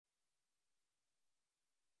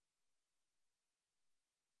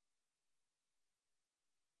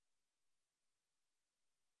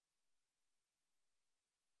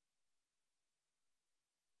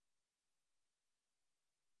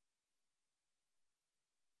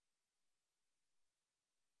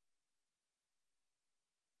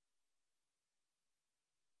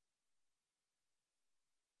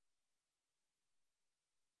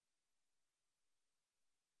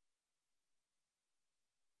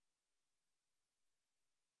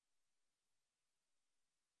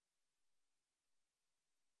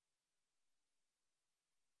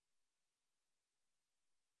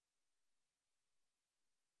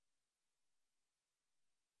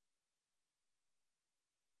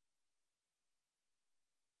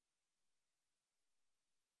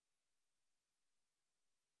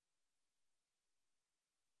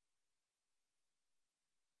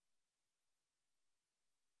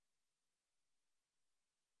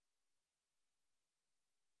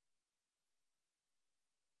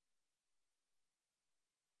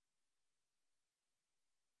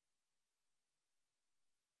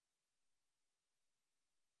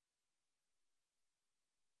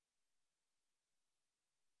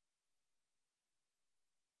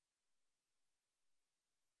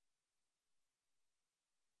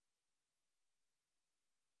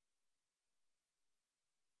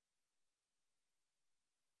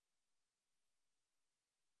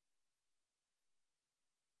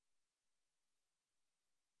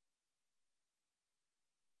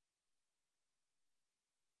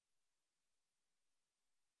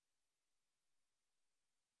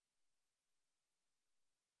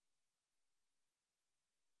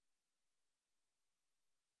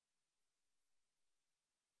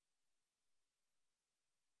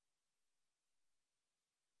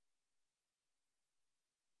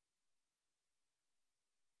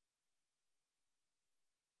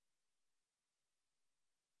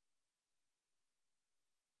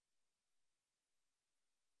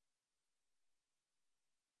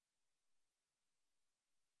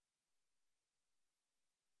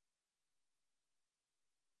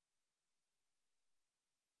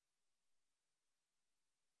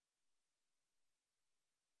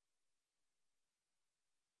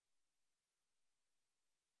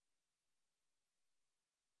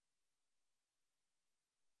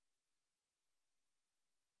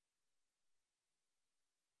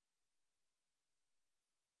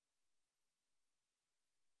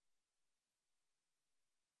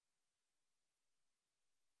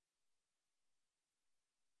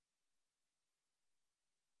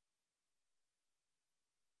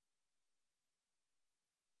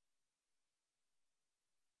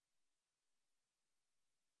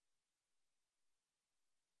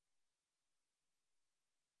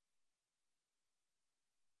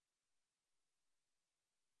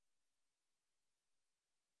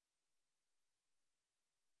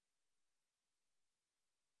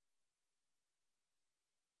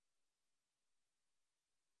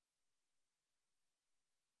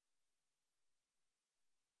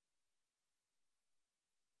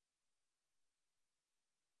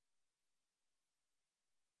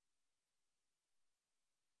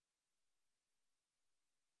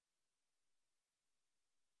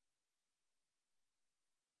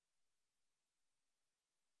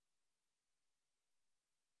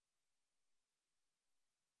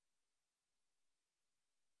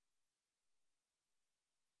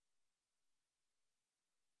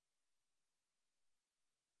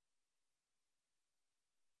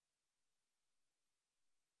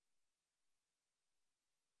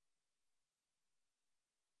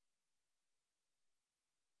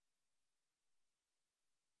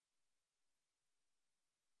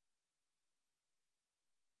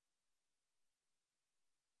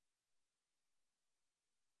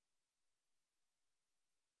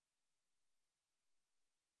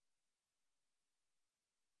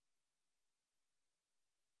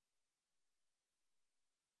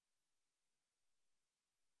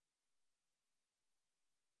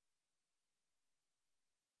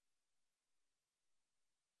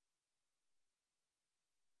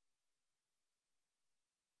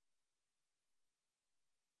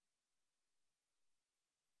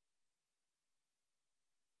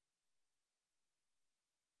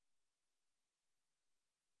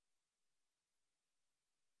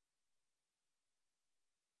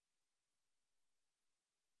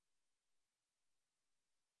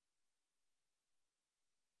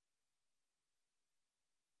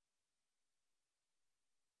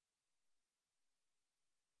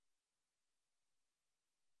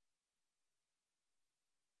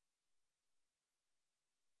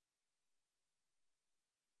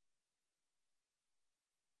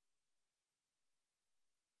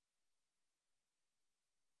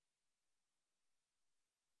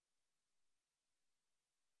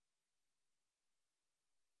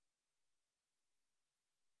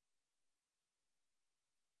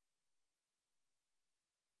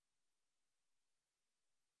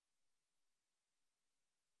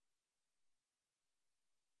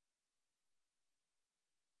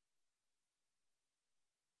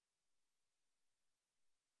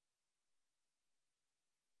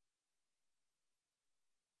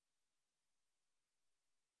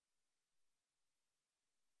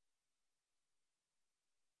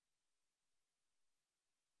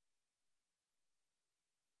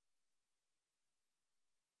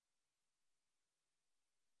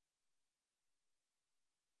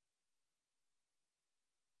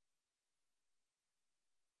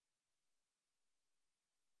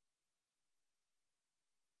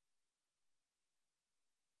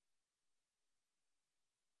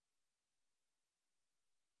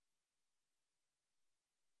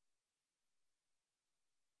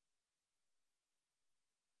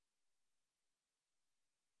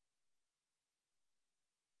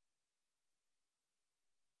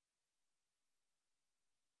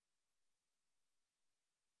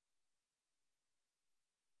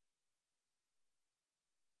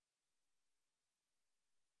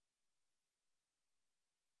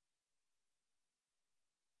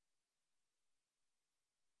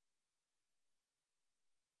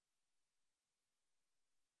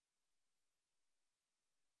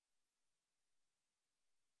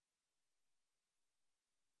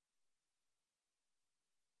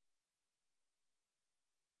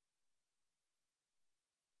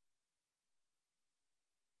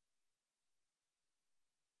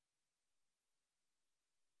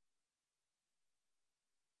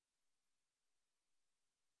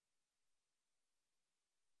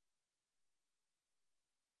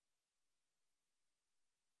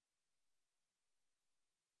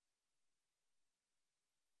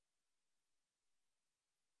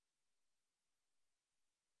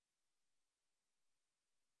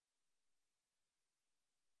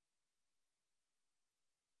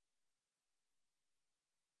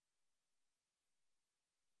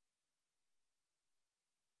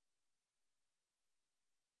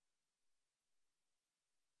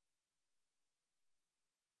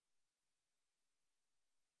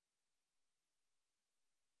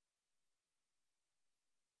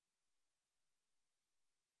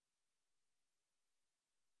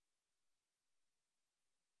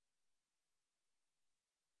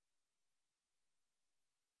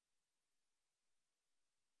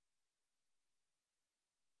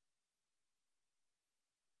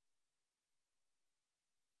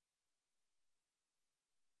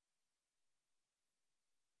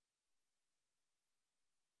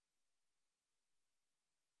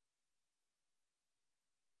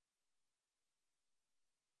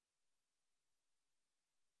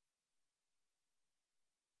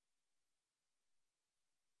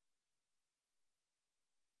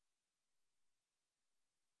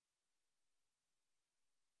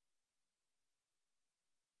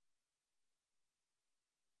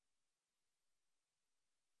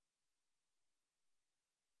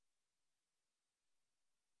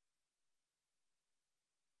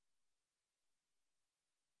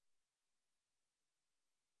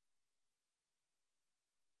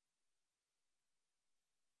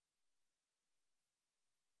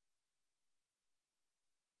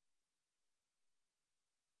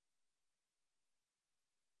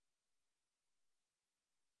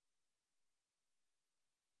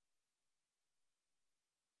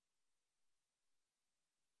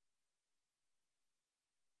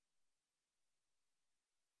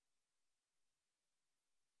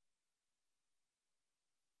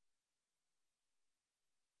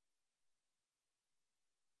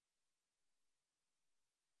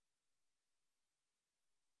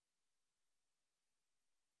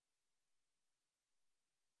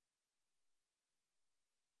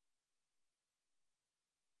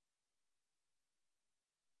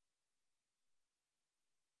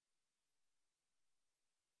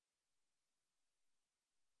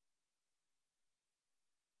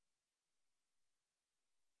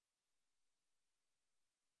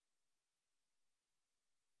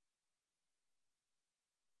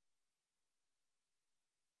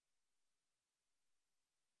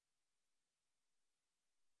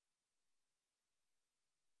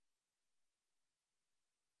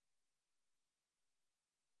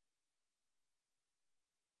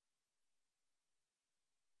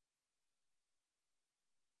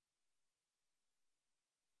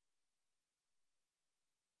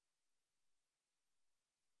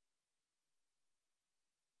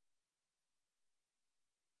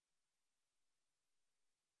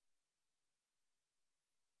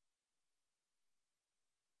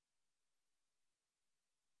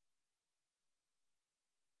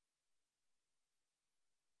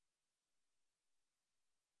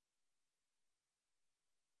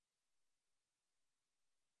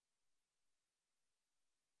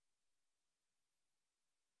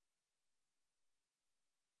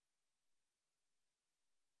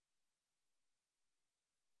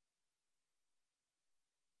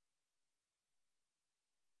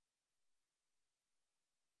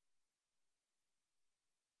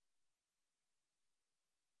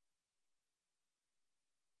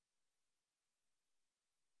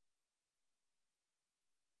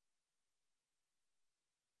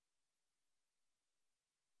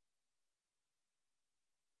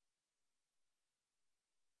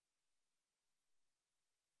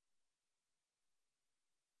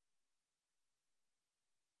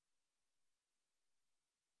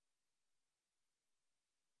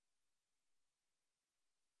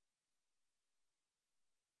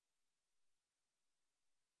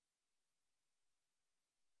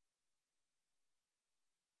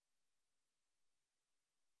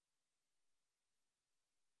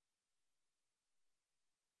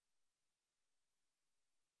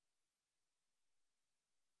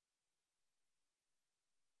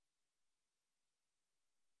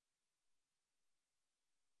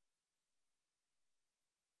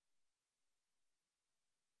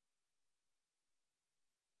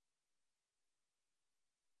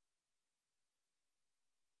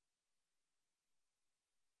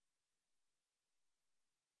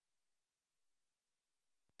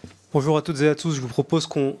Bonjour à toutes et à tous. Je vous propose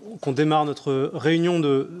qu'on démarre notre réunion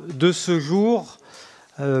de ce jour.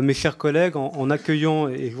 Mes chers collègues, en accueillant,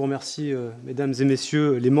 et je vous remercie, mesdames et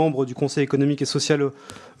messieurs, les membres du Conseil économique et social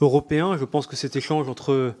européen. Je pense que cet échange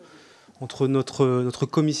entre notre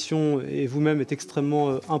commission et vous-même est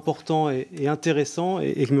extrêmement important et intéressant.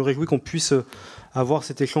 Et je me réjouis qu'on puisse avoir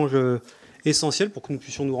cet échange essentiel pour que nous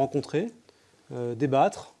puissions nous rencontrer,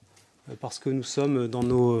 débattre, parce que nous sommes dans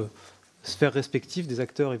nos sphères respectives, des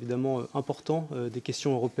acteurs évidemment importants des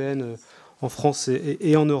questions européennes en France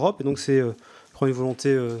et en Europe. Et donc c'est, je crois, une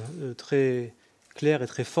volonté très claire et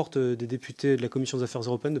très forte des députés de la Commission des affaires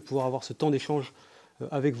européennes de pouvoir avoir ce temps d'échange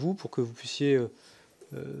avec vous pour que vous puissiez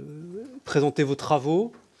présenter vos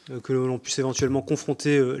travaux, que l'on puisse éventuellement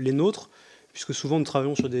confronter les nôtres, puisque souvent nous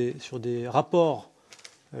travaillons sur des rapports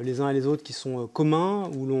les uns et les autres qui sont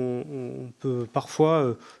communs, où l'on peut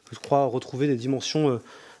parfois, je crois, retrouver des dimensions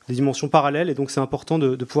parallèles. Et donc c'est important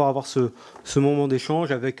de pouvoir avoir ce moment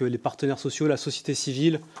d'échange avec les partenaires sociaux, la société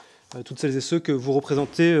civile, toutes celles et ceux que vous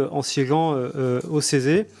représentez en siégeant au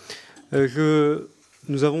CESE.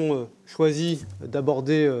 Nous avons choisi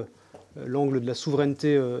d'aborder l'angle de la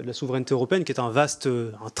souveraineté européenne, qui est un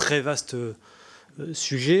très vaste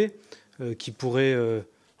sujet qui pourrait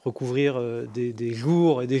recouvrir des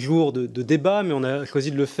jours et des jours de débat, mais on a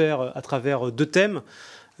choisi de le faire à travers deux thèmes.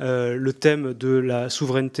 Le thème de la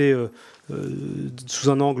souveraineté sous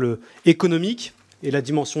un angle économique et la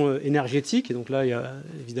dimension énergétique. Et donc là, il y a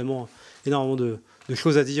évidemment énormément de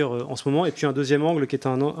choses à dire en ce moment. Et puis un deuxième angle qui est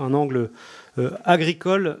un angle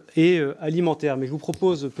agricole et alimentaire. Mais je vous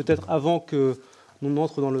propose peut-être, avant que l'on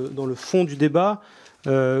entre dans le fond du débat,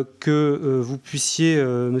 que vous puissiez,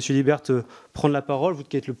 M. Libaert, prendre la parole, vous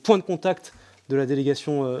qui êtes le point de contact de la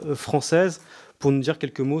délégation française, pour nous dire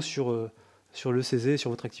quelques mots sur le CESE et sur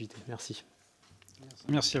votre activité. Merci.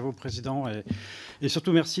 Merci à vous, Président, et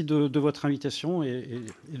surtout merci de votre invitation et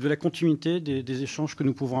de la continuité des échanges que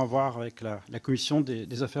nous pouvons avoir avec la Commission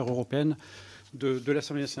des affaires européennes de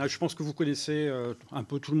l'Assemblée nationale. Je pense que vous connaissez un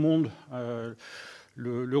peu tout le monde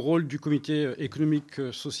le rôle du comité économique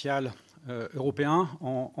social européen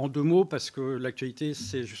en deux mots, parce que l'actualité,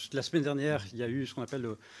 c'est juste la semaine dernière, il y a eu ce qu'on appelle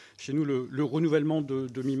chez nous le renouvellement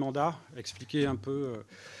de mi-mandat, expliquer un peu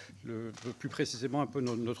plus précisément un peu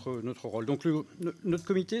notre rôle. Donc notre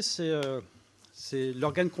comité, c'est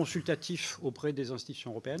l'organe consultatif auprès des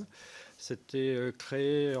institutions européennes. C'était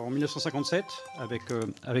créé en 1957 avec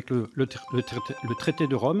le traité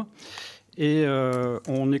de Rome. Et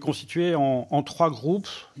on est constitué en trois groupes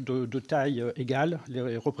de taille égale,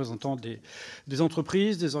 les représentants des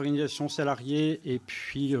entreprises, des organisations salariées et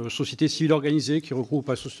puis sociétés civiles organisées qui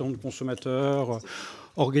regroupent associations de consommateurs,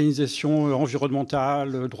 organisations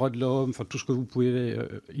environnementales, droits de l'homme, enfin tout ce que vous pouvez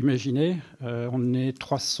imaginer. On est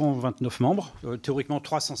 329 membres, théoriquement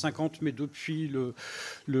 350, mais depuis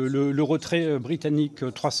le retrait britannique,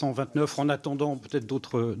 329, en attendant peut-être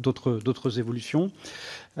d'autres évolutions.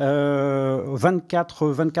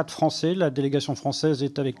 24 Français. La délégation française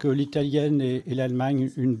est avec l'italienne et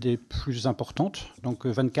l'Allemagne une des plus importantes. Donc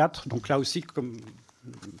 24. Donc là aussi, comme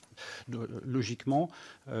logiquement,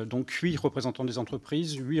 donc 8 représentants des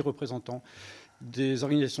entreprises, 8 représentants des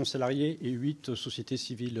organisations salariées et 8 sociétés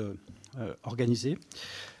civiles organisées.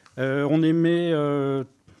 On émet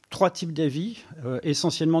 3 types d'avis,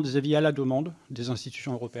 essentiellement des avis à la demande des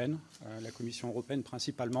institutions européennes, la Commission européenne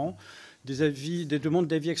principalement, des demandes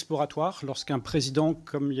d'avis exploratoires lorsqu'un président,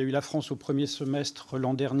 comme il y a eu la France au premier semestre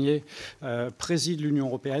l'an dernier, préside l'Union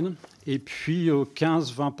européenne, et puis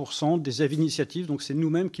 15-20% des avis initiatives. Donc c'est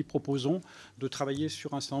nous-mêmes qui proposons de travailler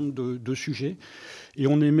sur un certain nombre de sujets. Et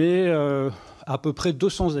on émet à peu près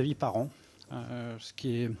 200 avis par an. Ce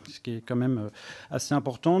qui est quand même assez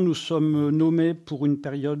important. Nous sommes nommés pour une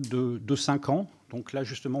période de 5 ans. Donc là,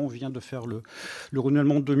 justement, on vient de faire le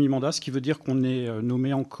renouvellement de demi-mandat, ce qui veut dire qu'on est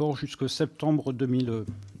nommé encore jusqu'au septembre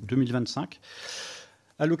 2025.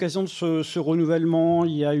 À l'occasion de ce renouvellement,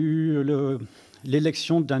 il y a eu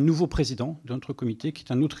l'élection d'un nouveau président de notre comité, qui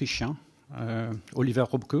est un Autrichien, Oliver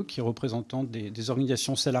Robke, qui est représentant des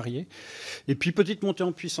organisations salariées. Et puis, petite montée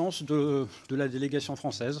en puissance de la délégation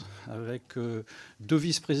française, avec 2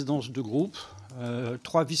 vice-présidences de groupe,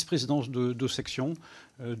 3 vice-présidences de section,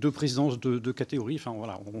 2 présidences de catégorie. Enfin,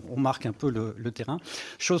 voilà, on marque un peu le terrain.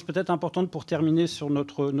 Chose peut-être importante pour terminer sur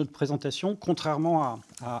notre présentation, contrairement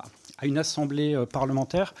à une assemblée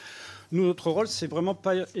parlementaire, nous, notre rôle, c'est vraiment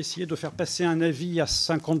pas essayer de faire passer un avis à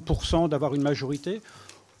 50%, d'avoir une majorité.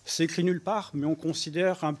 C'est écrit nulle part, mais on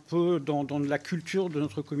considère un peu dans la culture de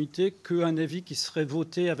notre comité qu'un avis qui serait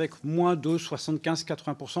voté avec moins de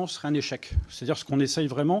 75-80% serait un échec. C'est-à-dire ce qu'on essaye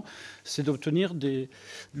vraiment, c'est d'obtenir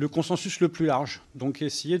le consensus le plus large. Donc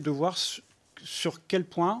essayer de voir sur quel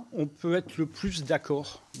point on peut être le plus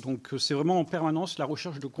d'accord. Donc c'est vraiment en permanence la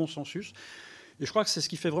recherche de consensus. Et je crois que c'est ce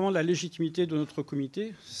qui fait vraiment la légitimité de notre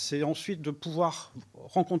comité. C'est ensuite de pouvoir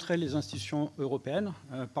rencontrer les institutions européennes,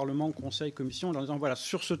 Parlement, Conseil, Commission, en leur disant, voilà,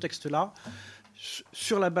 sur ce texte-là,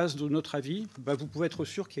 sur la base de notre avis, vous pouvez être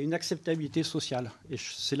sûr qu'il y a une acceptabilité sociale. Et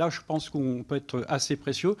c'est là, je pense, qu'on peut être assez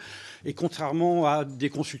précieux. Et contrairement à des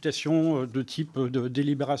consultations de type de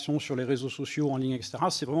délibération sur les réseaux sociaux, en ligne, etc.,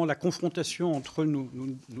 c'est vraiment la confrontation entre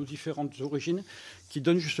nos différentes origines qui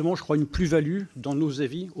donne justement, je crois, une plus-value dans nos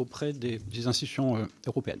avis auprès des institutions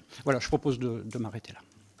européennes. Voilà, je propose de m'arrêter là.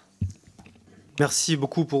 Merci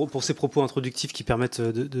beaucoup pour ces propos introductifs qui permettent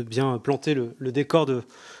de bien planter le décor de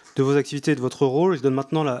vos activités et de votre rôle. Je donne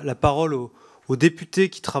maintenant la parole aux députés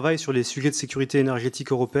qui travaillent sur les sujets de sécurité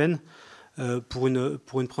énergétique européenne pour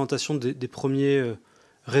une présentation des premiers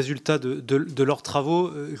résultats de leurs travaux.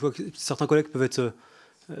 Je vois que certains collègues peuvent être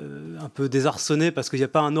un peu désarçonnés parce qu'il n'y a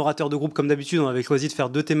pas un orateur de groupe comme d'habitude. On avait choisi de faire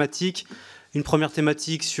 2 thématiques. Une première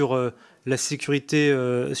thématique sur la sécurité,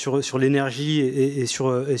 sur l'énergie et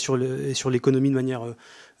sur l'économie de manière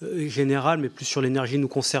générale, mais plus sur l'énergie nous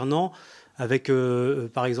concernant, avec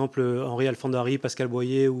par exemple Henri Alfandari, Pascal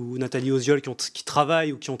Boyer ou Nathalie Oziol qui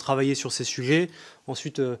travaillent ou qui ont travaillé sur ces sujets.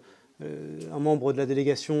 Ensuite, un membre de la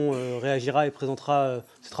délégation réagira et présentera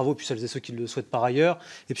ses travaux, puis celles et ceux qui le souhaitent par ailleurs.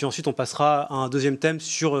 Et puis ensuite, on passera à un deuxième thème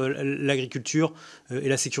sur l'agriculture et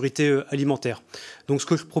la sécurité alimentaire. Donc ce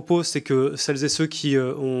que je propose, c'est que celles et ceux qui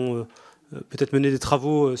ont peut-être mené des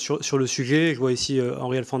travaux sur le sujet, je vois ici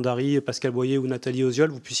Henri Alfandari, Pascal Boyer ou Nathalie Oziol,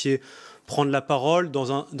 vous puissiez prendre la parole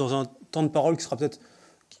dans un temps de parole qui sera peut-être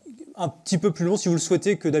un petit peu plus long si vous le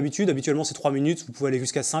souhaitez que d'habitude. Habituellement, c'est 3 minutes. Vous pouvez aller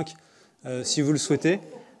jusqu'à 5 si vous le souhaitez.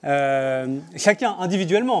 Chacun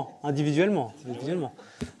individuellement.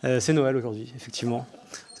 C'est Noël aujourd'hui, effectivement.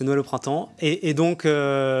 C'est Noël au printemps. Et donc,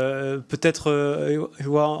 peut-être, je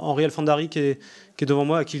vois Henri Alfandari qui est devant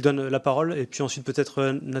moi, à qui je donne la parole. Et puis ensuite,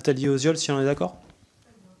 peut-être Nathalie Oziol, si on est d'accord.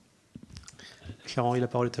 Cher Henri, la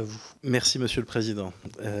parole est à vous. Merci, Monsieur le Président.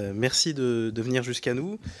 Merci de venir jusqu'à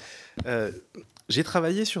nous. J'ai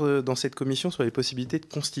travaillé dans cette commission sur les possibilités de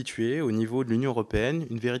constituer, au niveau de l'Union européenne,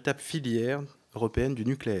 une véritable filière européenne du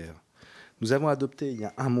nucléaire. Nous avons adopté il y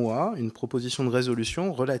a 1 mois une proposition de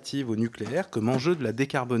résolution relative au nucléaire comme enjeu de la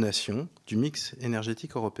décarbonation du mix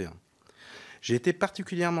énergétique européen. J'ai été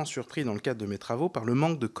particulièrement surpris dans le cadre de mes travaux par le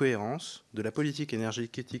manque de cohérence de la politique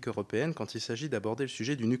énergétique européenne quand il s'agit d'aborder le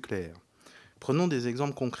sujet du nucléaire. Prenons des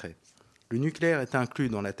exemples concrets. Le nucléaire est inclus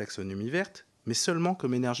dans la taxonomie verte, mais seulement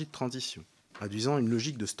comme énergie de transition, induisant une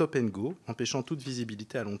logique de stop and go, empêchant toute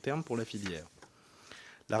visibilité à long terme pour la filière.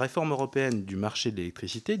 La réforme européenne du marché de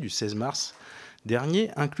l'électricité du 16 mars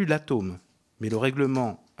dernier inclut l'atome, mais le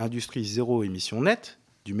règlement Industrie zéro émission nette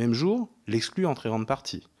du même jour l'exclut en très grande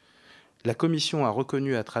partie. La Commission a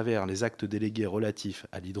reconnu à travers les actes délégués relatifs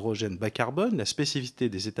à l'hydrogène bas carbone la spécificité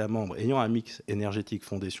des États membres ayant un mix énergétique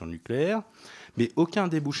fondé sur le nucléaire, mais aucun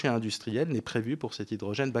débouché industriel n'est prévu pour cet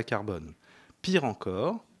hydrogène bas carbone. Pire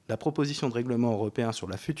encore, la proposition de règlement européen sur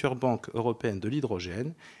la future banque européenne de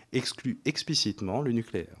l'hydrogène exclut explicitement le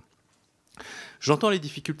nucléaire. J'entends les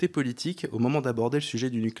difficultés politiques au moment d'aborder le sujet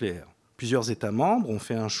du nucléaire. Plusieurs États membres ont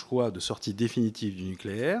fait un choix de sortie définitive du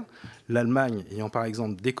nucléaire, l'Allemagne ayant par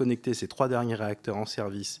exemple déconnecté ses 3 derniers réacteurs en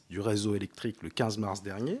service du réseau électrique le 15 mars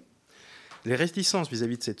dernier. Les réticences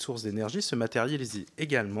vis-à-vis de cette source d'énergie se matérialisent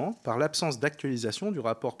également par l'absence d'actualisation du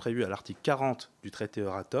rapport prévu à l'article 40 du traité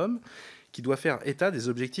Euratom, qui doit faire état des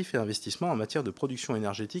objectifs et investissements en matière de production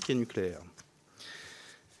énergétique et nucléaire.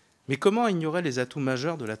 Mais comment ignorer les atouts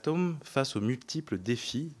majeurs de l'atome face aux multiples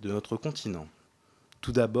défis de notre continent ?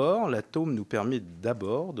 Tout d'abord, l'atome nous permet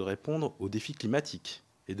de répondre aux défis climatiques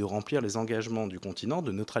et de remplir les engagements du continent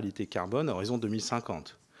de neutralité carbone à horizon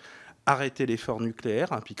 2050. Arrêter l'effort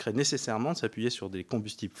nucléaire impliquerait nécessairement de s'appuyer sur des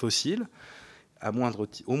combustibles fossiles,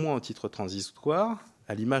 au moins au titre transitoire,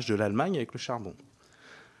 à l'image de l'Allemagne avec le charbon.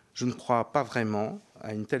 Je ne crois pas vraiment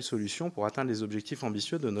à une telle solution pour atteindre les objectifs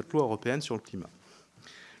ambitieux de notre loi européenne sur le climat.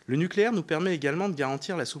 Le nucléaire nous permet également de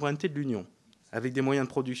garantir la souveraineté de l'Union, avec des moyens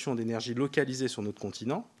de production d'énergie localisés sur notre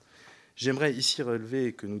continent. J'aimerais ici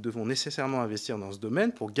relever que nous devons nécessairement investir dans ce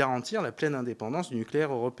domaine pour garantir la pleine indépendance du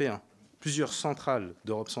nucléaire européen. Plusieurs centrales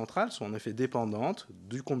d'Europe centrale sont en effet dépendantes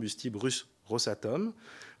du combustible russe Rosatom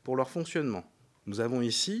pour leur fonctionnement. Nous avons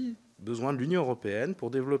ici besoin de l'Union européenne pour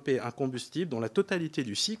développer un combustible dont la totalité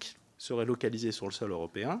du cycle serait localisée sur le sol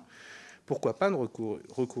européen, pourquoi pas ne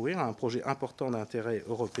recourir à un projet important d'intérêt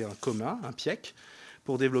européen commun, un PIEC,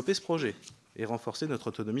 pour développer ce projet et renforcer notre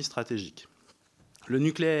autonomie stratégique. Le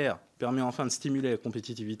nucléaire permet enfin de stimuler la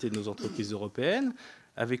compétitivité de nos entreprises européennes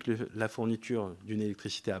avec la fourniture d'une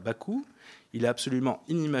électricité à bas coût. Il est absolument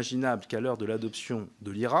inimaginable qu'à l'heure de l'adoption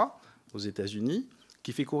de l'IRA aux États-Unis,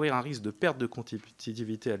 qui fait courir un risque de perte de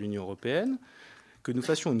compétitivité à l'Union européenne, que nous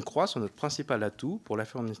fassions une croix sur notre principal atout pour la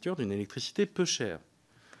fourniture d'une électricité peu chère.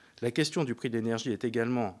 La question du prix de l'énergie est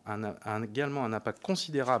également un impact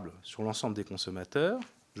considérable sur l'ensemble des consommateurs.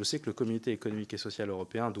 Je sais que le Comité économique et social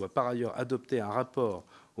européen doit par ailleurs adopter un rapport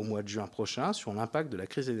au mois de juin prochain sur l'impact de la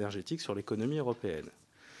crise énergétique sur l'économie européenne.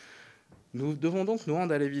 Nous devons donc nous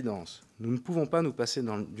rendre à l'évidence. Nous ne pouvons pas nous passer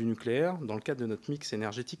du nucléaire dans le cadre de notre mix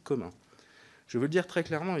énergétique commun. Je veux le dire très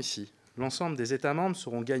clairement ici. L'ensemble des États membres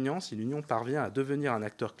seront gagnants si l'Union parvient à devenir un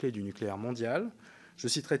acteur clé du nucléaire mondial. Je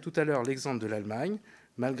citerai tout à l'heure l'exemple de l'Allemagne.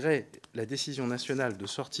 Malgré la décision nationale de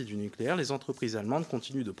sortie du nucléaire, les entreprises allemandes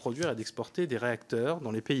continuent de produire et d'exporter des réacteurs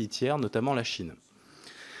dans les pays tiers, notamment la Chine.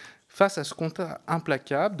 Face à ce constat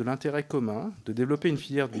implacable de l'intérêt commun de développer une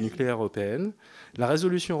filière du nucléaire européenne, la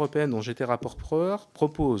résolution européenne dont j'étais rapporteur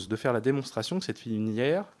propose de faire la démonstration que cette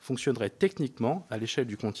filière fonctionnerait techniquement à l'échelle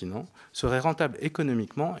du continent, serait rentable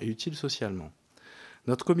économiquement et utile socialement.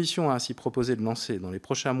 Notre commission a ainsi proposé de lancer dans les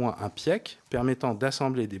prochains mois un PIEC permettant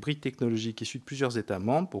d'assembler des briques technologiques issues de plusieurs États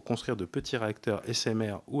membres pour construire de petits réacteurs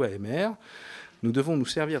SMR ou AMR. Nous devons nous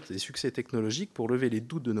servir des succès technologiques pour lever les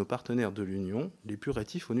doutes de nos partenaires de l'Union, les plus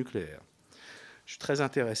rétifs au nucléaire. Je suis très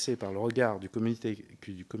intéressé par le regard du comité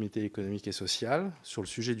économique et social sur le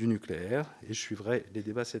sujet du nucléaire et je suivrai les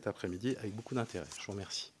débats cet après-midi avec beaucoup d'intérêt. Je vous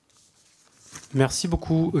remercie. Merci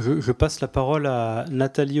beaucoup. Je passe la parole à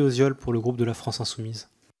Nathalie Oziol pour le groupe de la France Insoumise.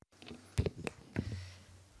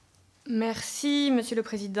 Merci, Monsieur le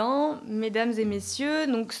Président. Mesdames et Messieurs,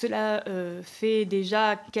 donc cela fait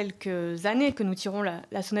déjà quelques années que nous tirons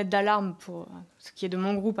la sonnette d'alarme pour ce qui est de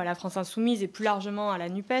mon groupe à la France Insoumise et plus largement à la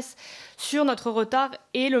NUPES sur notre retard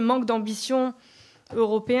et le manque d'ambition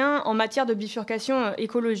européen en matière de bifurcation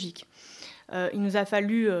écologique. Il nous a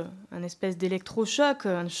fallu un espèce d'électrochoc,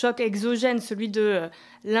 un choc exogène, celui de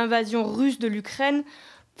l'invasion russe de l'Ukraine,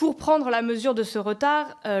 pour prendre la mesure de ce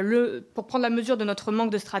retard, pour prendre la mesure de notre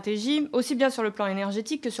manque de stratégie, aussi bien sur le plan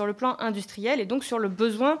énergétique que sur le plan industriel, et donc sur le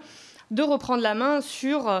besoin de reprendre la main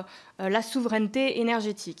sur la souveraineté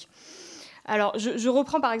énergétique. Alors, je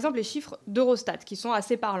reprends par exemple les chiffres d'Eurostat, qui sont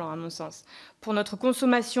assez parlants à mon sens. Pour notre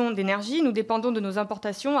consommation d'énergie, nous dépendons de nos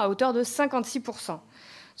importations à hauteur de 56%.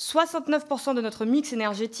 69% de notre mix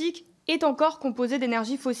énergétique est encore composé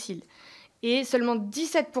d'énergie fossile et seulement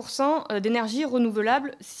 17% d'énergie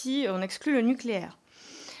renouvelable si on exclut le nucléaire.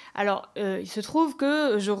 Alors, il se trouve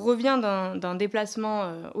que je reviens d'un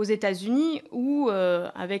déplacement aux États-Unis où,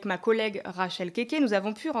 avec ma collègue Rachel Keke, nous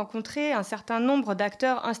avons pu rencontrer un certain nombre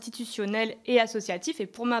d'acteurs institutionnels et associatifs. Et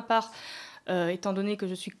pour ma part, étant donné que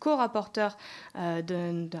je suis co-rapporteur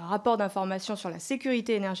d'un rapport d'information sur la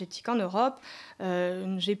sécurité énergétique en Europe,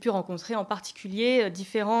 j'ai pu rencontrer en particulier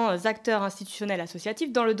différents acteurs institutionnels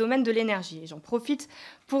associatifs dans le domaine de l'énergie. Et j'en profite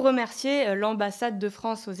pour remercier l'ambassade de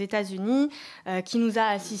France aux États-Unis qui nous a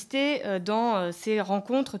assistés dans ces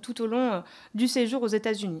rencontres tout au long du séjour aux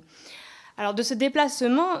États-Unis. Alors, de ce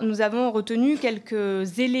déplacement, nous avons retenu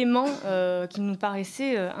quelques éléments qui nous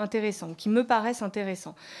paraissaient intéressants, qui me paraissent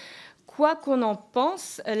intéressants. Quoi qu'on en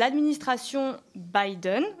pense, l'administration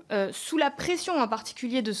Biden, sous la pression en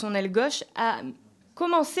particulier de son aile gauche, a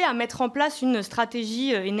commencé à mettre en place une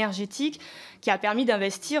stratégie énergétique qui a permis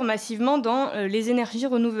d'investir massivement dans les énergies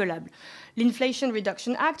renouvelables. L'Inflation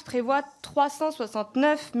Reduction Act prévoit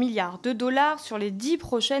 369 milliards de dollars sur les 10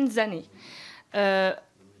 prochaines années.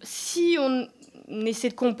 Si on essaie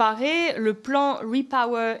de comparer, le plan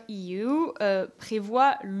Repower EU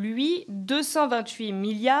prévoit, lui, 228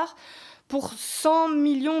 milliards pour 100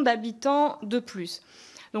 millions d'habitants de plus.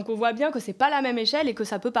 Donc on voit bien que ce n'est pas la même échelle et que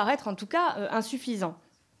ça peut paraître en tout cas insuffisant.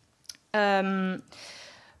 Alors,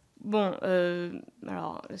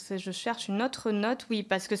 je cherche une autre note. Oui,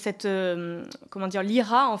 parce que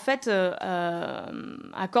l'IRA, en fait,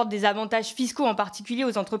 accorde des avantages fiscaux, en particulier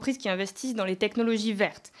aux entreprises qui investissent dans les technologies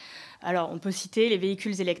vertes. Alors, on peut citer les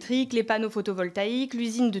véhicules électriques, les panneaux photovoltaïques,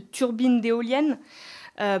 l'usine de turbines d'éoliennes,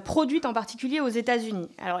 produites en particulier aux États-Unis.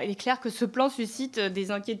 Alors, il est clair que ce plan suscite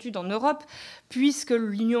des inquiétudes en Europe, puisque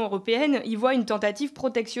l'Union européenne y voit une tentative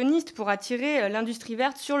protectionniste pour attirer l'industrie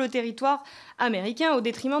verte sur le territoire américain au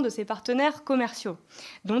détriment de ses partenaires commerciaux,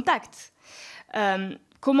 dont acte.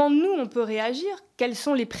 Comment nous, on peut réagir? Quelles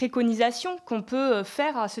sont les préconisations qu'on peut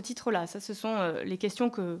faire à ce titre-là? Ça, ce sont les questions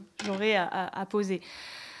que j'aurais à poser.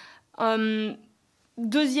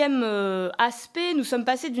 Deuxième aspect, nous sommes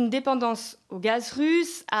passés d'une dépendance au gaz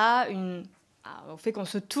russe au fait qu'on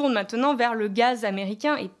se tourne maintenant vers le gaz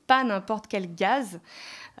américain et pas n'importe quel gaz,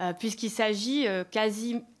 puisqu'il s'agit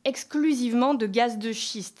quasi exclusivement de gaz de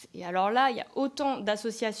schiste. Et alors là, il y a autant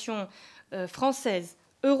d'associations françaises,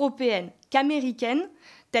 européennes qu'américaines,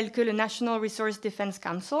 telles que le National Resource Defense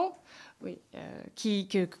Council,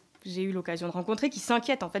 que j'ai eu l'occasion de rencontrer, qui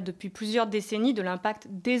s'inquiètent en fait depuis plusieurs décennies de l'impact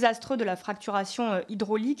désastreux de la fracturation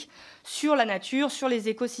hydraulique sur la nature, sur les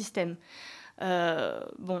écosystèmes.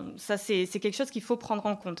 Ça c'est quelque chose qu'il faut prendre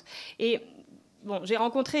en compte. Et j'ai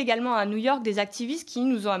rencontré également à New York des activistes qui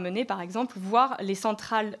nous ont amenés, par exemple, voir les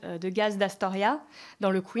centrales de gaz d'Astoria, dans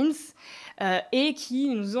le Queens, et qui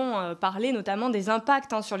nous ont parlé notamment des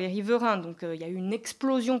impacts sur les riverains. Donc, il y a eu une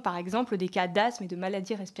explosion, par exemple, des cas d'asthme et de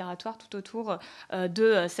maladies respiratoires tout autour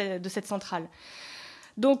de cette centrale.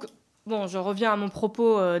 Donc, je reviens à mon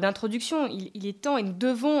propos d'introduction. Il est temps et nous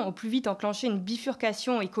devons au plus vite enclencher une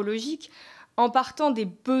bifurcation écologique en partant des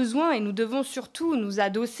besoins, et nous devons surtout nous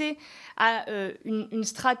adosser à une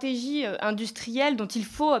stratégie industrielle dont il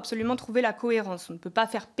faut absolument trouver la cohérence. On ne peut pas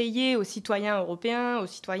faire payer aux citoyens européens, aux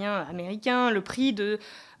citoyens américains, le prix de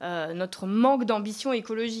notre manque d'ambition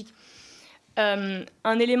écologique.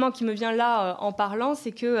 Un élément qui me vient là en parlant,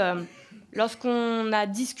 c'est que lorsqu'on a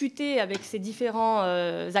discuté avec ces différents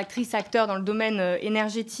actrices, acteurs dans le domaine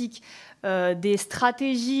énergétique, des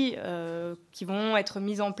stratégies qui vont être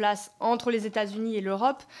mises en place entre les États-Unis et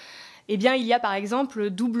l'Europe, eh bien, il y a par exemple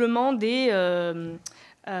le doublement des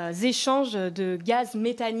échanges de gaz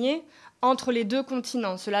méthanier entre les deux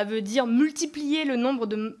continents. Cela veut dire multiplier le nombre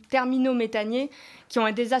de terminaux méthaniers qui ont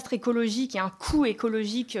un désastre écologique et un coût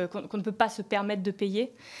écologique qu'on ne peut pas se permettre de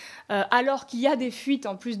payer, alors qu'il y a des fuites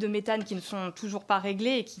en plus de méthane qui ne sont toujours pas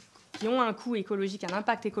réglées et qui ont un coût écologique, un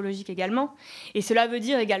impact écologique également. Et cela veut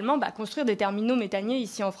dire également construire des terminaux méthaniers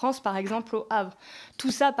ici en France, par exemple au Havre. Tout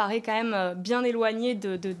ça paraît quand même bien éloigné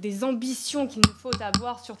des ambitions qu'il nous faut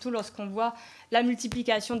avoir, surtout lorsqu'on voit la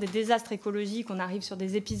multiplication des désastres écologiques. On arrive sur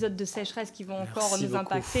des épisodes de sécheresse qui vont encore nous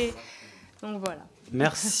impacter. Donc voilà.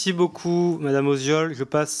 Merci beaucoup, Madame Oziol. Je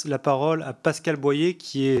passe la parole à Pascal Boyer,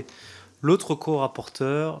 qui est l'autre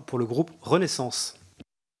co-rapporteur pour le groupe Renaissance.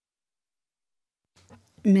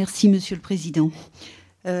 Merci, Monsieur le Président.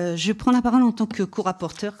 Je prends la parole en tant que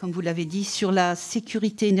co-rapporteur, comme vous l'avez dit, sur la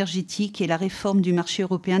sécurité énergétique et la réforme du marché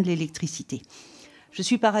européen de l'électricité. Je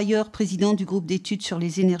suis par ailleurs présidente du groupe d'études sur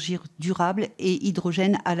les énergies durables et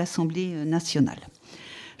hydrogène à l'Assemblée nationale.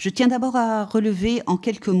 Je tiens d'abord à relever qu'en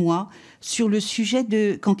quelques mois, sur le sujet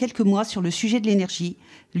de l'énergie,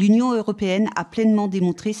 l'Union européenne a pleinement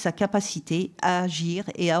démontré sa capacité à agir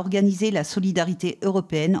et à organiser la solidarité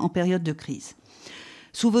européenne en période de crise.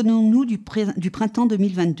 Souvenons-nous du printemps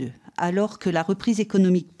 2022, alors que la reprise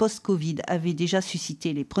économique post-Covid avait déjà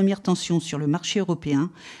suscité les premières tensions sur le marché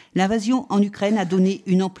européen. L'invasion en Ukraine a donné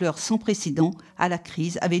une ampleur sans précédent à la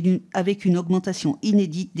crise, avec une augmentation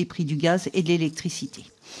inédite des prix du gaz et de l'électricité.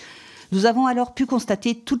 Nous avons alors pu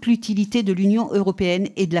constater toute l'utilité de l'Union européenne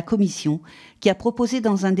et de la Commission, qui a proposé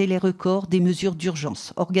dans un délai record des mesures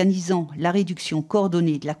d'urgence, organisant la réduction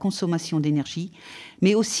coordonnée de la consommation d'énergie,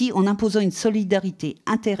 mais aussi en imposant une solidarité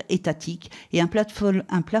interétatique et un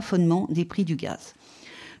plafonnement des prix du gaz.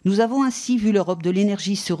 Nous avons ainsi vu l'Europe de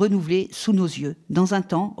l'énergie se renouveler sous nos yeux, dans un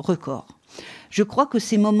temps record. Je crois que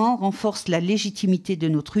ces moments renforcent la légitimité de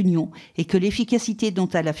notre Union et que l'efficacité dont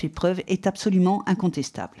elle a fait preuve est absolument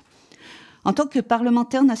incontestable. En tant que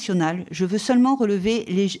parlementaire national, je veux seulement relever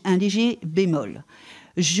un léger bémol.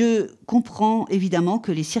 Je comprends évidemment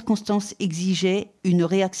que les circonstances exigeaient une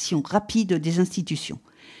réaction rapide des institutions.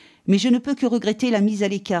 Mais je ne peux que regretter la mise à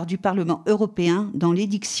l'écart du Parlement européen dans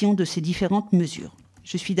l'édiction de ces différentes mesures.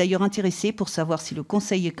 Je suis d'ailleurs intéressée pour savoir si le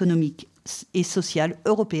Conseil économique et social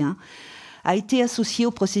européen a été associé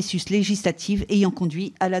au processus législatif ayant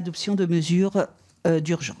conduit à l'adoption de mesures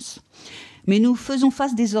d'urgence. Mais nous faisons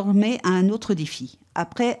face désormais à un autre défi.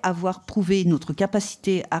 Après avoir prouvé notre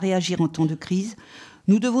capacité à réagir en temps de crise,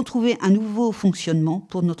 nous devons trouver un nouveau fonctionnement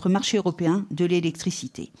pour notre marché européen de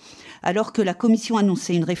l'électricité. Alors que la Commission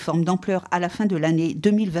annonçait une réforme d'ampleur à la fin de l'année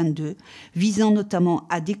 2022, visant notamment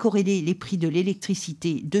à décorréler les prix de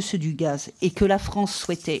l'électricité de ceux du gaz, et que la France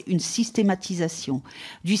souhaitait une systématisation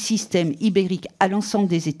du système ibérique à l'ensemble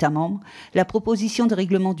des États membres, la proposition de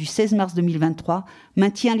règlement du 16 mars 2023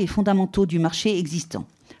 maintient les fondamentaux du marché existant.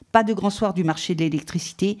 Pas de grand soir du marché de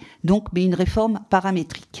l'électricité, donc, mais une réforme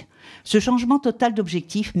paramétrique. Ce changement total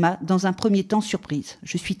d'objectif m'a, dans un premier temps, surprise.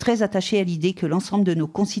 Je suis très attachée à l'idée que l'ensemble de nos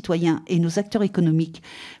concitoyens et nos acteurs économiques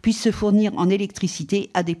puissent se fournir en électricité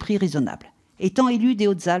à des prix raisonnables. Étant élue des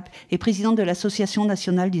Hautes-Alpes et présidente de l'Association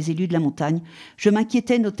nationale des élus de la montagne, je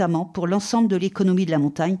m'inquiétais notamment pour l'ensemble de l'économie de la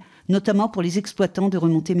montagne, notamment pour les exploitants de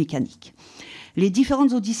remontées mécaniques. Les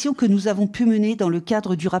différentes auditions que nous avons pu mener dans le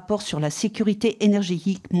cadre du rapport sur la sécurité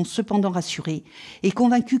énergétique m'ont cependant rassuré et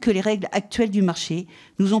convaincu que les règles actuelles du marché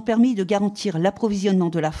nous ont permis de garantir l'approvisionnement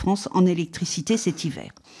de la France en électricité cet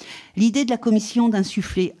hiver. L'idée de la Commission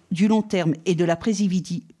d'insuffler du long terme et de la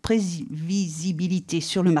prévisibilité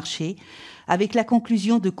sur le marché, avec la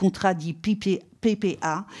conclusion de contrats dits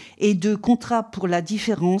PPA et de contrats pour la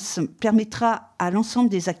différence, permettra à l'ensemble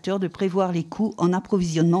des acteurs de prévoir les coûts en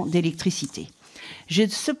approvisionnement d'électricité. J'ai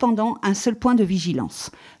cependant un seul point de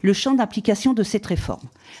vigilance, le champ d'application de cette réforme.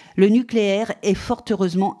 Le nucléaire est fort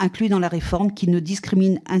heureusement inclus dans la réforme qui ne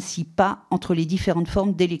discrimine ainsi pas entre les différentes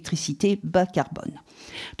formes d'électricité bas carbone.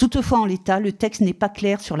 Toutefois, en l'état, le texte n'est pas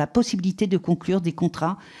clair sur la possibilité de conclure des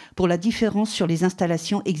contrats pour la différence sur les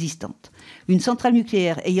installations existantes. Une centrale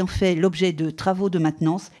nucléaire ayant fait l'objet de travaux de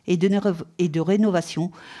maintenance et de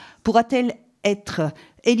rénovation pourra-t-elle être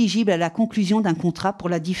éligible à la conclusion d'un contrat pour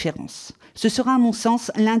la différence? Ce sera, à mon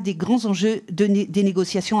sens, l'un des grands enjeux des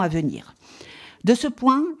négociations à venir. De ce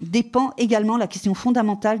point dépend également la question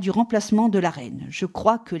fondamentale du remplacement de l'Arenh. Je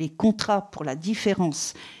crois que les contrats pour la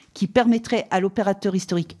différence qui permettraient à l'opérateur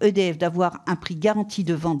historique EDF d'avoir un prix garanti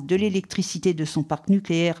de vente de l'électricité de son parc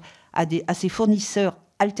nucléaire à ses fournisseurs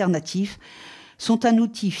alternatifs sont un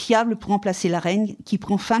outil fiable pour remplacer l'Arenh qui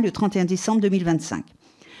prend fin le 31 décembre 2025.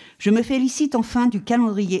 Je me félicite enfin du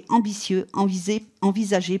calendrier ambitieux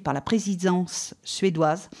envisagé par la présidence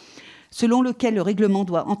suédoise, selon lequel le règlement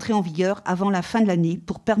doit entrer en vigueur avant la fin de l'année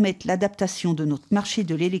pour permettre l'adaptation de notre marché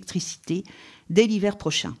de l'électricité dès l'hiver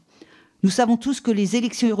prochain. Nous savons tous que les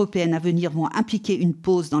élections européennes à venir vont impliquer une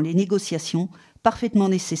pause dans les négociations, parfaitement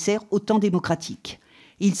nécessaire au temps démocratique.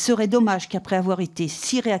 Il serait dommage qu'après avoir été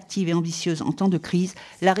si réactive et ambitieuse en temps de crise,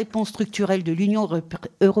 la réponse structurelle de l'Union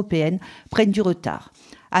européenne prenne du retard.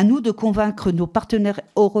 À nous de convaincre nos partenaires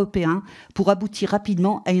européens pour aboutir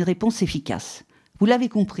rapidement à une réponse efficace. Vous l'avez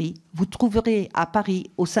compris, vous trouverez à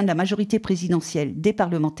Paris, au sein de la majorité présidentielle, des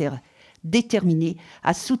parlementaires déterminés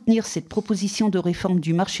à soutenir cette proposition de réforme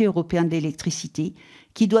du marché européen de l'électricité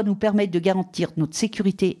qui doit nous permettre de garantir notre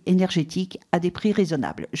sécurité énergétique à des prix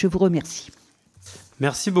raisonnables. Je vous remercie.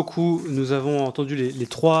 Merci beaucoup. Nous avons entendu les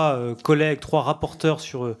trois collègues, trois rapporteurs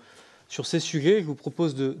sur ces sujets. Je vous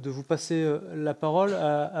propose de vous passer la parole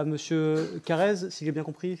à M. Quarez, s'il est bien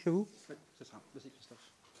compris chez vous. Oui, c'est ça. Merci, Christophe.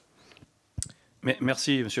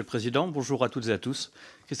 Merci, Monsieur le Président. Bonjour à toutes et à tous.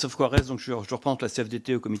 Christophe Quarez, donc je représente la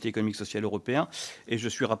CFDT au Comité économique social européen et je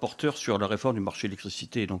suis rapporteur sur la réforme du marché de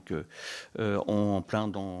l'électricité, donc en plein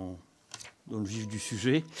dans le vif du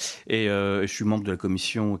sujet. Et je suis membre de la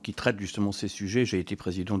commission qui traite justement ces sujets. J'ai été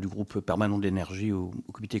président du groupe permanent d'énergie au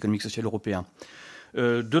Comité économique social européen.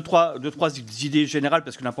 Deux, trois idées générales,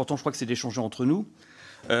 parce que l'important, je crois que c'est d'échanger entre nous.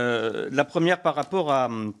 La première, par rapport à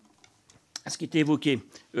ce qui était évoqué.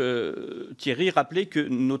 Thierry rappelait que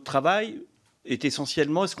notre travail est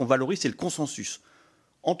essentiellement, ce qu'on valorise, c'est le consensus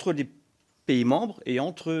entre les pays membres et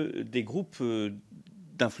entre des groupes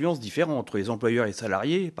d'influence différents, entre les employeurs et les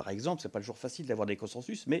salariés, par exemple. Ce n'est pas toujours facile d'avoir des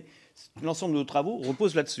consensus, mais l'ensemble de nos travaux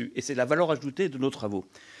repose là-dessus. Et c'est la valeur ajoutée de nos travaux.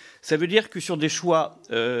 Ça veut dire que sur des choix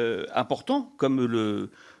importants, comme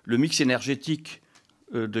le mix énergétique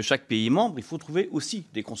de chaque pays membre, il faut trouver aussi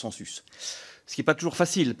des consensus. Ce qui n'est pas toujours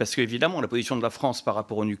facile, parce qu'évidemment, la position de la France par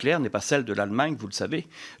rapport au nucléaire n'est pas celle de l'Allemagne, vous le savez,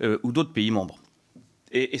 ou d'autres pays membres.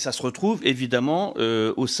 Et ça se retrouve évidemment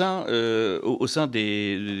au sein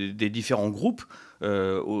des différents groupes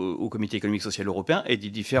au Comité économique social européen et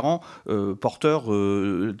des différents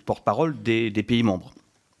porte-parole des pays membres.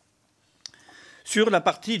 Sur la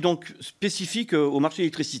partie donc spécifique au marché de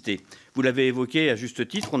l'électricité, vous l'avez évoqué à juste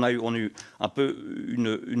titre, on a eu un peu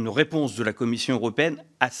une réponse de la Commission européenne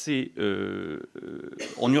assez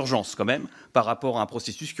en urgence quand même, par rapport à un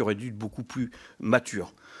processus qui aurait dû être beaucoup plus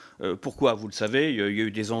mature. Pourquoi? Vous le savez, il y a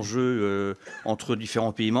eu des enjeux entre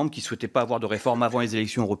différents pays membres qui ne souhaitaient pas avoir de réforme avant les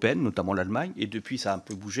élections européennes, notamment l'Allemagne, et depuis ça a un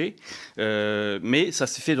peu bougé. Mais ça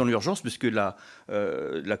s'est fait dans l'urgence, puisque la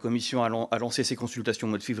Commission a lancé ses consultations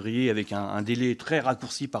au mois de février avec un délai très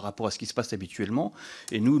raccourci par rapport à ce qui se passe habituellement.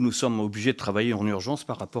 Et nous sommes obligés de travailler en urgence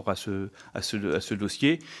par rapport à ce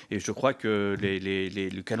dossier. Et je crois que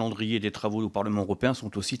le calendrier des travaux au Parlement européen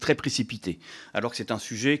sont aussi très précipités, alors que c'est un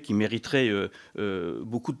sujet qui mériterait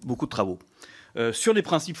beaucoup de travaux. Sur les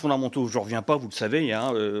principes fondamentaux, je ne reviens pas, vous le savez.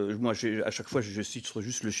 Moi, à chaque fois, je cite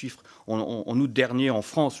juste le chiffre. En août dernier, en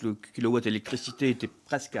France, le kilowatt d'électricité était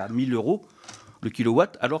presque à 1 000 € le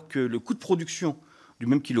kilowatt, alors que le coût de production du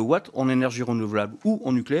même kilowatt en énergie renouvelable ou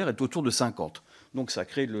en nucléaire est autour de 50. Donc ça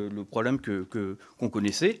crée le problème qu'on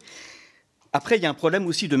connaissait. Après, il y a un problème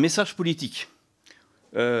aussi de message politique.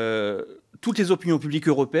 Toutes les opinions publiques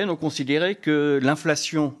européennes ont considéré que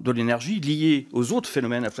l'inflation de l'énergie liée aux autres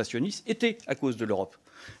phénomènes inflationnistes était à cause de l'Europe.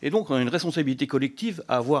 Et donc, on a une responsabilité collective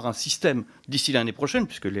à avoir un système, d'ici l'année prochaine,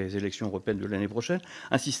 puisque les élections européennes de l'année prochaine,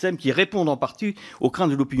 un système qui réponde en partie aux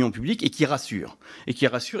craintes de l'opinion publique et qui rassure. Et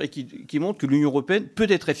qui montre que l'Union européenne peut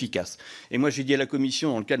être efficace. Et moi, j'ai dit à la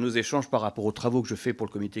Commission, dans le cadre de nos échanges par rapport aux travaux que je fais pour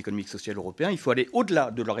le Comité économique social européen, il faut aller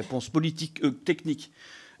au-delà de la réponse politique, technique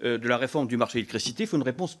de la réforme du marché de l'électricité. Il faut une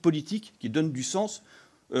réponse politique qui donne du sens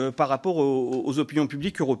par rapport aux opinions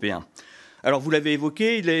publiques européennes. Alors, vous l'avez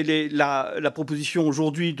évoqué, la proposition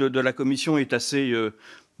aujourd'hui de la Commission est assez...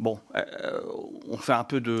 on fait un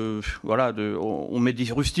peu de... Voilà, on met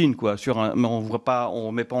des rustines, quoi, mais on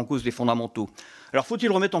ne met pas en cause les fondamentaux. Alors,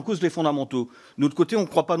 faut-il remettre en cause les fondamentaux? De notre côté, on ne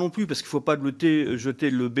croit pas non plus, parce qu'il ne faut pas jeter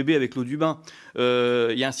le bébé avec l'eau du bain.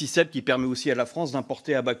 Il y a un système qui permet aussi à la France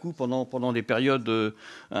d'importer à bas coût pendant des périodes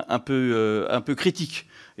un peu critiques,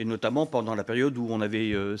 et notamment pendant la période où on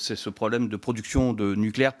avait ce problème de production de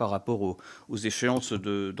nucléaire par rapport aux échéances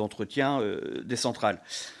d'entretien des centrales.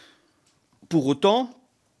 Pour autant,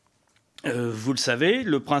 vous le savez,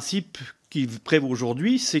 le principe qui prévaut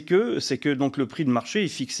aujourd'hui, c'est que donc le prix de marché est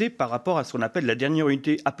fixé par rapport à ce qu'on appelle la dernière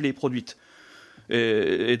unité appelée produite.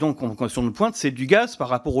 Et donc, en question de pointe, c'est du gaz par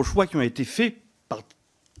rapport aux choix qui ont été faits par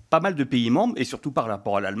pas mal de pays membres, et surtout par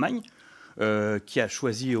rapport à l'Allemagne, qui a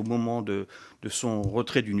choisi au moment de son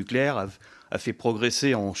retrait du nucléaire, a fait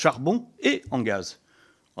progresser en charbon et en gaz.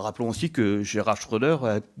 Rappelons aussi que Gerhard Schröder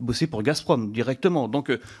a bossé pour Gazprom directement.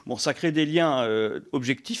 Donc, ça crée des liens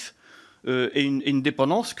objectifs et une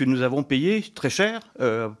dépendance que nous avons payée très cher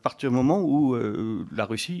à partir du moment où la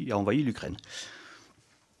Russie a envahi l'Ukraine.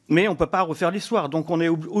 Mais on ne peut pas refaire l'histoire. Donc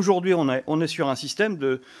aujourd'hui, on est sur un système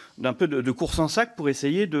d'un peu de course en sac pour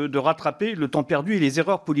essayer de rattraper le temps perdu et les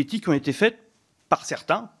erreurs politiques qui ont été faites par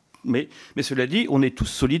certains. Mais cela dit, on est tous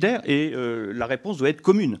solidaires et la réponse doit être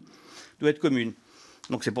commune.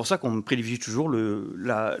 Donc c'est pour ça qu'on privilégie toujours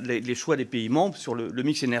les choix des pays membres sur le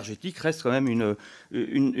mix énergétique reste quand même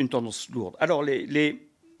une tendance lourde. Alors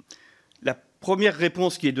la première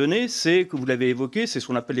réponse qui est donnée, c'est, que vous l'avez évoqué, c'est ce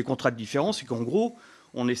qu'on appelle les contrats de différence, c'est qu'en gros,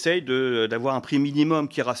 on essaye d'avoir un prix minimum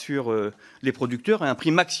qui rassure les producteurs et un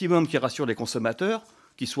prix maximum qui rassure les consommateurs,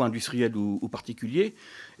 qu'ils soient industriels ou particuliers,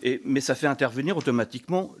 mais ça fait intervenir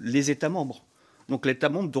automatiquement les États membres. Donc l'État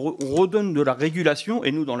membre, on redonne de la régulation,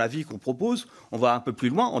 et nous, dans l'avis qu'on propose, on va un peu plus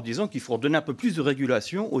loin en disant qu'il faut redonner un peu plus de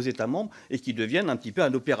régulation aux États membres et qu'ils deviennent un petit peu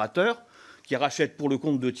un opérateur qui rachète pour le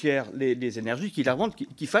compte de tiers les énergies, qui la vendent,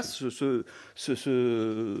 qui fasse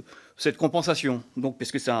cette compensation. Donc,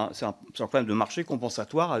 parce que c'est un problème de marché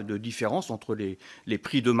compensatoire, de différence entre les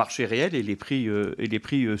prix de marché réels et les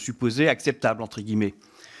prix supposés acceptables, entre guillemets.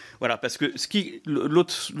 Voilà, parce que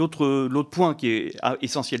l'autre point qui est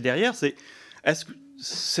essentiel derrière, c'est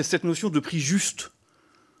cette notion de prix juste.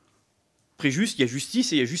 Prix juste, il y a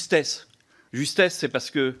justice et il y a justesse. Justesse, c'est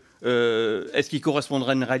parce que est-ce qu'il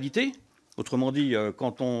correspondrait à une réalité ? Autrement dit,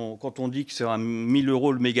 quand on dit que c'est à 1 000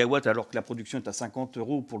 € le mégawatt alors que la production est à 50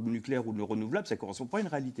 € pour le nucléaire ou le renouvelable, ça ne correspond pas à une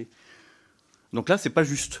réalité. Donc là, ce n'est pas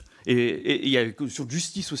juste. Et il y a une question de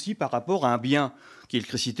justice aussi par rapport à un bien qui est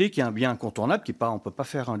l'électricité, qui est un bien incontournable, on ne peut pas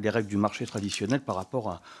faire les règles du marché traditionnel par rapport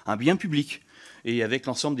à un bien public. Et avec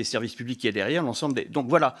l'ensemble des services publics qui est derrière, Donc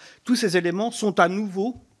voilà, tous ces éléments sont à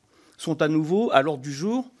nouveau à l'ordre du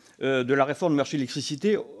jour de la réforme du marché de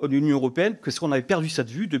l'électricité de l'Union européenne, parce qu'on avait perdu ça de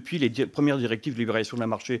vue depuis les premières directives de libération d'un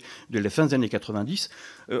marché de la fin des années 90.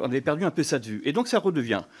 On avait perdu un peu ça de vue. Et donc ça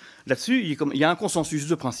redevient. Là-dessus, il y a un consensus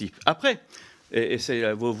de principe. Après, et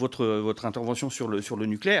c'est votre intervention sur le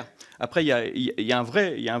nucléaire, après, il y a un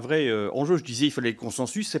vrai enjeu. Je disais, il fallait le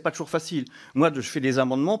consensus, c'est pas toujours facile. Moi, je fais des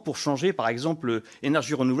amendements pour changer, par exemple,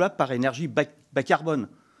 énergie renouvelable par énergie bas carbone.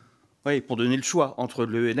 Oui, pour donner le choix entre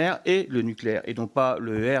l'ENR et le nucléaire, et non pas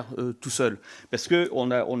l'ER tout seul. Parce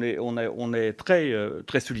qu'on est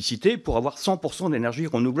très sollicité pour avoir 100% d'énergie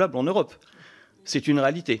renouvelable en Europe. C'est une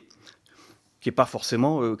réalité qui n'est pas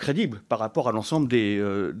forcément crédible par rapport à l'ensemble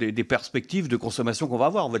des perspectives de consommation qu'on va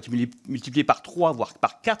avoir. On va multiplier par 3, voire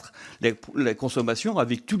par 4 la consommation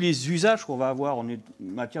avec tous les usages qu'on va avoir en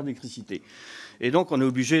matière d'électricité. Et donc, on est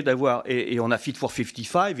obligé d'avoir, et on a Fit for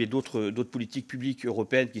 55 et d'autres politiques publiques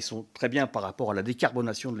européennes qui sont très bien par rapport à la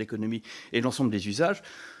décarbonation de l'économie et l'ensemble des usages.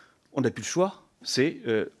 On n'a plus le choix, c'est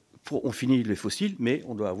on finit les fossiles, mais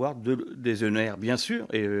on doit avoir des ENR, bien sûr,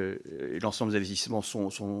 et l'ensemble des investissements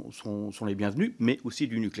sont les bienvenus, mais aussi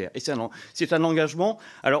du nucléaire. Et c'est un engagement.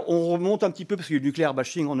 Alors, on remonte un petit peu, parce que le nucléaire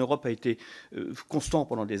bashing en Europe a été constant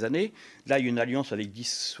pendant des années. Là, il y a une alliance avec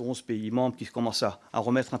 10 ou 11 pays membres qui commencent à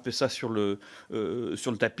remettre un peu ça sur le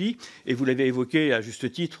tapis. Et vous l'avez évoqué à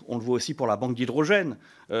juste titre, on le voit aussi pour la banque d'hydrogène,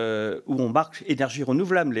 où on marque énergie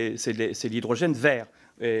renouvelable, c'est l'hydrogène vert.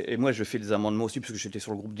 Et moi, je fais des amendements aussi, parce que j'étais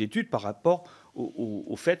sur le groupe d'études, par rapport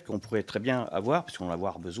au fait qu'on pourrait très bien avoir, puisqu'on va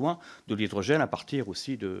avoir besoin, de l'hydrogène à partir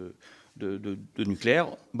aussi de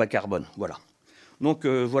nucléaire bas carbone. Voilà. Donc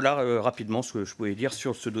voilà rapidement ce que je pouvais dire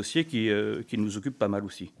sur ce dossier qui nous occupe pas mal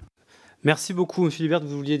aussi. Merci beaucoup, M. Libaert.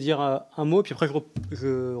 Vous vouliez dire un mot, puis après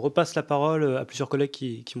je repasse la parole à plusieurs collègues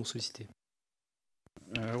qui m'ont sollicité.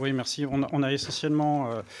 Oui, merci. On a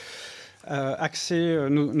essentiellement axé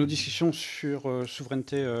nos discussions sur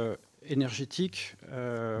souveraineté énergétique.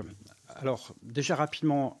 Alors, déjà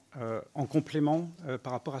rapidement, en complément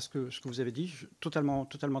par rapport à ce que vous avez dit, totalement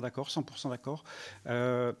d'accord, 100% d'accord,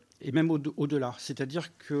 et même au-delà.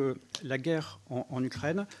 C'est-à-dire que la guerre en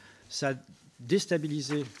Ukraine, ça a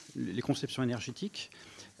déstabilisé les conceptions énergétiques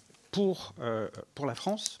pour la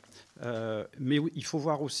France. Mais oui, il faut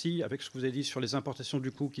voir aussi, avec ce que vous avez dit sur les importations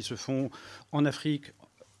du coup qui se font en Afrique,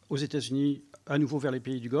 aux États-Unis, à nouveau vers les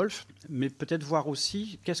pays du Golfe, mais peut-être voir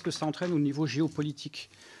aussi qu'est-ce que ça entraîne au niveau géopolitique.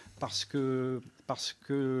 Parce que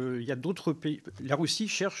il y a d'autres pays. La Russie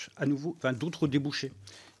cherche à nouveau d'autres débouchés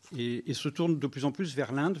et se tourne de plus en plus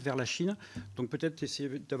vers l'Inde, vers la Chine. Donc peut-être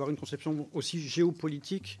essayer d'avoir une conception aussi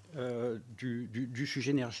géopolitique du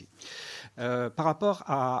sujet énergie. Par rapport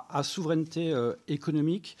à souveraineté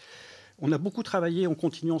économique, on a beaucoup travaillé, on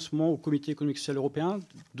continue en ce moment au Comité économique social européen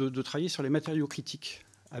de travailler sur les matériaux critiques,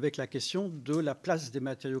 avec la question de la place des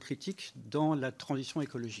matériaux critiques dans la transition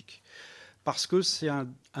écologique. Parce que c'est un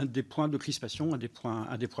des points de crispation, un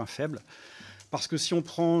des points faibles. Parce que si on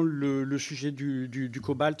prend le sujet du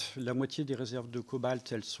cobalt, la moitié des réserves de cobalt,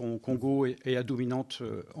 elles sont au Congo et à dominante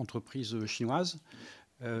entreprise chinoise.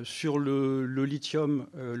 Sur le lithium,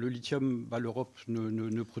 l'Europe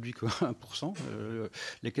ne produit que 1%.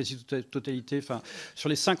 La quasi-totalité, sur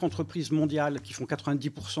les 5 entreprises mondiales qui font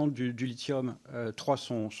 90% du lithium, 3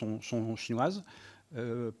 sont chinoises.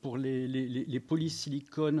 Pour les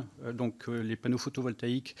polysilicones, donc les panneaux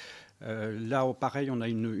photovoltaïques, là, pareil, on a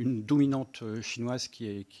une dominante chinoise qui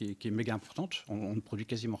est méga importante. On ne produit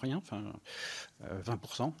quasiment rien,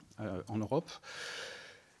 20% en Europe.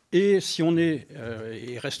 Et si on est,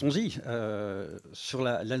 et restons-y, sur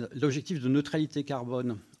l'objectif de neutralité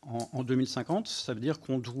carbone en 2050, ça veut dire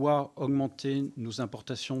qu'on doit augmenter nos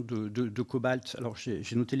importations de cobalt. Alors j'ai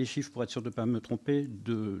noté les chiffres pour être sûr de ne pas me tromper.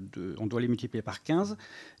 On doit les multiplier par 15.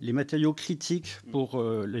 Les matériaux critiques pour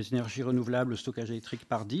les énergies renouvelables, le stockage électrique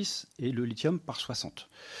par 10 et le lithium par 60.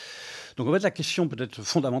 Donc en fait, la question peut-être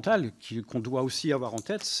fondamentale qu'on doit aussi avoir en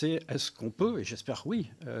tête, c'est est-ce qu'on peut, et j'espère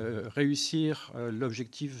oui, réussir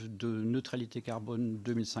l'objectif de neutralité carbone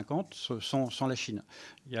 2050 sans la Chine.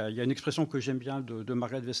 Il y a une expression que j'aime bien de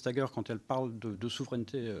Margrethe Vestager quand elle parle de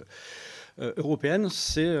souveraineté européenne,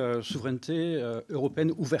 c'est souveraineté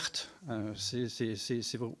européenne ouverte. C'est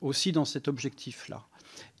aussi dans cet objectif-là.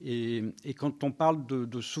 Et quand on parle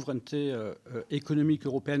de souveraineté économique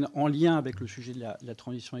européenne en lien avec le sujet de la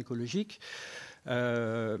transition écologique,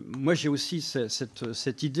 moi j'ai aussi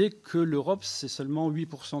cette idée que l'Europe, c'est seulement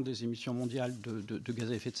 8% des émissions mondiales de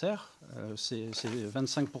gaz à effet de serre. C'est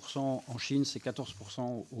 25% en Chine, c'est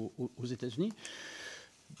 14% aux États-Unis.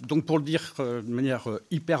 Donc pour le dire de manière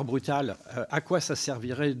hyper brutale, à quoi ça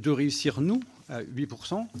servirait de réussir, nous, à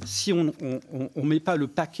 8%, si on ne met pas le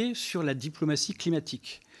paquet sur la diplomatie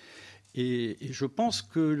climatique. Et je pense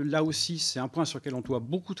que là aussi, c'est un point sur lequel on doit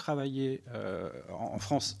beaucoup travailler en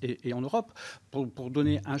France et en Europe. Pour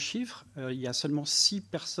donner un chiffre, il y a seulement 6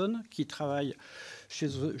 personnes qui travaillent chez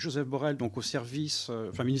Joseph Borrell, donc au service,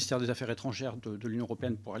 ministère des Affaires étrangères de l'Union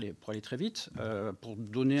européenne pour aller très vite. Pour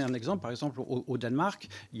donner un exemple, par exemple, au Danemark,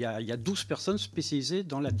 il y a 12 personnes spécialisées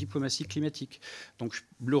dans la diplomatie climatique. Donc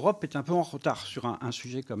l'Europe est un peu en retard sur un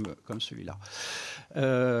sujet comme celui-là.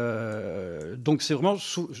 Donc c'est vraiment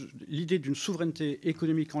l'idée d'une souveraineté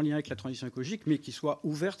économique en lien avec la transition écologique, mais qui soit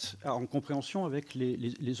ouverte en compréhension avec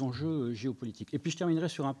les enjeux géopolitiques. Et puis je terminerai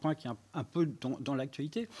sur un point qui est un peu dans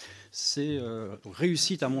l'actualité. C'est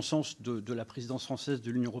réussite, à mon sens, de la présidence française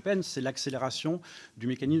de l'Union européenne, c'est l'accélération du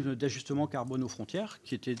mécanisme d'ajustement carbone aux frontières,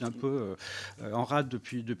 qui était un peu en rade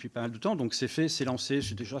depuis pas mal de temps. Donc c'est fait, c'est lancé,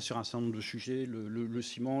 c'est déjà sur un certain nombre de sujets, le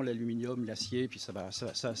ciment, l'aluminium, l'acier, puis ça va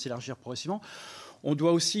s'élargir progressivement. on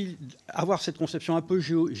doit aussi avoir cette conception un peu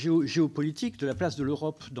géopolitique de la place de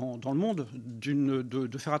l'Europe dans le monde,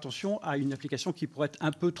 de faire attention à une application qui pourrait être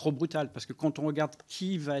un peu trop brutale. Parce que quand on regarde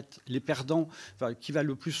qui va être les perdants, enfin, qui va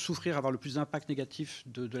le plus souffrir, avoir le plus d'impact négatif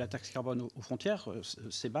de la taxe carbone aux frontières,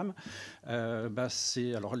 c'est BAM.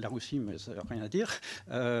 C'est alors la Russie, mais ça n'a rien à dire.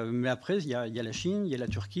 Mais après, il y a la Chine, il y a la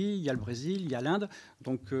Turquie, il y a le Brésil, il y a l'Inde.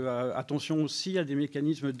 Donc attention aussi à des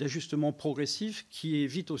mécanismes d'ajustement progressif qui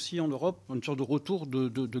évitent aussi en Europe une sorte de retour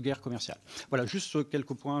de guerre commerciale. Voilà, juste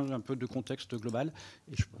quelques points, un peu de contexte global.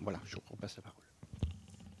 Et je vous repasse la parole.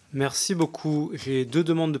 Merci beaucoup. J'ai 2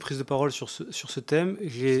 demandes de prise de parole sur ce thème.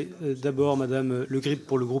 J'ai d'abord Madame Le Grip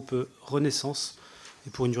pour le groupe Renaissance, et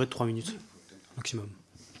pour une durée de 3 minutes maximum.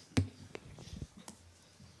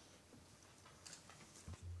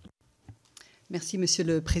 Merci, Monsieur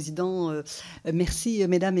le Président. Merci,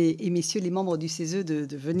 Mesdames et Messieurs les membres du CESE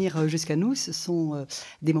de venir jusqu'à nous. Ce sont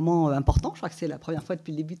des moments importants. Je crois que c'est la première fois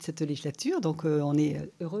depuis le début de cette législature. Donc, on est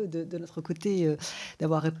heureux de notre côté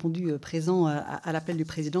d'avoir répondu présent à l'appel du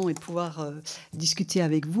Président et de pouvoir discuter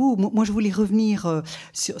avec vous. Moi, je voulais revenir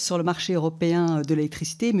sur le marché européen de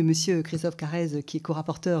l'électricité, mais Monsieur Christophe Quarez, qui est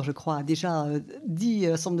co-rapporteur, je crois, a déjà dit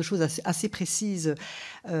un certain nombre de choses assez précises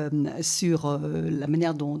sur la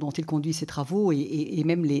manière dont il conduit ses travaux et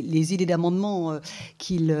même les idées d'amendement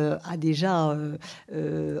qu'il a déjà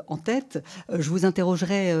en tête. Je vous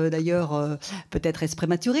interrogerai d'ailleurs, peut-être est-ce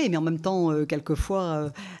prématuré, mais en même temps,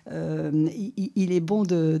 quelquefois, il est bon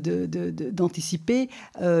d'anticiper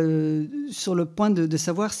sur le point de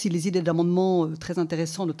savoir si les idées d'amendement très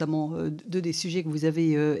intéressantes, notamment deux des sujets que vous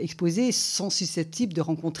avez exposés, sont susceptibles de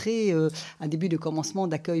rencontrer un début de commencement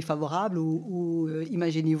d'accueil favorable ou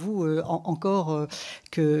imaginez-vous encore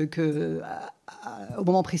au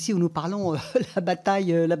moment précis où nous parlons, la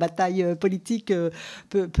bataille politique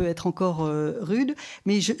peut être encore rude.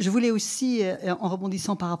 Mais je voulais aussi, en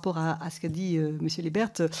rebondissant par rapport à ce qu'a dit M.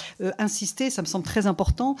 Libaert, insister, ça me semble très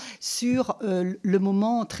important, sur le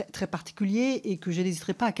moment très, très particulier et que je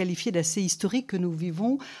n'hésiterai pas à qualifier d'assez historique que nous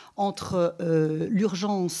vivons entre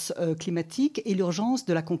l'urgence climatique et l'urgence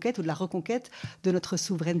de la conquête ou de la reconquête de notre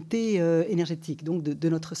souveraineté énergétique, donc de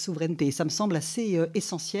notre souveraineté. Et ça me semble assez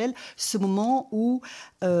essentiel, ce moment où,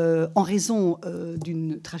 en raison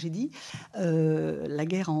d'une tragédie, la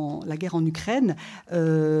guerre en Ukraine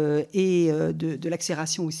et de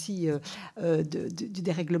l'accélération aussi du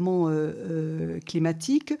dérèglement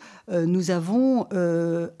climatique, nous avons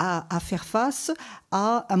à faire face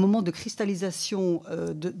à un moment de cristallisation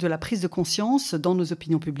de la prise de conscience dans nos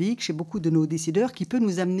opinions publiques, chez beaucoup de nos décideurs, qui peut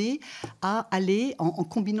nous amener à aller, en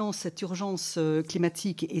combinant cette urgence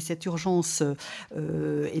climatique et cette urgence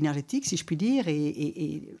énergétique, si je puis dire,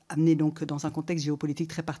 et amener donc dans un contexte géopolitique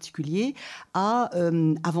très particulier, à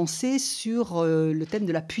avancer sur le thème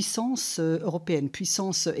de la puissance européenne,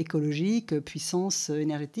 puissance écologique, puissance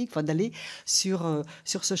énergétique, enfin d'aller sur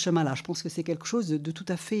ce chemin-là. Je pense que c'est quelque chose de tout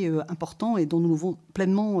à fait important et dont nous devons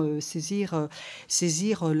pleinement saisir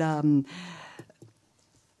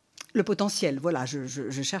le potentiel. Voilà,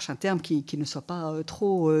 je cherche un terme qui ne soit pas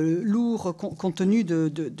trop lourd compte tenu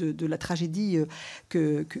de la tragédie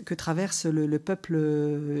que traverse le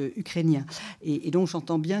peuple ukrainien. Et donc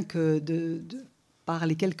j'entends bien que par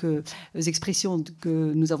les quelques expressions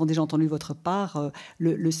que nous avons déjà entendues de votre part,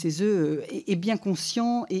 le CESE est bien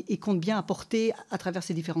conscient et compte bien apporter à travers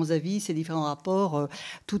ses différents avis, ses différents rapports,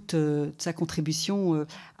 toute sa contribution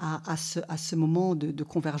à ce moment de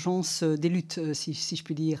convergence des luttes, si je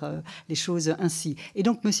puis dire les choses ainsi. Et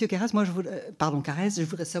donc, Monsieur Quarez, je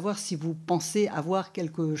voudrais savoir si vous pensez avoir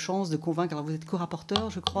quelques chances de convaincre. Alors, vous êtes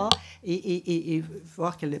co-rapporteur, je crois, et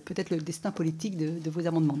voir quel est peut-être le destin politique de vos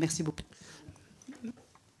amendements. Merci beaucoup.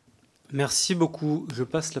 Merci beaucoup. Je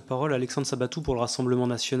passe la parole à Alexandre Sabatou pour le Rassemblement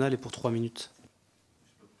national et pour 3 minutes.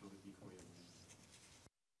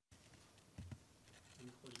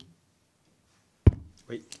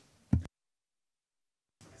 Oui.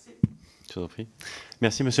 Je vous en prie.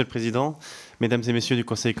 Merci, Monsieur le Président. Mesdames et Messieurs du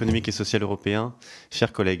Conseil économique et social européen,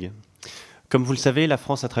 chers collègues. Comme vous le savez, la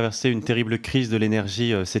France a traversé une terrible crise de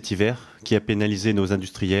l'énergie cet hiver qui a pénalisé nos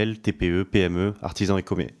industriels, TPE, PME, artisans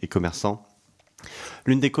et commerçants.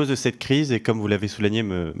 L'une des causes de cette crise, et comme vous l'avez souligné,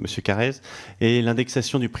 Monsieur Quarez, est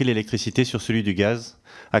l'indexation du prix de l'électricité sur celui du gaz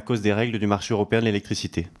à cause des règles du marché européen de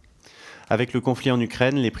l'électricité. Avec le conflit en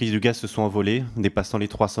Ukraine, les prix du gaz se sont envolés, dépassant les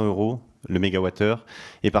 300 € le mégawattheure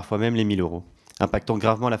et parfois même les 1 000 €, impactant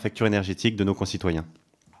gravement la facture énergétique de nos concitoyens.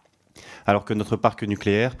 Alors que notre parc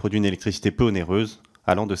nucléaire produit une électricité peu onéreuse,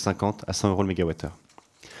 allant de 50 à 100 € le mégawattheure.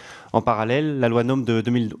 En parallèle, la loi NOM de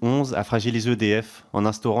 2011 a fragilisé EDF en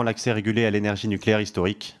instaurant l'accès régulé à l'énergie nucléaire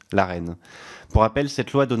historique, l'AREN. Pour rappel,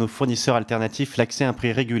 cette loi donne aux fournisseurs alternatifs l'accès à un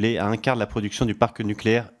prix régulé à un quart de la production du parc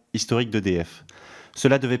nucléaire historique d'EDF.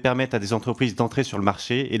 Cela devait permettre à des entreprises d'entrer sur le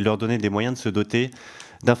marché et de leur donner des moyens de se doter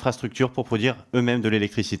d'infrastructures pour produire eux-mêmes de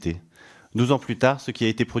l'électricité. 12 ans plus tard, ce qui a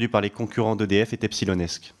été produit par les concurrents d'EDF est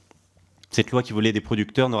epsilonesque. Cette loi qui voulait des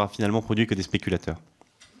producteurs n'aura finalement produit que des spéculateurs.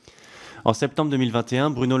 En septembre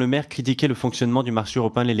 2021, Bruno Le Maire critiquait le fonctionnement du marché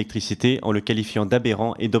européen de l'électricité en le qualifiant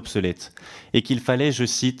d'aberrant et d'obsolète, et qu'il fallait, je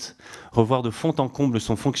cite, « revoir de fond en comble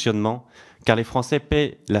son fonctionnement, car les Français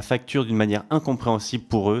paient la facture d'une manière incompréhensible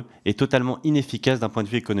pour eux et totalement inefficace d'un point de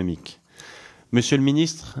vue économique ». Monsieur le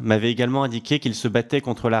ministre m'avait également indiqué qu'il se battait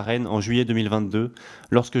contre l'AREN en juillet 2022,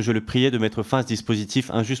 lorsque je le priais de mettre fin à ce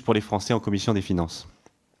dispositif injuste pour les Français en commission des finances.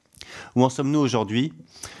 Où en sommes-nous aujourd'hui?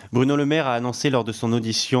 Bruno Le Maire a annoncé lors de son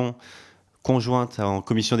audition conjointe en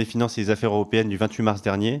commission des finances et des affaires européennes du 28 mars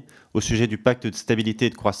dernier, au sujet du pacte de stabilité et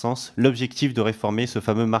de croissance, l'objectif de réformer ce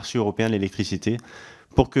fameux marché européen de l'électricité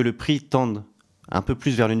pour que le prix tende un peu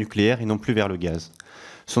plus vers le nucléaire et non plus vers le gaz.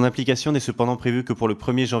 Son application n'est cependant prévue que pour le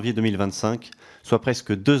 1er janvier 2025, soit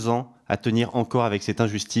presque 2 ans à tenir encore avec cette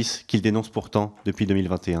injustice qu'il dénonce pourtant depuis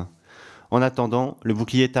 2021. En attendant, le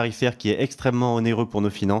bouclier tarifaire qui est extrêmement onéreux pour nos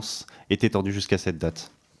finances est étendu jusqu'à cette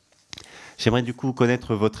date. J'aimerais du coup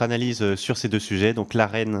connaître votre analyse sur ces deux sujets, donc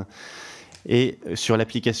l'AREN et sur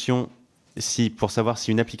l'application, pour savoir si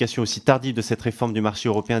une application aussi tardive de cette réforme du marché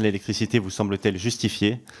européen de l'électricité vous semble-t-elle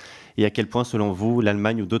justifiée, et à quel point, selon vous,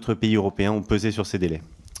 l'Allemagne ou d'autres pays européens ont pesé sur ces délais.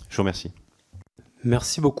 Je vous remercie.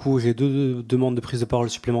 Merci beaucoup. J'ai 2 demandes de prise de parole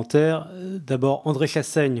supplémentaires. D'abord, André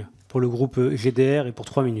Chassaigne pour le groupe GDR et pour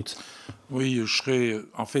 3 minutes. Oui, je serai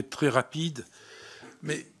en fait très rapide,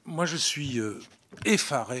 mais moi je suis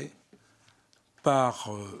effaré par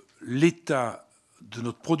l'état de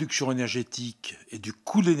notre production énergétique et du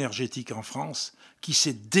coût énergétique en France qui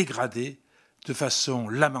s'est dégradé de façon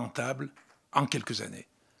lamentable en quelques années.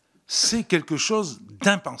 C'est quelque chose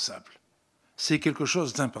d'impensable. C'est quelque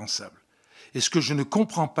chose d'impensable. Et ce que je ne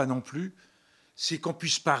comprends pas non plus, c'est qu'on ne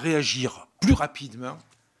puisse pas réagir plus rapidement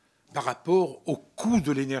par rapport au coût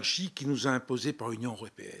de l'énergie qui nous a imposé par l'Union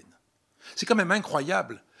européenne. C'est quand même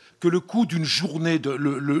incroyable que le coût d'une journée,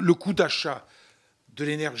 le coût d'achat de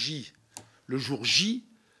l'énergie le jour J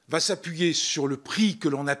va s'appuyer sur le prix que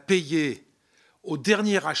l'on a payé au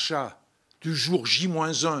dernier achat du jour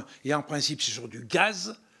J-1 et en principe c'est sur du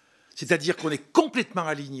gaz, c'est-à-dire qu'on est complètement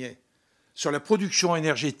aligné sur la production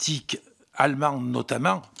énergétique allemande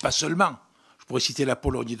notamment, pas seulement, je pourrais citer la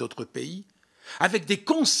Pologne et d'autres pays, avec des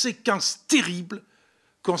conséquences terribles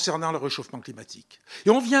concernant le réchauffement climatique. Et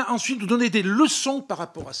on vient ensuite nous donner des leçons par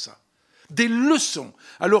rapport à ça. Des leçons,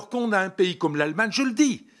 alors qu'on a un pays comme l'Allemagne, je le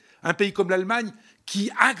dis, un pays comme l'Allemagne qui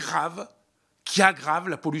aggrave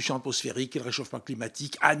la pollution atmosphérique et le réchauffement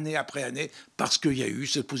climatique année après année, parce qu'il y a eu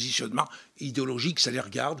ce positionnement idéologique, ça les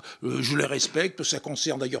regarde, je les respecte, ça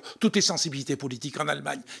concerne d'ailleurs toutes les sensibilités politiques en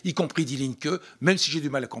Allemagne, y compris Die Linke, même si j'ai du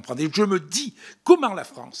mal à comprendre. Et je me dis, comment la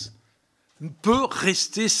France peut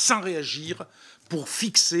rester sans réagir pour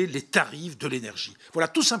fixer les tarifs de l'énergie? Voilà,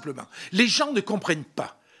 tout simplement. Les gens ne comprennent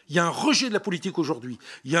pas. Il y a un rejet de la politique aujourd'hui.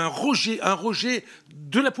 Il y a un rejet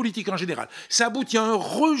de la politique en général. Ça aboutit à un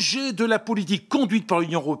rejet de la politique conduite par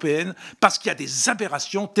l'Union européenne parce qu'il y a des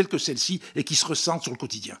aberrations telles que celle-ci et qui se ressentent sur le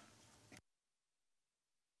quotidien.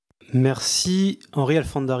 Merci. Henri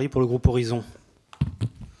Alfandari pour le groupe Horizon.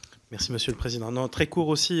 Merci, Monsieur le Président. Non, très court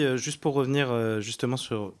aussi, juste pour revenir justement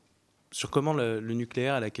sur comment le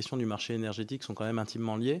nucléaire et la question du marché énergétique sont quand même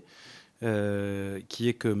intimement liés. Qui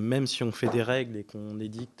est que même si on fait des règles et qu'on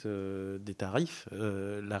édicte des tarifs,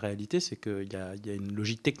 la réalité, c'est qu'il y a une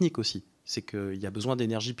logique technique aussi. C'est qu'il y a besoin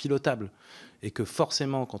d'énergie pilotable. Et que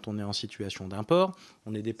forcément, quand on est en situation d'import,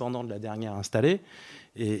 on est dépendant de la dernière installée.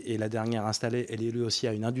 Et la dernière installée, elle est liée aussi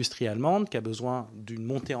à une industrie allemande qui a besoin d'une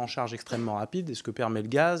montée en charge extrêmement rapide, et ce que permet le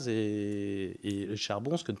gaz et le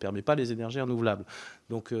charbon, ce que ne permet pas les énergies renouvelables.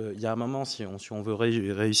 Donc il y a un moment, si on veut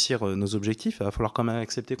réussir nos objectifs, il va falloir quand même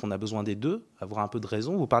accepter qu'on a besoin des deux, avoir un peu de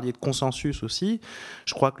raison. Vous parliez de consensus aussi.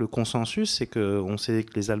 Je crois que le consensus, c'est qu'on sait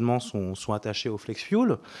que les Allemands sont attachés au flex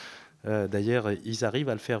fuel. D'ailleurs, ils arrivent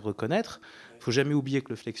à le faire reconnaître. Il ne faut jamais oublier que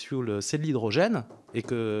le flex fuel, c'est de l'hydrogène et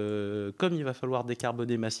que comme il va falloir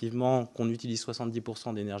décarboner massivement, qu'on utilise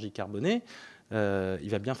 70% d'énergie carbonée, il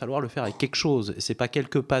va bien falloir le faire avec quelque chose. Ce n'est pas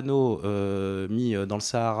quelques panneaux mis dans le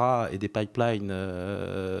Sahara et des pipelines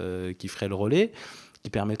qui feraient le relais qui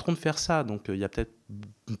permettront de faire ça. Donc il y a peut-être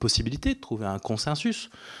une possibilité de trouver un consensus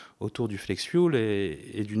autour du flex-fuel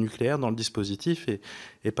et du nucléaire dans le dispositif.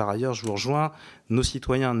 Et par ailleurs, je vous rejoins, nos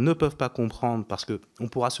citoyens ne peuvent pas comprendre, parce qu'on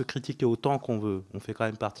pourra se critiquer autant qu'on veut. On fait quand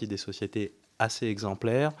même partie des sociétés assez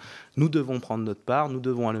exemplaires. Nous devons prendre notre part, nous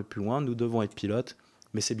devons aller plus loin, nous devons être pilotes,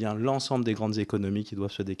 mais c'est bien l'ensemble des grandes économies qui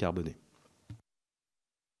doivent se décarboner.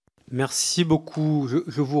 Merci beaucoup.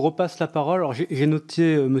 Je vous repasse la parole. Alors, j'ai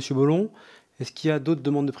noté M. Bollon. Est-ce qu'il y a d'autres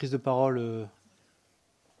demandes de prise de parole?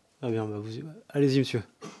 Ah bien, allez-y, monsieur.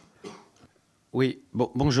 Oui,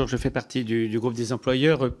 bonjour, je fais partie du groupe des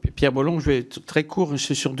employeurs. Pierre Bollon, je vais être très court, je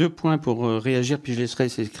suis sur 2 points pour réagir, puis je laisserai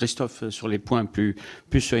Christophe sur les points plus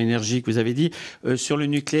sur l'énergie que vous avez dit. Sur le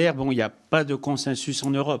nucléaire, bon, il n'y a pas de consensus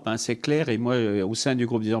en Europe, hein, c'est clair, et moi, au sein du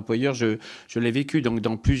groupe des employeurs, je l'ai vécu donc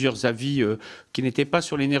dans plusieurs avis qui n'étaient pas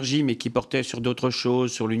sur l'énergie, mais qui portaient sur d'autres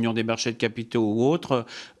choses, sur l'union des marchés de capitaux ou autres.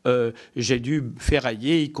 J'ai dû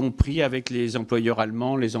ferrailler, y compris avec les employeurs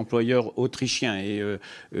allemands, les employeurs autrichiens, et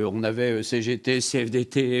on avait CGT,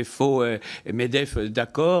 CFDT, FO et MEDEF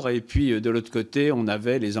d'accord, et puis de l'autre côté, on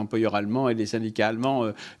avait les employeurs allemands et les syndicats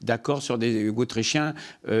allemands d'accord sur des autrichiens,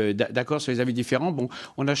 d'accord sur les avis différents. Bon,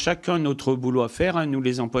 on a chacun notre boulot à faire, hein. Nous,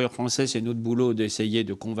 les employeurs français, c'est notre boulot d'essayer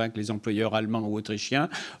de convaincre les employeurs allemands ou autrichiens.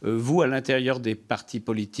 Vous, à l'intérieur des partis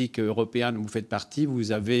politiques européens dont vous faites partie,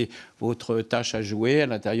 vous avez votre tâche à jouer à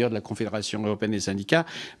l'intérieur de la Confédération européenne des syndicats.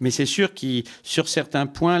 Mais c'est sûr que sur certains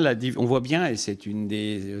points, on voit bien, et c'est une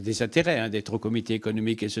des intérêts hein, d'être au Comité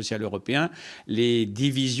économique et social européen, les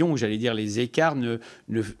divisions, j'allais dire les écarts, ne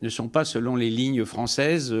sont pas selon les lignes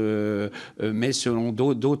françaises, mais selon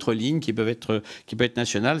d'autres lignes qui peuvent être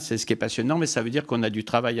nationales. C'est ce qui est passionnant, mais ça veut dire qu'on a du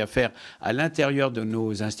travail à faire à l'intérieur de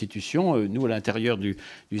nos institutions, nous à l'intérieur du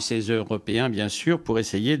CESE européen, bien sûr, pour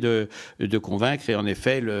essayer de convaincre et en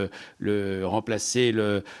effet remplacer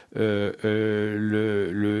les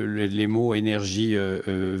mots énergie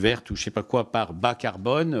verte ou je ne sais pas quoi par bas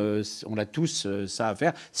carbone. On a tous ça à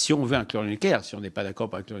faire si on veut inclure le nucléaire. Si on n'est pas d'accord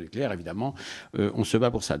pour inclure le nucléaire, évidemment, on se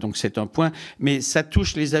bat pour ça. Donc c'est un point. Mais ça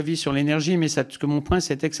touche les avis sur l'énergie, mais mon point,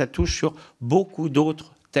 c'était que ça touche sur beaucoup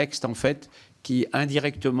d'autres textes, en fait, qui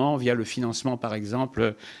indirectement, via le financement par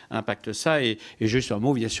exemple, impactent ça. Et juste un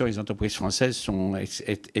mot, bien sûr, les entreprises françaises sont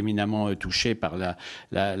éminemment touchées par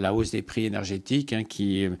la hausse des prix énergétiques hein,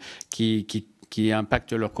 qui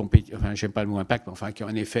impactent leur compétitivité, enfin, j'aime pas le mot impact, mais enfin, qui ont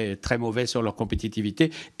un effet très mauvais sur leur compétitivité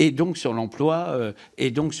et donc sur l'emploi et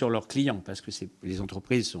donc sur leurs clients, parce que les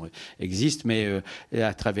entreprises existent, mais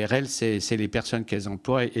à travers elles, c'est les personnes qu'elles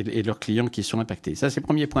emploient et leurs clients qui sont impactés. Ça, c'est le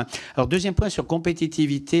premier point. Alors, deuxième point, sur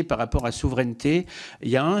compétitivité par rapport à souveraineté, il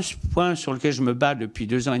y a un point sur lequel je me bats depuis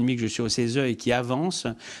 2 ans et demi que je suis au CESE et qui avance,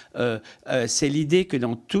 c'est l'idée que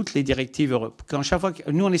dans toutes les directives, quand chaque fois que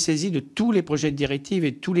nous, on est saisi de tous les projets de directives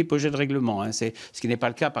et tous les projets de règlement, hein, ce qui n'est pas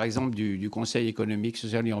le cas, par exemple, du Conseil économique,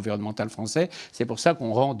 social et environnemental français. C'est pour ça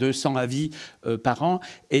qu'on rend 200 avis par an.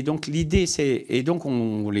 Et donc, l'idée, et donc,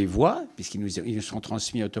 on les voit, puisqu'ils nous sont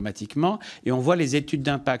transmis automatiquement, et on voit les études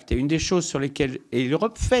d'impact. Et une des choses sur lesquelles... Et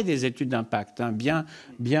l'Europe fait des études d'impact, hein, bien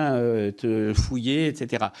fouillées,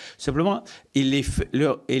 etc. Simplement, il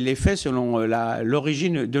les fait selon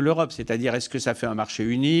l'origine de l'Europe. C'est-à-dire, est-ce que ça fait un marché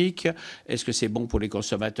unique? Est-ce que c'est bon pour les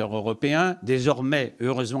consommateurs européens? Désormais,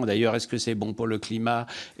 heureusement d'ailleurs, est-ce que c'est bon pour le climat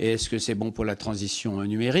et est-ce que c'est bon pour la transition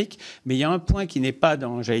numérique? Mais il y a un point qui n'est pas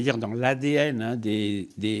dans l'ADN hein,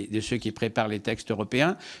 de ceux qui préparent les textes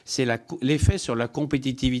européens, c'est l'effet sur la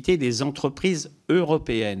compétitivité des entreprises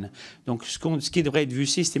européennes. Donc ce qui devrait être vu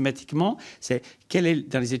systématiquement, c'est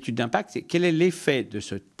dans les études d'impact, quel est l'effet de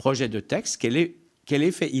ce projet de texte, quel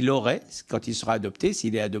effet il aurait, quand il sera adopté,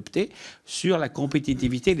 s'il est adopté, sur la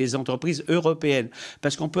compétitivité des entreprises européennes.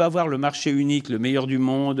 Parce qu'on peut avoir le marché unique, le meilleur du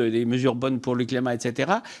monde, des mesures bonnes pour le climat,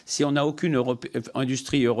 etc., si on n'a aucune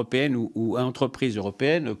industrie européenne ou entreprise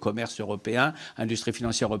européenne, commerce européen, industrie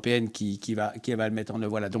financière européenne qui va le mettre en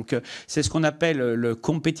œuvre. Voilà. Donc, c'est ce qu'on appelle le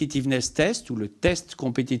competitiveness test ou le test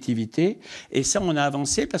compétitivité. Et ça, on a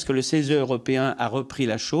avancé parce que le CESE européen a repris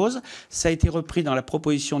la chose. Ça a été repris dans la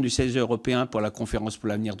proposition du CESE européen pour la conférence pour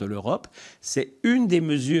l'avenir de l'Europe. C'est une des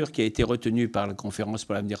mesures qui a été retenue par la conférence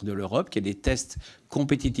pour l'avenir de l'Europe, qui est des tests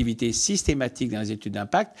compétitivité systématiques dans les études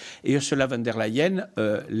d'impact. Et Ursula von der Leyen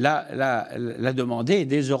l'a demandé. Et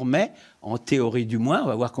désormais, en théorie du moins, on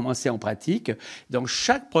va voir comment c'est en pratique, dans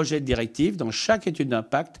chaque projet de directive, dans chaque étude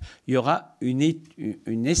d'impact, il y aura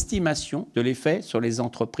une estimation de l'effet sur les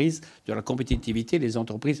entreprises, de la compétitivité des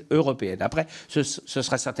entreprises européennes. Après, ce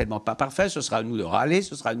sera certainement pas parfait, ce sera à nous de râler,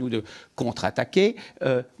 ce sera à nous de contre-attaquer,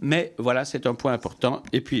 mais voilà, c'est un point important.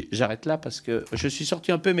 Et puis, j'arrête là parce que je suis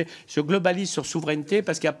sorti un peu, mais je globalise sur souveraineté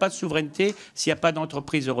parce qu'il n'y a pas de souveraineté s'il n'y a pas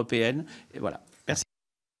d'entreprise européenne. Et voilà. Merci.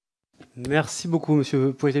 Merci beaucoup,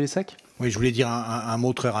 Monsieur Poitiers-Lessac. Oui, je voulais dire un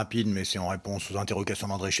mot très rapide, mais c'est en réponse aux interrogations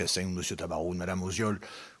d'André Chassaigne, de M. Tabarou, de Mme Oziol,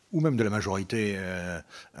 ou même de la majorité.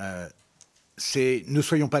 Ne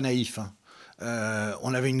soyons pas naïfs. Hein.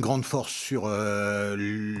 On avait une grande force sur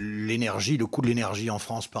l'énergie, le coût de l'énergie en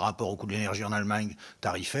France par rapport au coût de l'énergie en Allemagne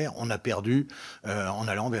tarifaire. On a perdu en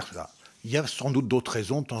allant vers ça. Il y a sans doute d'autres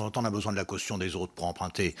raisons. De temps en temps, on a besoin de la caution des autres pour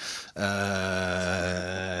emprunter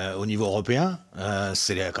au niveau européen.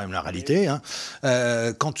 C'est quand même la réalité. Hein.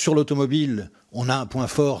 Quand sur l'automobile, on a un point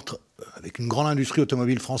fort avec une grande industrie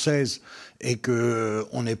automobile française et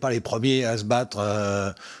qu'on n'est pas les premiers à se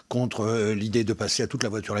battre contre l'idée de passer à toute la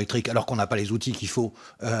voiture électrique alors qu'on n'a pas les outils qu'il faut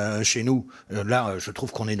chez nous. Là, je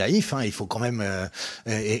trouve qu'on est naïf. Hein, il faut quand même...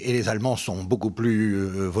 et les Allemands sont beaucoup plus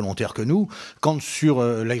volontaires que nous. Quand sur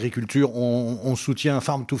l'agriculture, on soutient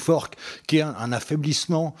Farm to Fork, qui est un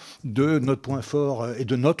affaiblissement de notre point fort et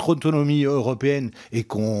de notre autonomie européenne, et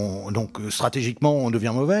donc stratégiquement, on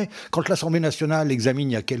devient mauvais. Quand l'Assemblée nationale examine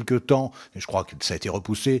il y a quelques temps, et je crois que ça a été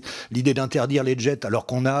repoussé, l'idée d'interdire les jets alors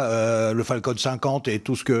qu'on a le Falcon 50 et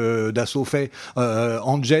tout ce que Dassault fait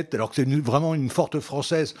en jet, alors que c'est vraiment une forte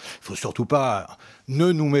française. Il faut surtout pas...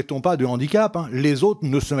 Ne nous mettons pas de handicap. Hein. Les autres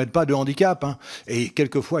ne se mettent pas de handicap. Hein. Et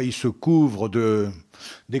quelquefois, ils se couvrent de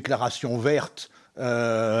déclarations vertes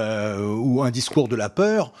ou un discours de la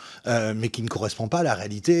peur, mais qui ne correspond pas à la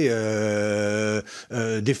réalité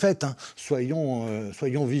des faits. Hein.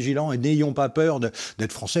 Soyons vigilants et n'ayons pas peur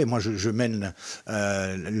d'être français. Moi, je mène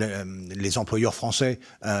les employeurs français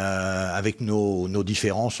avec nos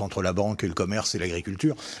différences entre la banque et le commerce et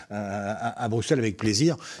l'agriculture à Bruxelles avec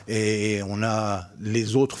plaisir. Et on a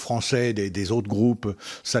les autres Français des autres groupes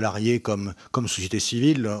salariés comme société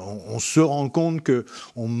civile. On se rend compte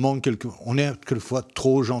on est quelquefois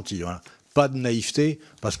trop gentil. Voilà. Pas de naïveté,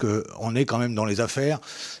 parce qu'on est quand même dans les affaires.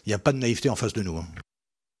 Il n'y a pas de naïveté en face de nous. Hein.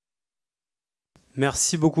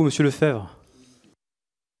 Merci beaucoup, Monsieur Lefevre.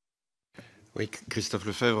 Oui, Christophe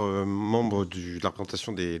Lefevre, membre de la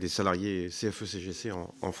représentation des salariés CFE-CGC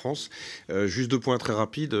en France. Juste deux points très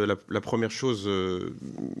rapides. La première chose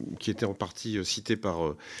qui était en partie citée par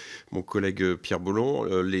mon collègue Pierre Bollon,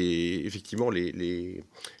 effectivement, les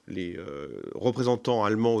représentants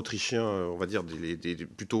allemands, autrichiens, on va dire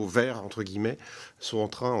plutôt verts, entre guillemets, sont en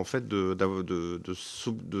train en fait de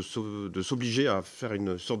s'obliger à faire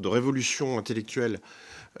une sorte de révolution intellectuelle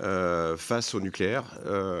face au nucléaire,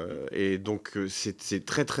 et donc c'est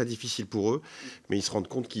très très difficile pour eux, mais ils se rendent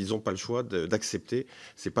compte qu'ils n'ont pas le choix d'accepter.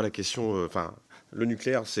 C'est pas la question. Le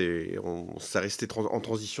nucléaire, ça restait en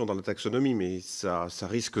transition dans la taxonomie, mais ça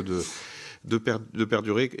risque de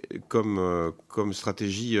perdurer comme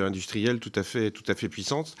stratégie industrielle tout à fait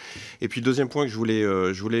puissante. Et puis deuxième point que je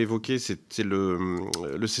voulais évoquer, c'est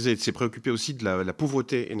le CESE s'est préoccupé aussi de la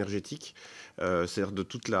pauvreté énergétique. C'est-à-dire de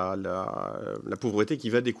toute la pauvreté qui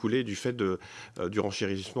va découler du fait du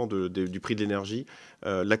renchérissement du prix de l'énergie,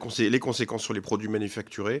 les conséquences sur les produits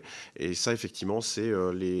manufacturés. Et ça, effectivement, c'est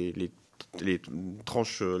les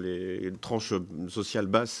tranches sociales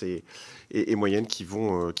basses et moyennes qui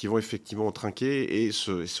vont effectivement trinquer et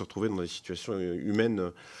se retrouver dans des situations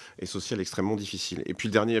humaines et sociales extrêmement difficiles. Et puis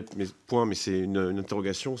le dernier point, mais c'est une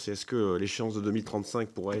interrogation, c'est est-ce que l'échéance de 2035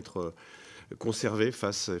 pourra être conservée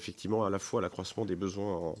face effectivement à la fois à l'accroissement des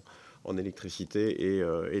besoins en électricité et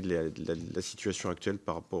de la situation actuelle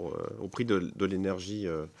par rapport au prix de l'énergie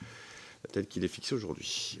tel qu'il est fixé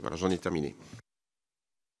aujourd'hui. Voilà, j'en ai terminé.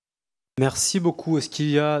 Merci beaucoup. Est-ce qu'il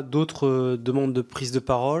y a d'autres demandes de prise de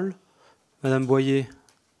parole? Madame Boyer.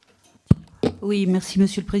 Oui, merci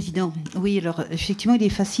Monsieur le Président. Oui, alors effectivement, il est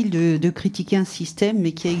facile de critiquer un système,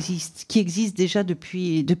 mais qui existe déjà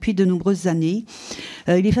depuis de nombreuses années.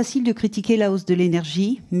 Il est facile de critiquer la hausse de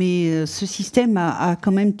l'énergie, mais ce système a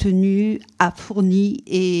quand même a fourni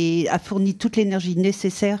toute l'énergie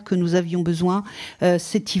nécessaire que nous avions besoin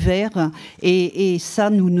cet hiver, et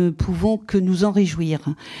ça, nous ne pouvons que nous en réjouir.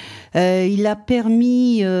 Il a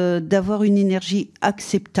permis d'avoir une énergie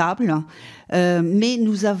acceptable, mais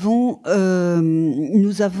nous avons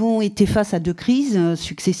été face à deux crises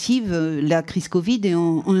successives, la crise Covid et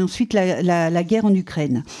ensuite la guerre en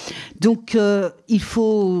Ukraine. Donc il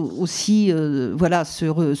faut aussi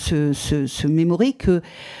se mémorer que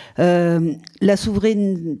la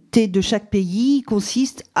souveraineté de chaque pays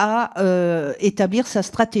consiste à établir sa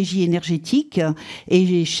stratégie énergétique,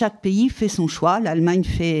 et chaque pays fait son choix. L'Allemagne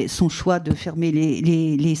fait son choix de fermer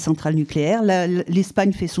les centrales nucléaires.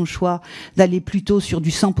 L'Espagne fait son choix d'aller plutôt sur du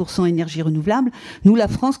 100% énergie renouvelable. Nous, la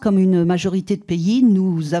France, comme une majorité de pays,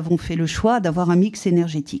 nous avons fait le choix d'avoir un mix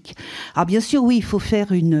énergétique. Alors bien sûr, oui, il faut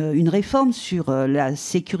faire une réforme sur la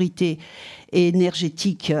sécurité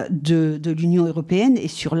énergétique de l'Union européenne et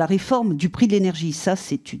sur la réforme du prix de l'énergie. Ça,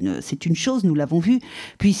 c'est une chose, nous l'avons vu,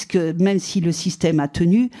 puisque même si le système a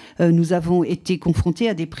tenu, nous avons été confrontés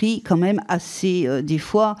à des prix quand même assez, des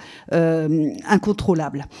fois,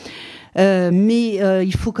 incontrôlables. Mais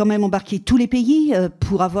il faut quand même embarquer tous les pays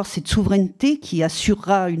pour avoir cette souveraineté qui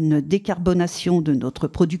assurera une décarbonation de notre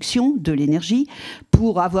production de l'énergie,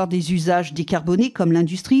 pour avoir des usages décarbonés comme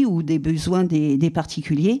l'industrie ou des besoins des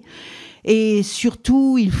particuliers. Et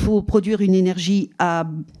surtout, il faut produire une énergie à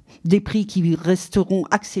des prix qui resteront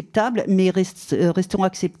acceptables, mais resteront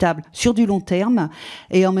acceptables sur du long terme,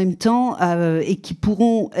 et en même temps, et qui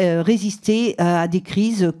pourront résister à des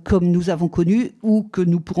crises comme nous avons connues ou que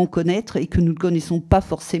nous pourrons connaître et que nous ne connaissons pas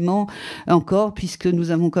forcément encore, puisque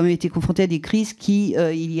nous avons quand même été confrontés à des crises qui,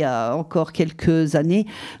 il y a encore quelques années,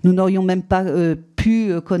 nous n'aurions même pas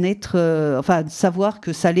pu connaître, enfin savoir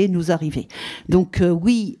que ça allait nous arriver. Donc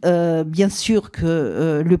oui, bien sûr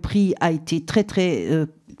que le prix a été très très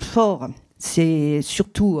fort, c'est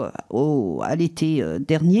surtout à l'été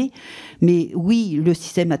dernier, mais oui, le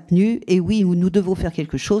système a tenu, et oui, nous devons faire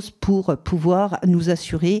quelque chose pour pouvoir nous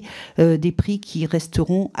assurer des prix qui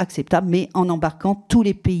resteront acceptables, mais en embarquant tous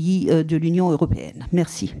les pays de l'Union européenne.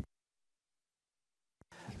 Merci.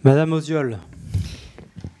 Madame Oziol.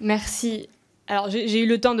 Merci. Alors, j'ai eu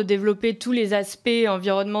le temps de développer tous les aspects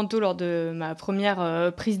environnementaux lors de ma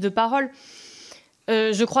première prise de parole.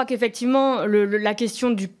 Je crois qu'effectivement, la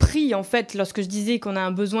question du prix, en fait, lorsque je disais qu'on a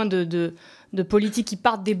un besoin de politiques qui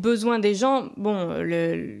partent des besoins des gens, bon,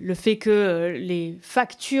 le fait que les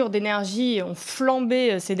factures d'énergie ont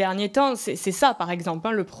flambé ces derniers temps, c'est ça, par exemple.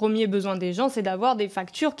 Hein, le premier besoin des gens, c'est d'avoir des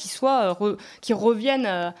factures qui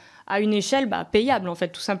reviennent à une échelle payable, en fait,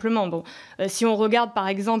 tout simplement. Bon, si on regarde, par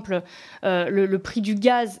exemple, le prix du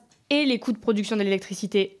gaz et les coûts de production de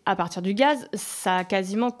l'électricité à partir du gaz, ça a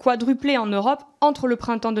quasiment quadruplé en Europe entre le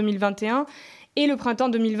printemps 2021 et le printemps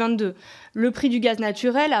 2022. Le prix du gaz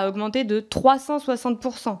naturel a augmenté de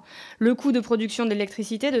 360%. Le coût de production de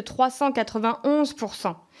l'électricité de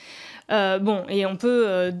 391%. Bon, et on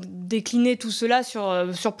peut décliner tout cela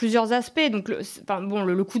sur plusieurs aspects. Donc,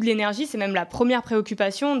 le coût de l'énergie, c'est même la première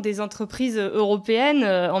préoccupation des entreprises européennes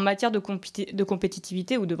en matière de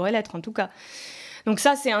compétitivité, ou devrait l'être en tout cas. Donc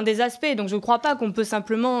ça, c'est un des aspects. Donc je ne crois pas qu'on peut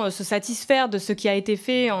simplement se satisfaire de ce qui a été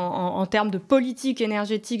fait en termes de politique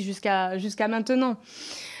énergétique jusqu'à maintenant.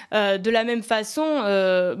 De la même façon,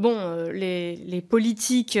 les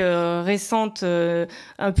politiques récentes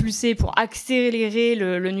impulsées pour accélérer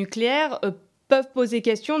le nucléaire peuvent poser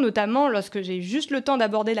question, notamment lorsque j'ai juste le temps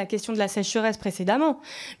d'aborder la question de la sécheresse précédemment.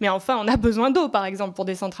 Mais enfin, on a besoin d'eau, par exemple, pour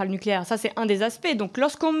des centrales nucléaires. Ça, c'est un des aspects. Donc,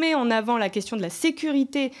 lorsqu'on met en avant la question de la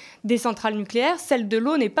sécurité des centrales nucléaires, celle de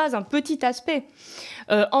l'eau n'est pas un petit aspect.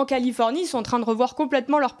 En Californie, ils sont en train de revoir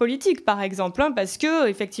complètement leur politique, par exemple, hein, parce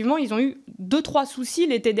qu'effectivement, ils ont eu 2-3 soucis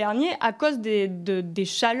l'été dernier à cause des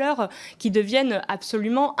chaleurs qui deviennent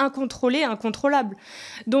absolument incontrôlées, incontrôlables.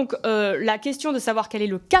 Donc, la question de savoir quel est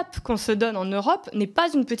le cap qu'on se donne en Europe n'est pas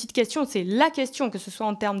une petite question, c'est la question, que ce soit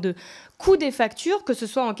en termes de coût des factures, que ce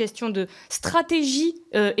soit en question de stratégie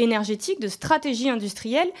énergétique, de stratégie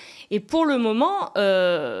industrielle. Et pour le moment,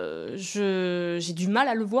 j'ai du mal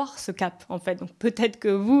à le voir, ce cap, en fait. Donc peut-être que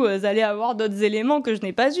vous allez avoir d'autres éléments que je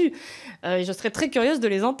n'ai pas eus. Je serais très curieuse de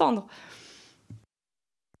les entendre.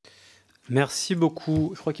 Merci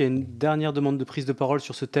beaucoup. Je crois qu'il y a une dernière demande de prise de parole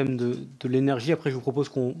sur ce thème de l'énergie. Après, je vous propose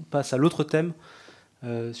qu'on passe à l'autre thème.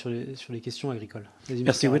 Sur les questions agricoles.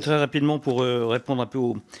 Merci. Oui, très rapidement pour répondre un peu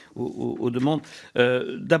aux demandes.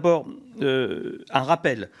 D'abord, un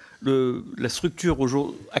rappel. La structure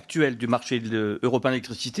actuelle du marché européen de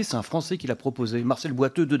l'électricité, c'est un Français qui l'a proposé, Marcel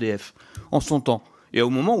Boiteux d'EDF, en son temps. Et au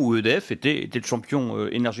moment où EDF était le champion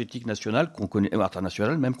énergétique national,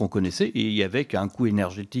 international même, qu'on connaissait, et il y avait un coût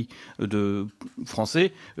énergétique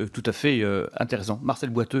français tout à fait intéressant. Marcel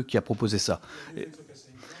Boiteux qui a proposé ça.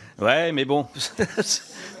 Ouais, mais bon.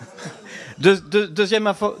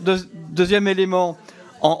 Deuxième élément,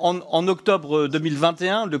 en octobre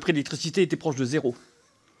 2021, le prix de l'électricité était proche de 0.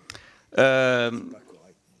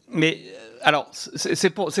 Mais alors,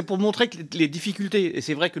 c'est pour montrer que les difficultés, et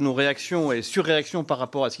c'est vrai que nos réactions et surréactions par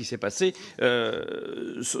rapport à ce qui s'est passé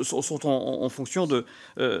sont en fonction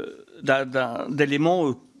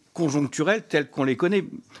d'éléments conjoncturels tels qu'on les connaît.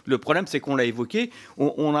 Le problème, c'est qu'on l'a évoqué,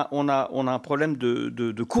 on a un problème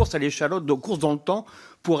de course à l'échalote, de course dans le temps,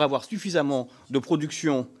 pour avoir suffisamment de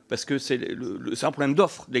production, parce que c'est un problème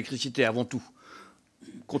d'offre d'électricité avant tout.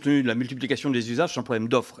 Compte tenu de la multiplication des usages, c'est un problème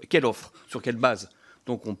d'offre. Quelle offre ? Sur quelle base ?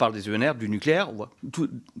 Donc on parle des ENR, du nucléaire, on va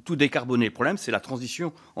tout décarboner. Le problème, c'est la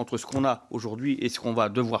transition entre ce qu'on a aujourd'hui et ce qu'on va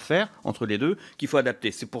devoir faire, entre les deux, qu'il faut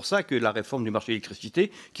adapter. C'est pour ça que la réforme du marché de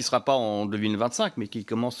l'électricité, qui ne sera pas en 2025, mais qui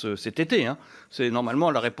commence cet été, hein, c'est normalement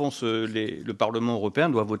la réponse, le Parlement européen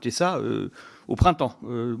doit voter ça au printemps,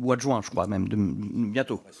 mois de juin, je crois même,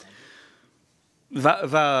 bientôt. Il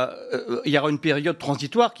y aura une période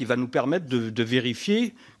transitoire qui va nous permettre de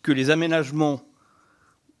vérifier que les aménagements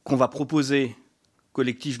qu'on va proposer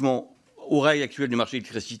collectivement aux règles actuelles du marché de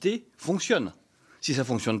l'électricité fonctionnent. Si ça ne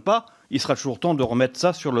fonctionne pas, il sera toujours temps de remettre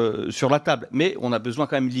ça sur la table. Mais on a besoin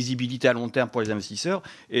quand même de lisibilité à long terme pour les investisseurs,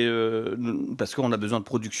 parce qu'on a besoin de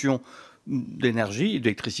production d'énergie,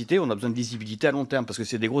 d'électricité, on a besoin de lisibilité à long terme, parce que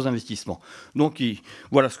c'est des gros investissements. Donc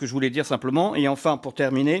voilà ce que je voulais dire simplement. Et enfin, pour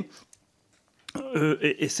terminer,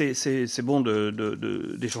 et c'est bon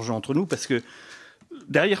d'échanger entre nous, parce que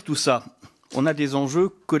derrière tout ça, on a des enjeux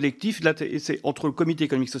collectifs. Là, c'est entre le Comité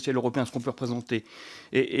économique social européen, ce qu'on peut représenter,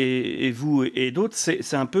 et vous et d'autres,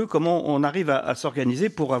 c'est un peu comment on arrive à s'organiser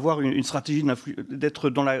pour avoir une stratégie d'être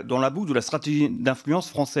dans la boucle de la stratégie d'influence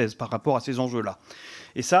française par rapport à ces enjeux-là.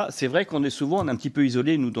 Et ça, c'est vrai qu'on est souvent un petit peu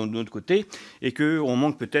isolés, nous, de notre côté, et qu'on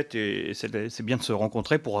manque peut-être, et c'est bien de se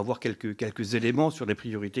rencontrer pour avoir quelques éléments sur les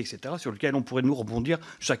priorités, etc., sur lesquels on pourrait nous rebondir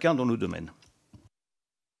chacun dans nos domaines.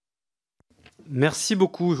 Merci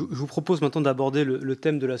beaucoup. Je vous propose maintenant d'aborder le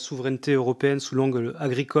thème de la souveraineté européenne sous l'angle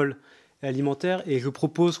agricole et alimentaire. Et je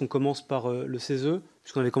propose qu'on commence par le CESE,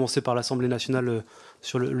 puisqu'on avait commencé par l'Assemblée nationale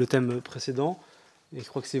sur le thème précédent. Et je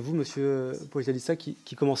crois que c'est vous, Monsieur Poitalissa, qui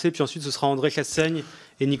commencez. Puis ensuite, ce sera André Chassaigne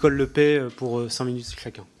et Nicole Lepay pour 5 minutes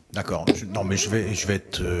chacun. D'accord. Non, mais je vais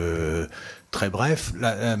être très bref.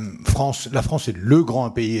 La France est le grand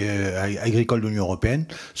pays agricole de l'Union européenne.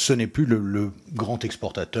 Ce n'est plus le grand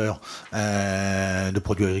exportateur de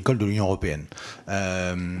produits agricoles de l'Union européenne.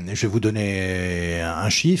 Je vais vous donner un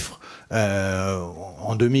chiffre.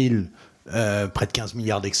 En 2000, près de 15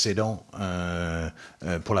 milliards d'excédents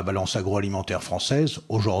pour la balance agroalimentaire française.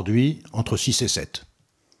 Aujourd'hui, entre 6 et 7.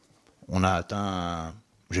 On a atteint...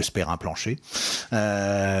 J'espère un plancher,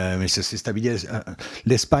 mais ça s'est stabilisé.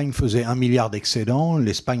 L'Espagne faisait 1 milliard d'excédents,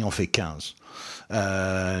 l'Espagne en fait 15.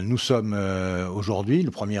 Nous sommes aujourd'hui,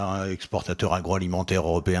 le premier exportateur agroalimentaire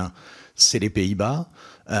européen, c'est les Pays-Bas.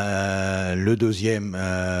 Le deuxième,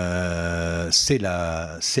 c'est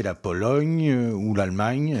la Pologne ou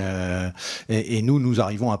l'Allemagne, et nous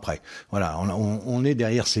arrivons après. Voilà, on est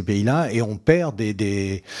derrière ces pays-là et on perd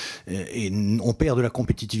on perd de la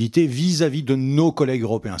compétitivité vis-à-vis de nos collègues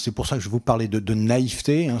européens. C'est pour ça que je vous parlais de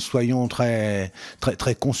naïveté. Hein, soyons très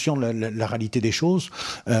conscients de la réalité des choses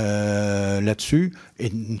là-dessus,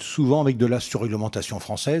 et souvent avec de la surréglementation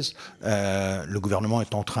française. Le gouvernement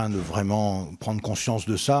est en train de vraiment prendre conscience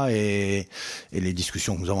de ça, et les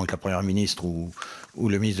discussions que nous avons avec la Première ministre ou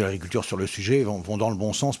le ministre de l'Agriculture sur le sujet vont dans le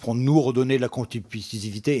bon sens pour nous redonner de la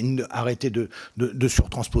compétitivité et arrêter de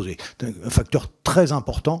surtransposer. C'est un facteur très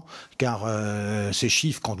important, car ces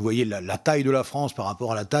chiffres, quand vous voyez la taille de la France par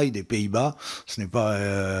rapport à la taille des Pays-Bas, ce n'est pas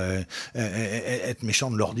être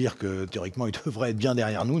méchant de leur dire que théoriquement ils devraient être bien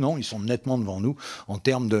derrière nous. Non, ils sont nettement devant nous en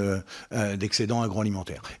termes d'excédents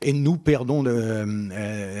agroalimentaires. Et nous perdons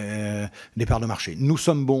des parts de marché. Nous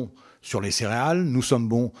sommes bons sur les céréales, nous sommes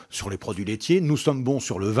bons sur les produits laitiers, nous sommes bons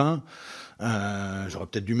sur le vin. J'aurais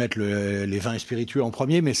peut-être dû mettre les vins et spiritueux en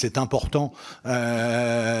premier, mais c'est important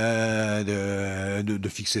de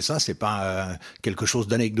fixer ça. C'est pas quelque chose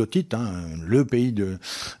d'anecdotique. Hein. Le pays du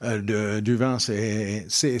vin,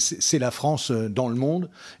 c'est la France dans le monde,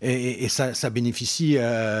 et ça bénéficie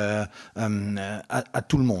à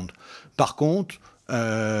tout le monde. Par contre,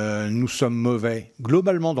 nous sommes mauvais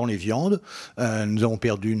globalement dans les viandes. Nous avons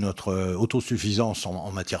perdu notre autosuffisance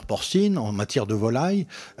en matière porcine, en matière de volaille.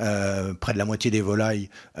 Près de la moitié des volailles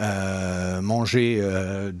mangées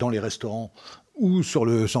dans les restaurants ou sur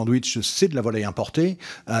le sandwich, c'est de la volaille importée,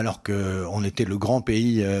 alors qu'on était le grand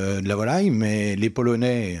pays de la volaille. Mais les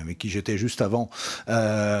Polonais, avec qui j'étais juste avant,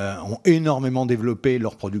 ont énormément développé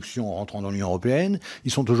leur production en rentrant dans l'Union européenne.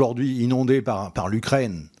 Ils sont aujourd'hui inondés par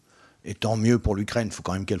l'Ukraine. Et tant mieux pour l'Ukraine, il faut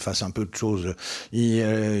quand même qu'elle fasse un peu de choses. Il y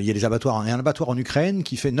a des abattoirs. Il y a un abattoir en Ukraine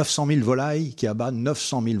qui fait 900 000 volailles, qui abat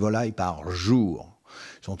 900 000 volailles par jour.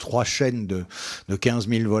 Ils ont 3 chaînes de 15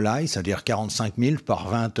 000 volailles, c'est-à-dire 45 000 par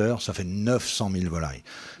 20 heures, ça fait 900 000 volailles.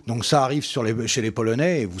 Donc ça arrive chez les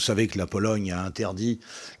Polonais, et vous savez que la Pologne a interdit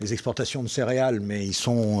les exportations de céréales, mais ils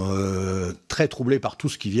sont très troublés par tout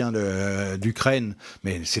ce qui vient d'Ukraine.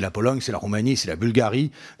 Mais c'est la Pologne, c'est la Roumanie, c'est la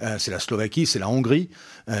Bulgarie, c'est la Slovaquie, c'est la Hongrie,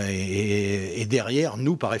 et derrière,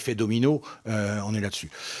 nous, par effet domino, on est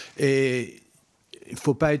là-dessus. Et il ne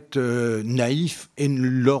faut pas être naïf, et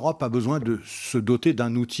l'Europe a besoin de se doter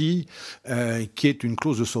d'un outil qui est une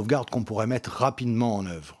clause de sauvegarde qu'on pourrait mettre rapidement en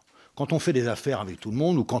œuvre. Quand on fait des affaires avec tout le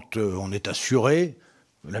monde ou quand on est assuré,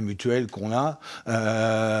 la mutuelle qu'on a,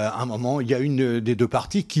 à un moment, il y a une des deux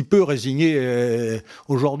parties qui peut résigner.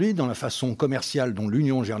 Aujourd'hui, dans la façon commerciale dont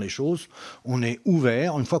l'Union gère les choses, on est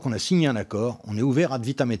ouvert, une fois qu'on a signé un accord, on est ouvert ad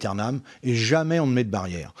vitam aeternam et jamais on ne met de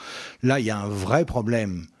barrière. Là, il y a un vrai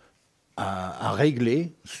problème à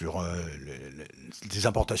régler sur les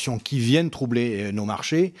importations qui viennent troubler nos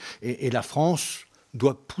marchés, et la France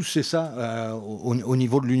doit pousser ça au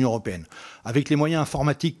niveau de l'Union européenne. Avec les moyens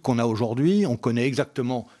informatiques qu'on a aujourd'hui, on connaît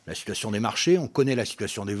exactement la situation des marchés, on connaît la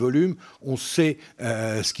situation des volumes, on sait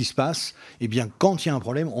ce qui se passe. Et bien, quand il y a un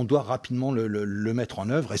problème, on doit rapidement le mettre en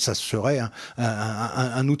œuvre, et ça serait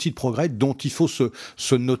un outil de progrès dont il faut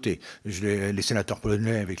se noter. Les sénateurs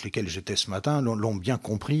polonais avec lesquels j'étais ce matin l'ont bien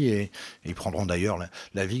compris, et ils prendront d'ailleurs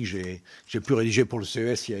l'avis que j'ai pu rédiger pour le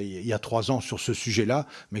CESE il y a 3 ans sur ce sujet-là,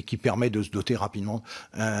 mais qui permet de se doter rapidement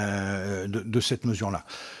de cette mesure-là.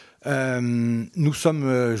 Nous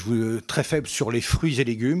sommes très faibles sur les fruits et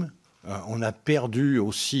légumes. On a perdu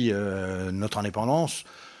aussi notre indépendance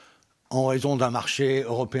en raison d'un marché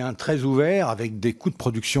européen très ouvert, avec des coûts de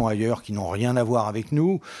production ailleurs qui n'ont rien à voir avec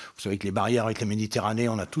nous. Vous savez que les barrières avec la Méditerranée,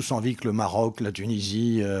 on a tous envie que le Maroc, la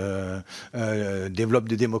Tunisie développent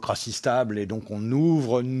des démocraties stables, et donc on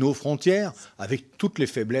ouvre nos frontières avec toutes les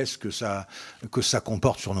faiblesses que ça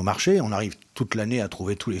comporte sur nos marchés. On arrive toute l'année à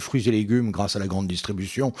trouver tous les fruits et légumes grâce à la grande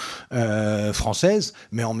distribution française,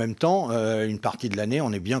 mais en même temps, une partie de l'année,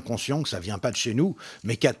 on est bien conscient que ça ne vient pas de chez nous,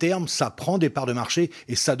 mais qu'à terme, ça prend des parts de marché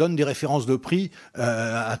et ça donne des références de prix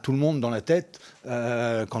à tout le monde dans la tête.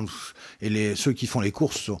 Ceux qui font les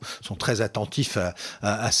courses sont très attentifs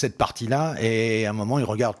à cette partie-là, et à un moment, ils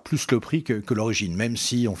regardent plus le prix que l'origine, même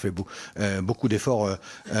si on fait beaucoup d'efforts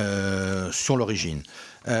sur l'origine.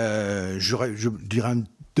 Je dirais un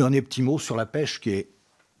dernier petit mot sur la pêche qui est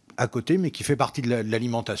à côté, mais qui fait partie de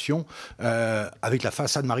l'alimentation. Avec la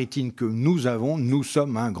façade maritime que nous avons, nous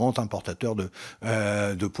sommes un grand importateur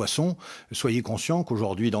de poissons. Soyez conscients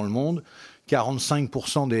qu'aujourd'hui, dans le monde,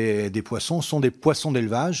 45% des poissons sont des poissons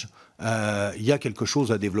d'élevage. Il y a quelque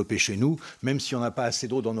chose à développer chez nous, même si on n'a pas assez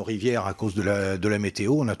d'eau dans nos rivières à cause de la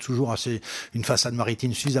météo. On a toujours une façade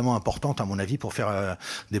maritime suffisamment importante, à mon avis, pour faire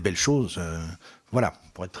des belles choses. Voilà,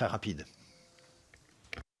 pour être très rapide.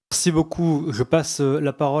 Merci beaucoup. Je passe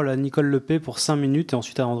la parole à Nicole Lepay pour 5 minutes et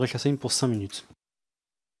ensuite à André Chassaigne pour 5 minutes.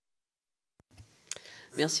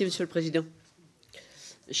 Merci, Monsieur le Président.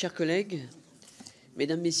 Chers collègues,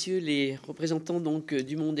 Mesdames, Messieurs les représentants donc,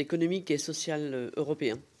 du monde économique et social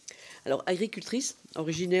européen. Alors, agricultrice,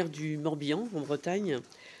 originaire du Morbihan, en Bretagne,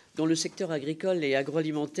 dont le secteur agricole et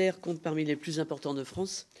agroalimentaire compte parmi les plus importants de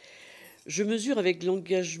France, je mesure avec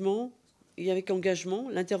engagement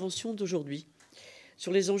l'intervention d'aujourd'hui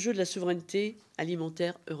sur les enjeux de la souveraineté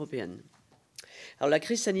alimentaire européenne. Alors, la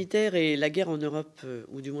crise sanitaire et la guerre en Europe,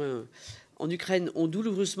 ou du moins en Ukraine, ont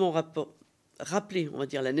douloureusement rappelé, on va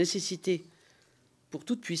dire, la nécessité pour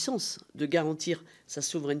toute puissance de garantir sa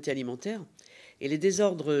souveraineté alimentaire, et les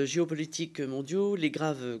désordres géopolitiques mondiaux, les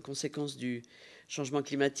graves conséquences du changement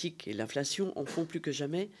climatique et l'inflation en font plus que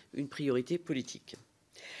jamais une priorité politique.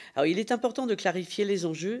 Alors, il est important de clarifier les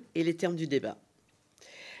enjeux et les termes du débat.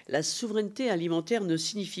 La souveraineté alimentaire ne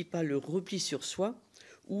signifie pas le repli sur soi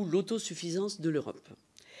ou l'autosuffisance de l'Europe.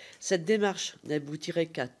 Cette démarche n'aboutirait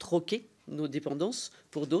qu'à troquer nos dépendances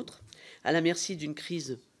pour d'autres, à la merci d'une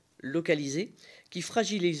crise localisée qui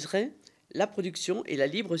fragiliserait la production et la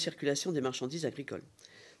libre circulation des marchandises agricoles.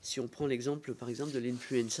 Si on prend l'exemple, par exemple, de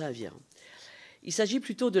l'influenza aviaire. Il s'agit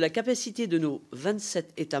plutôt de la capacité de nos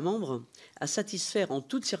 27 États membres à satisfaire en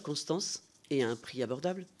toutes circonstances et à un prix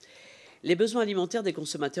abordable les besoins alimentaires des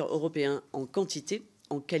consommateurs européens en quantité,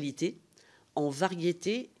 en qualité, en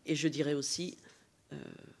variété et je dirais aussi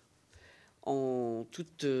en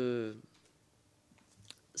toute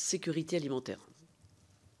sécurité alimentaire.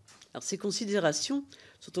 Alors, ces considérations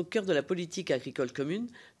sont au cœur de la politique agricole commune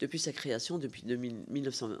depuis sa création, depuis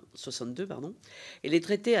 1962, et les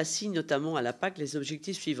traités assignent notamment à la PAC les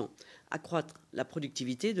objectifs suivants: accroître la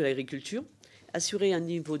productivité de l'agriculture, assurer un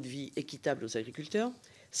niveau de vie équitable aux agriculteurs,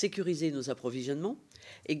 sécuriser nos approvisionnements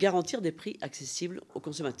et garantir des prix accessibles aux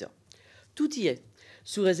consommateurs. Tout y est,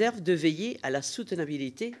 sous réserve de veiller à la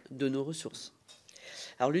soutenabilité de nos ressources.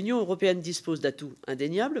 Alors, l'Union européenne dispose d'atouts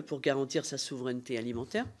indéniables pour garantir sa souveraineté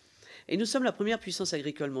alimentaire, et nous sommes la première puissance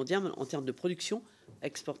agricole mondiale en termes de production,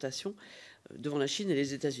 exportation, devant la Chine et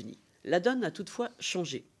les États-Unis. La donne a toutefois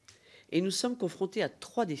changé, et nous sommes confrontés à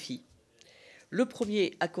 3 défis. Le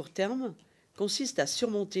premier, à court terme, consiste à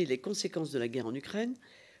surmonter les conséquences de la guerre en Ukraine,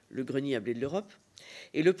 le grenier à blé de l'Europe,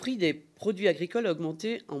 et le prix des produits agricoles a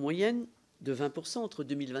augmenté en moyenne de 20% entre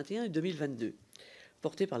 2021 et 2022,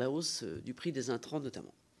 porté par la hausse du prix des intrants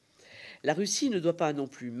notamment. La Russie ne doit pas non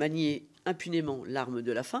plus manier impunément l'arme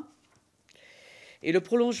de la faim, et le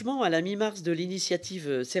prolongement à la mi-mars de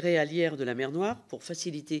l'initiative céréalière de la mer Noire pour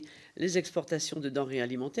faciliter les exportations de denrées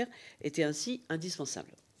alimentaires était ainsi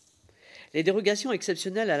indispensable. Les dérogations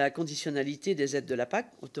exceptionnelles à la conditionnalité des aides de la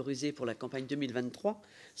PAC, autorisées pour la campagne 2023,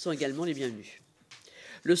 sont également les bienvenues.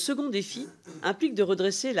 Le second défi implique de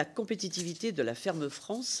redresser la compétitivité de la ferme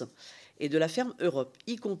France et de la ferme Europe,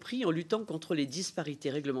 y compris en luttant contre les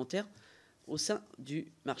disparités réglementaires au sein du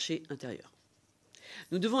marché intérieur.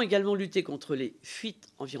 Nous devons également lutter contre les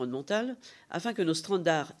fuites environnementales afin que nos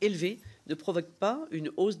standards élevés ne provoquent pas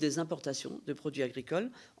une hausse des importations de produits agricoles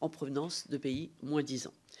en provenance de pays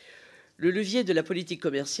moins-disants. Le levier de la politique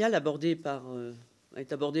commerciale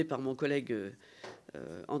est abordé par mon collègue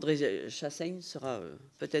André Chassaigne sera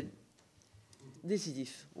peut-être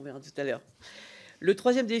décisif. On verra tout à l'heure. Le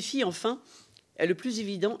troisième défi, enfin, est le plus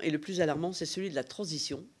évident et le plus alarmant, c'est celui de la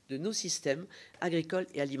transition de nos systèmes agricoles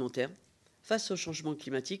et alimentaires face au changement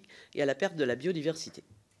climatique et à la perte de la biodiversité.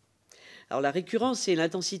 Alors, la récurrence et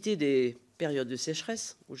l'intensité des périodes de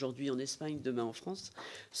sécheresse, aujourd'hui en Espagne, demain en France,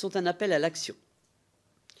 sont un appel à l'action.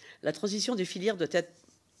 La transition des filières doit être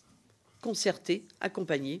concertée,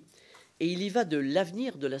 accompagnée, et il y va de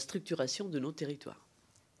l'avenir de la structuration de nos territoires.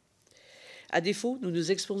 À défaut, nous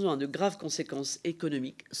nous exposons à de graves conséquences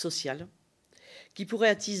économiques, sociales, qui pourraient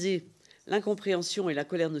attiser l'incompréhension et la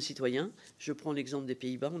colère de nos citoyens. Je prends l'exemple des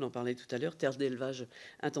Pays-Bas, on en parlait tout à l'heure, terres d'élevage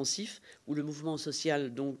intensif, où le mouvement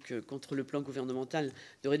social donc, contre le plan gouvernemental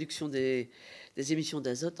de réduction des émissions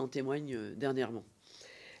d'azote en témoigne dernièrement.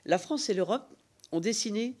 La France et l'Europe ont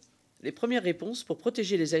dessiné les premières réponses pour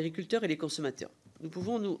protéger les agriculteurs et les consommateurs. Nous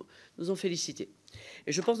pouvons nous en féliciter.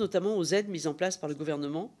 Et je pense notamment aux aides mises en place par le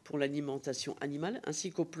gouvernement pour l'alimentation animale,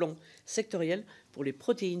 ainsi qu'au plan sectoriel pour les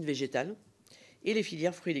protéines végétales et les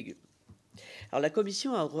filières fruits et légumes. Alors, la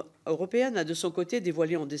Commission européenne a de son côté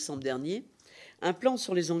dévoilé en décembre dernier un plan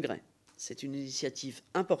sur les engrais. C'est une initiative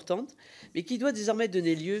importante, mais qui doit désormais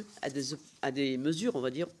donner lieu à des mesures, on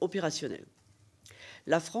va dire, opérationnelles.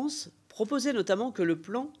 La France proposait notamment que le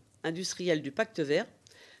plan industriel du pacte vert,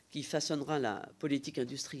 qui façonnera la politique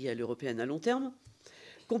industrielle européenne à long terme,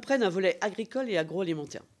 comprenne un volet agricole et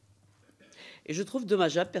agroalimentaire. Et je trouve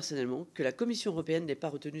dommageable, personnellement, que la Commission européenne n'ait pas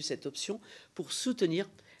retenu cette option pour soutenir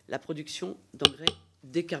la production d'engrais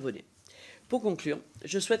décarbonés. Pour conclure,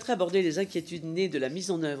 je souhaiterais aborder les inquiétudes nées de la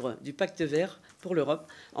mise en œuvre du pacte vert pour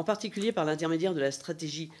l'Europe, en particulier par l'intermédiaire de la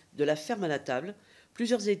stratégie de la ferme à la table.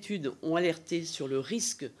 Plusieurs études ont alerté sur le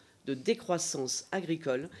risque de décroissance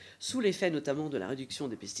agricole, sous l'effet notamment de la réduction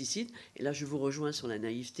des pesticides. Et là, je vous rejoins sur la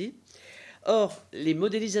naïveté. Or, les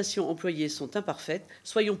modélisations employées sont imparfaites.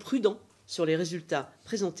 Soyons prudents sur les résultats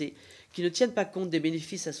présentés, qui ne tiennent pas compte des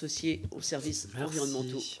bénéfices associés aux services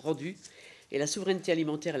environnementaux rendus. Et la souveraineté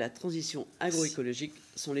alimentaire et la transition agroécologique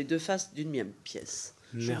sont les deux faces d'une même pièce.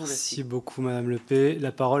 Merci beaucoup, Madame Lepé.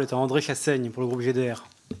 La parole est à André Chassaigne pour le groupe GDR.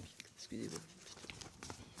 Excusez-moi.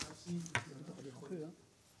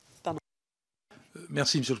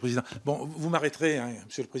 Merci, Monsieur le Président. Bon, vous m'arrêterez, hein,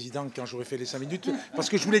 Monsieur le Président, quand j'aurai fait les 5 minutes, parce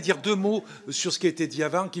que je voulais dire 2 mots sur ce qui a été dit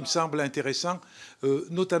avant, qui me semble intéressant,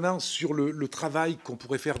 notamment sur le travail qu'on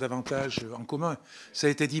pourrait faire davantage en commun. Ça a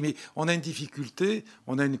été dit, mais on a une difficulté.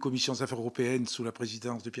 On a une commission des affaires européennes sous la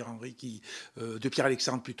présidence de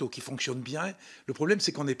Pieyre-Alexandre plutôt, qui fonctionne bien. Le problème,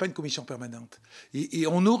 c'est qu'on n'est pas une commission permanente. Et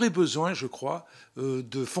on aurait besoin, je crois,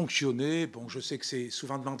 de fonctionner. Bon, je sais que c'est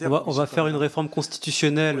souvent demandé. On va faire une réforme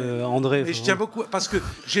constitutionnelle, ouais. André. Mais je tiens beaucoup, parce que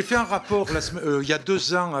j'ai fait un rapport il y a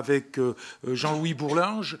 2 ans avec Jean-Louis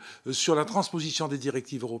Bourlange sur la transposition des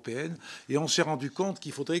directives européennes, et on s'est rendu compte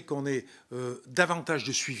qu'il faudrait qu'on ait davantage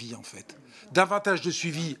de suivi, en fait. Davantage de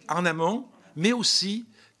suivi en amont, mais aussi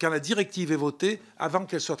quand la directive est votée, avant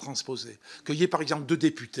qu'elle soit transposée. Qu'il y ait par exemple 2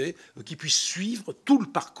 députés qui puissent suivre tout le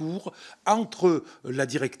parcours entre la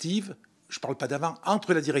directive, je ne parle pas d'avant,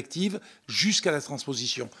 entre la directive jusqu'à la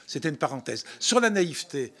transposition. C'était une parenthèse. Sur la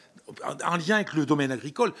naïveté, en lien avec le domaine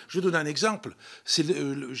agricole, je donne un exemple.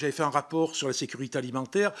 J'avais fait un rapport sur la sécurité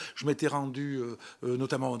alimentaire. Je m'étais rendu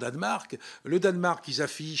notamment au Danemark. Le Danemark, ils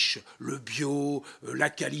affichent le bio, la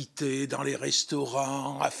qualité dans les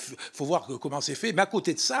restaurants. Il faut voir comment c'est fait. Mais à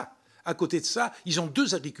côté de ça, ils ont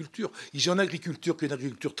 2 agricultures. Ils ont une agriculture qui est une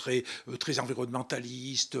agriculture très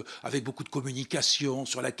environnementaliste, avec beaucoup de communication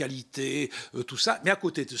sur la qualité, tout ça. Mais à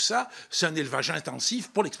côté de ça, c'est un élevage intensif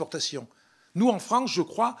pour l'exportation. Nous, en France, je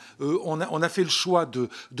crois, on a fait le choix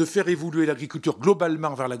de faire évoluer l'agriculture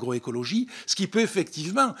globalement vers l'agroécologie, ce qui peut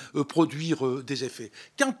effectivement produire des effets.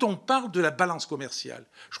 Quand on parle de la balance commerciale,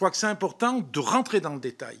 je crois que c'est important de rentrer dans le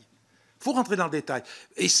détail. Il faut rentrer dans le détail.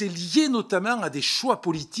 Et c'est lié notamment à des choix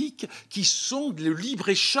politiques qui sont le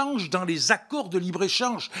libre-échange dans les accords de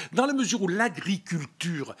libre-échange, dans la mesure où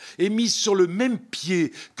l'agriculture est mise sur le même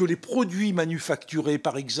pied que les produits manufacturés,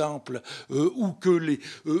 par exemple, ou que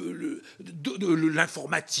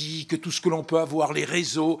l'informatique, tout ce que l'on peut avoir, les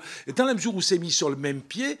réseaux. Dans la mesure où c'est mis sur le même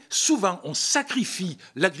pied, souvent on sacrifie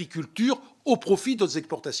l'agriculture au profit d'autres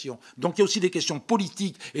exportations. Donc il y a aussi des questions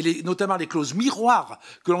politiques, et notamment les clauses miroirs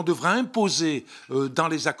que l'on devrait imposer dans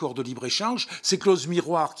les accords de libre-échange, ces clauses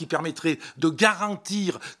miroirs qui permettraient de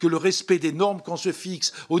garantir que le respect des normes qu'on se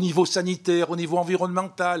fixe au niveau sanitaire, au niveau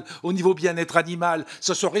environnemental, au niveau bien-être animal,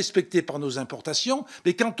 ça soit respecté par nos importations.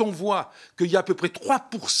 Mais quand on voit qu'il y a à peu près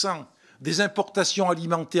 3% des importations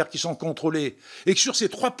alimentaires qui sont contrôlées, et que sur ces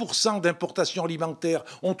 3% d'importations alimentaires,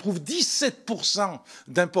 on trouve 17%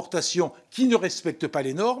 d'importations qui ne respectent pas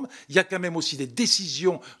les normes, il y a quand même aussi des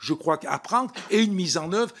décisions, je crois, à prendre, et une mise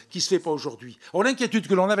en œuvre qui ne se fait pas aujourd'hui. Alors l'inquiétude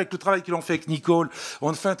que l'on a avec le travail que l'on fait avec Nicole,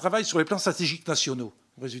 on fait un travail sur les plans stratégiques nationaux.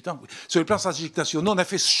 Résultat, oui. Sur les plans stratégiques nationaux, on a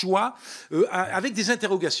fait ce choix avec des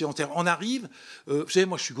interrogations. On arrive, vous savez,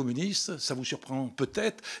 moi je suis communiste, ça vous surprend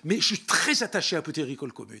peut-être, mais je suis très attaché à la politique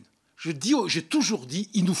agricole commune. J'ai toujours dit,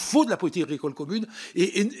 il nous faut de la politique agricole commune,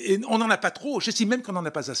 et on n'en a pas trop, j'estime même qu'on n'en a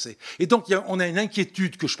pas assez. Et donc, on a une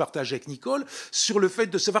inquiétude que je partage avec Nicole sur le fait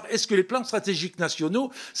de savoir, est-ce que les plans stratégiques nationaux,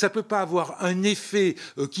 ça ne peut pas avoir un effet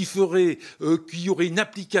qui ferait qu'il y aurait une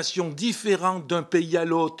application différente d'un pays à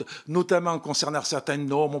l'autre, notamment concernant certaines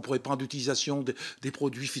normes, on pourrait prendre l'utilisation des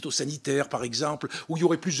produits phytosanitaires, par exemple, où il y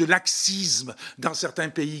aurait plus de laxisme dans certains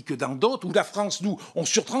pays que dans d'autres, où la France, nous, on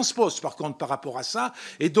surtranspose, par contre, par rapport à ça,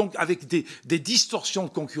 et donc, avec des distorsions de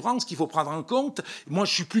concurrence qu'il faut prendre en compte. Moi,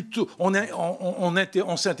 je suis plutôt...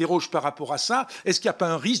 On s'interroge par rapport à ça. Est-ce qu'il n'y a pas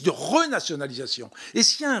un risque de renationalisation? Et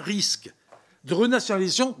s'il y a un risque de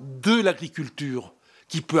renationalisation de l'agriculture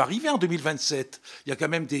qui peut arriver en 2027, il y a quand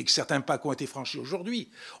même certains pas qui ont été franchis aujourd'hui.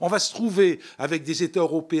 On va se trouver avec des États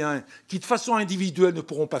européens qui, de façon individuelle, ne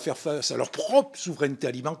pourront pas faire face à leur propre souveraineté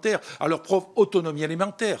alimentaire, à leur propre autonomie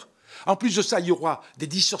alimentaire. En plus de ça, il y aura des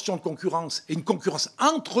distorsions de concurrence et une concurrence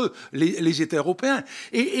entre les États européens.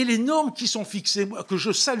 Et les normes qui sont fixées, que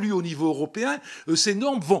je salue au niveau européen, ces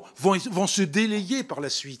normes vont se délayer par la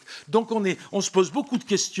suite. Donc on se pose beaucoup de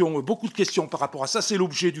questions par rapport à ça. C'est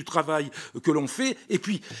l'objet du travail que l'on fait. Et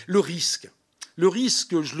puis le risque. Le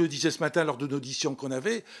risque, je le disais ce matin lors de l'audition qu'on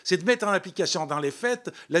avait, c'est de mettre en application dans les faits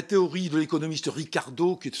la théorie de l'économiste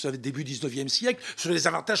Ricardo, qui est au début du XIXe siècle, sur les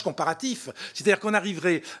avantages comparatifs. C'est-à-dire qu'on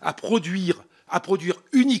arriverait à produire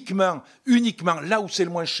uniquement là où c'est le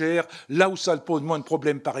moins cher, là où ça pose moins de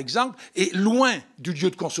problèmes, par exemple, et loin du lieu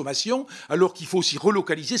de consommation, alors qu'il faut aussi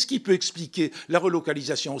relocaliser, ce qui peut expliquer la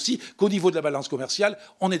relocalisation aussi, qu'au niveau de la balance commerciale,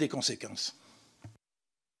 on ait des conséquences.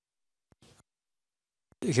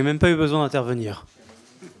 J'ai même pas eu besoin d'intervenir.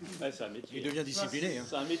 Ouais, c'est un métier. Il devient discipliné.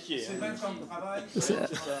 C'est un métier. C'est 20 ans de travail.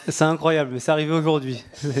 C'est incroyable, mais c'est arrivé aujourd'hui.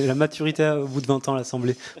 La maturité au bout de 20 ans à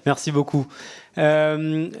l'Assemblée. Merci beaucoup.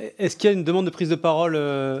 Est-ce qu'il y a une demande de prise de parole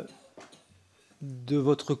de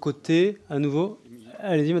votre côté, à nouveau?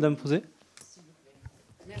 Allez-y, Mme Prouzet.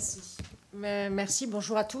 Merci. Merci,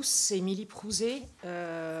 bonjour à tous. C'est Emilie Prouzet,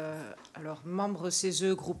 membre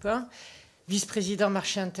CESE Groupe 1. Vice-président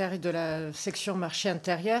marché intérieur de la section marché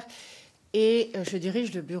intérieur, et je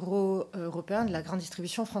dirige le bureau européen de la grande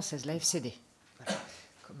distribution française, la FCD. Voilà.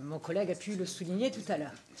 Comme mon collègue a pu le souligner tout à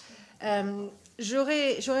l'heure.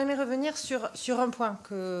 J'aurais aimé revenir sur un point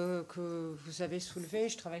que vous avez soulevé.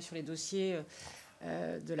 Je travaille sur les dossiers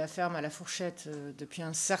de la ferme à la fourchette depuis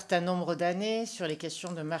un certain nombre d'années, sur les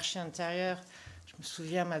questions de marché intérieur. Je me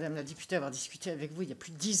souviens, Madame la députée, avoir discuté avec vous il y a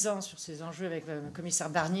plus de 10 ans sur ces enjeux avec le commissaire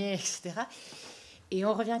Barnier, etc. Et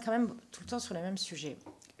on revient quand même tout le temps sur les mêmes sujets.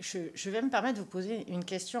 Je vais me permettre de vous poser une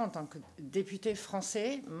question en tant que député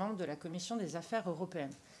français, membre de la Commission des affaires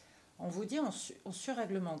européennes. On vous dit on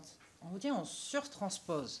surréglemente, on vous dit on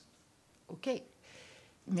surtranspose. OK.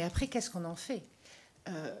 Mais après, qu'est-ce qu'on en fait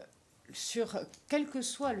sur quel que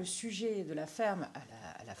soit le sujet de la ferme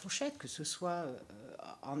à la fourchette, que ce soit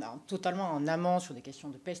totalement en amont sur des questions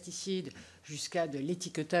de pesticides jusqu'à de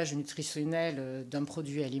l'étiquetage nutritionnel d'un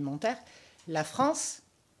produit alimentaire, la France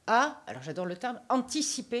a, alors j'adore le terme,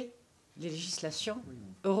 anticipé les législations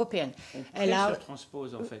européennes. Elle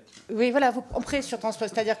surtranspose en fait. Oui, voilà, on pré-surtranspose,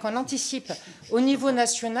 c'est-à-dire qu'on anticipe au niveau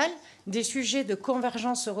national des sujets de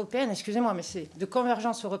convergence européenne, excusez-moi, mais c'est de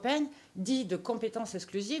convergence européenne, dit de compétences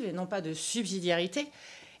exclusives et non pas de subsidiarité,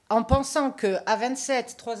 en pensant qu'à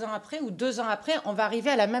 27, 3 ans après ou 2 ans après, on va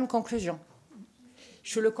arriver à la même conclusion.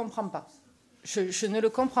 Je ne le comprends pas. Je ne le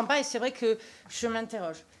comprends pas et c'est vrai que je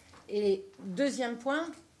m'interroge. Et deuxième point,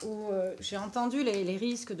 où j'ai entendu les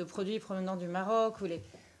risques de produits provenant du Maroc.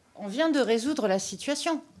 On vient de résoudre la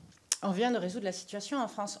situation. On vient de résoudre la situation en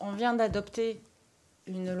France. On vient d'adopter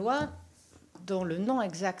une loi dont le nom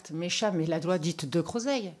exact m'échappe, mais la loi dite de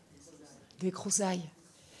groseille. Des groseilles.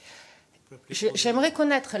 J'aimerais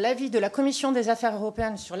connaître l'avis de la Commission des affaires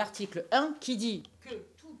européennes sur l'article 1 qui dit que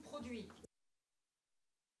tout produit...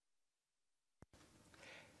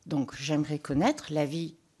 Donc, j'aimerais connaître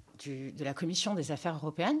l'avis de la Commission des affaires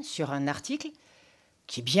européennes sur un article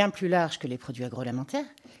qui est bien plus large que les produits agroalimentaires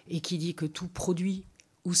et qui dit que tout produit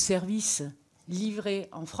ou service livré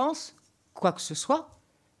en France, quoi que ce soit,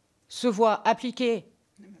 se voit appliquer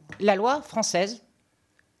la loi française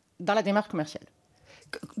dans la démarche commerciale.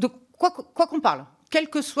 De quoi qu'on parle, quel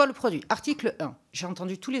que soit le produit. Article 1. J'ai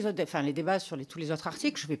entendu tous les autres, les débats sur tous les autres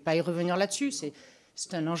articles. Je ne vais pas y revenir là-dessus.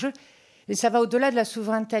 C'est un enjeu. Et ça va au-delà de la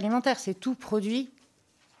souveraineté alimentaire. C'est tout produit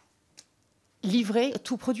livré,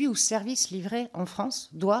 tout produit ou service livré en France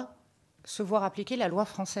doit se voir appliquer la loi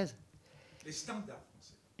française. Les standards.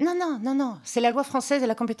 Non. C'est la loi française et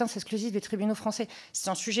la compétence exclusive des tribunaux français. C'est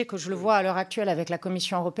un sujet que je le vois à l'heure actuelle avec la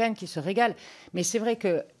Commission européenne qui se régale. Mais c'est vrai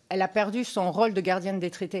qu'elle a perdu son rôle de gardienne des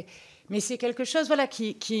traités. Mais c'est quelque chose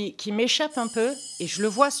qui m'échappe un peu. Et je le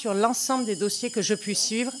vois sur l'ensemble des dossiers que je puis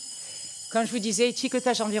suivre. Quand je vous disais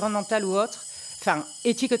étiquetage environnemental ou autre,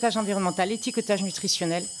 étiquetage environnemental, étiquetage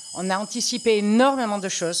nutritionnel, on a anticipé énormément de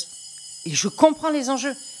choses. Et je comprends les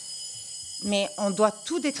enjeux. Mais on doit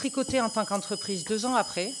tout détricoter en tant qu'entreprise 2 ans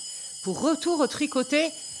après pour tout retricoter.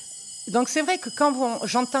 Donc c'est vrai que quand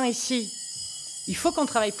j'entends ici, il faut qu'on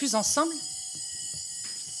travaille plus ensemble,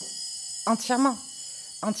 entièrement.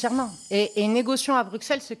 Et négocions à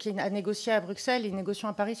Bruxelles ce qui est à négocier à Bruxelles et négocions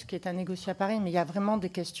à Paris ce qui est à négocier à Paris. Mais il y a vraiment des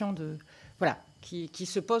questions qui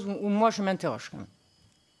se posent où moi je m'interroge quand même.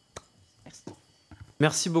 Merci.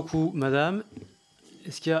 Merci beaucoup, madame.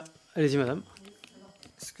 Est-ce qu'il y a... Allez-y, madame.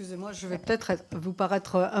 Excusez-moi, je vais peut-être vous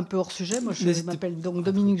paraître un peu hors sujet. Moi, je m'appelle donc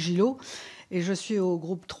Dominique Gillot et je suis au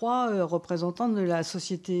groupe 3, représentante de la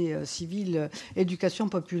société civile éducation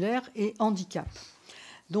populaire et handicap.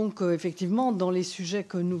 Donc, effectivement, dans les sujets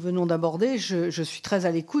que nous venons d'aborder, je suis très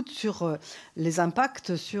à l'écoute sur les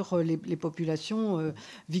impacts sur les populations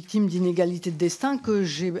victimes d'inégalités de destin que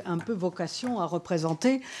j'ai un peu vocation à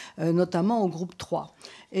représenter, notamment au groupe 3.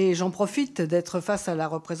 Et j'en profite d'être face à la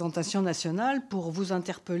représentation nationale pour vous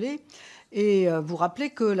interpeller et vous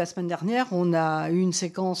rappeler que la semaine dernière, on a eu une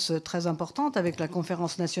séquence très importante avec la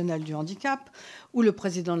Conférence nationale du handicap, où le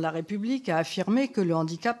président de la République a affirmé que le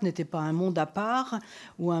handicap n'était pas un monde à part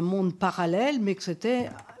ou un monde parallèle, mais que c'était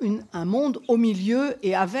un monde au milieu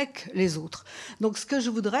et avec les autres. Donc ce que je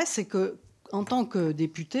voudrais, c'est que, en tant que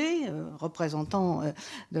député, représentant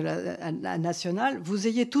de la nationale, vous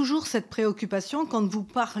ayez toujours cette préoccupation quand vous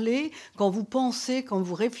parlez, quand vous pensez, quand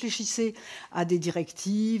vous réfléchissez à des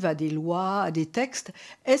directives, à des lois, à des textes.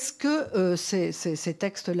 Est-ce que ces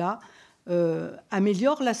textes-là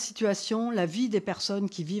améliorent la situation, la vie des personnes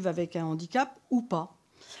qui vivent avec un handicap ou pas ?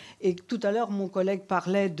 Et tout à l'heure, mon collègue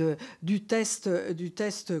parlait du test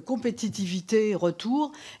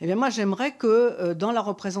compétitivité-retour. Eh bien, moi, j'aimerais que dans la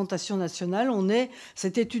représentation nationale, on ait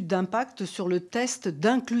cette étude d'impact sur le test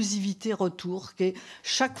d'inclusivité-retour, qui est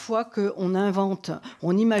chaque fois qu'on invente,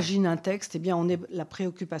 on imagine un texte, eh bien, on ait la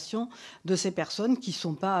préoccupation de ces personnes qui ne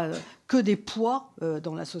sont pas que des poids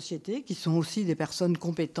dans la société, qui sont aussi des personnes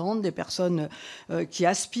compétentes, des personnes qui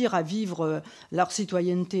aspirent à vivre leur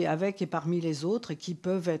citoyenneté avec et parmi les autres et qui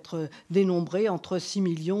peuvent être dénombrées entre 6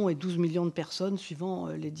 millions et 12 millions de personnes suivant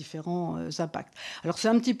les différents impacts. Alors c'est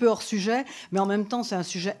un petit peu hors sujet, mais en même temps c'est un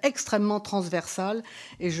sujet extrêmement transversal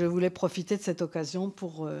et je voulais profiter de cette occasion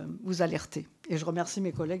pour vous alerter. Et je remercie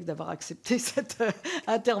mes collègues d'avoir accepté cette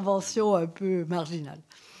intervention un peu marginale.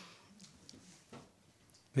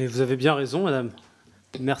 Mais vous avez bien raison, madame.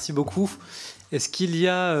 Merci beaucoup. Est-ce qu'il y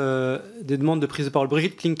a des demandes de prise de parole?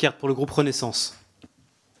 Brigitte Klinkert pour le groupe Renaissance.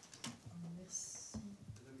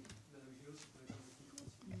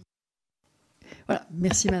 Voilà.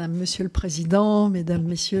 Merci, madame, monsieur le président, mesdames,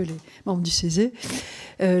 messieurs les membres du CESE.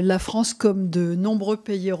 La France, comme de nombreux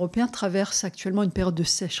pays européens, traverse actuellement une période de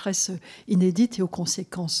sécheresse inédite et aux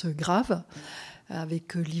conséquences graves,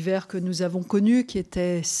 avec l'hiver que nous avons connu, qui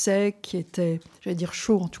était sec, qui était, j'allais dire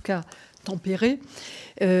chaud, en tout cas tempéré.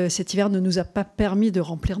 Cet hiver ne nous a pas permis de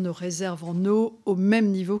remplir nos réserves en eau au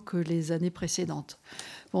même niveau que les années précédentes.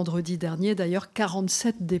 Vendredi dernier, d'ailleurs,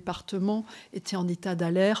 47 départements étaient en état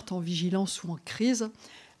d'alerte, en vigilance ou en crise,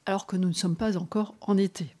 alors que nous ne sommes pas encore en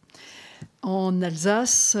été. En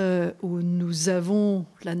Alsace, où nous avons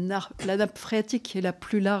la nappe phréatique qui est la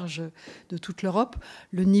plus large de toute l'Europe,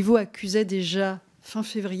 le niveau accusait déjà fin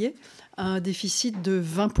février un déficit de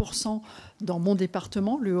 20% dans mon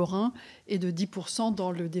département, le Haut-Rhin, et de 10%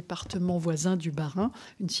 dans le département voisin du Bas-Rhin,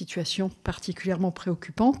 une situation particulièrement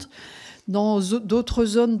préoccupante. Dans d'autres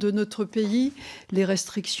zones de notre pays, les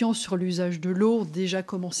restrictions sur l'usage de l'eau ont déjà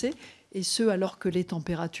commencé, et ce alors que les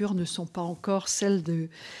températures ne sont pas encore celles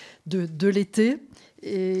de l'été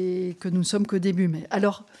et que nous ne sommes qu'au début mai.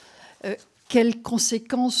 Alors, quelles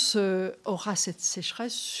conséquences aura cette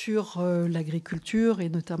sécheresse sur l'agriculture et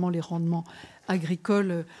notamment les rendements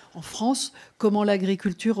agricoles en France? Comment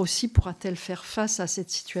l'agriculture aussi pourra-t-elle faire face à cette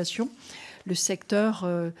situation? Le secteur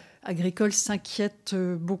agricole s'inquiète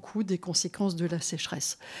beaucoup des conséquences de la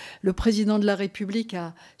sécheresse. Le président de la République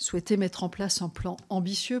a souhaité mettre en place un plan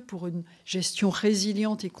ambitieux pour une gestion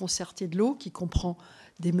résiliente et concertée de l'eau qui comprend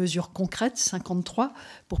des mesures concrètes, 53,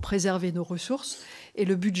 pour préserver nos ressources. Et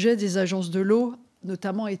le budget des agences de l'eau,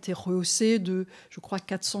 notamment, a été rehaussé de, je crois,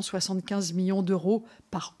 475 millions d'euros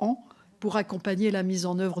par an pour accompagner la mise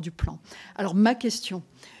en œuvre du plan. Alors, ma question,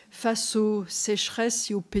 face aux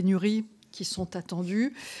sécheresses et aux pénuries qui sont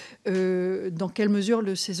attendues, dans quelle mesure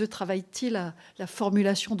le CESE travaille-t-il à la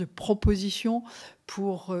formulation de propositions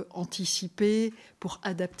pour anticiper, pour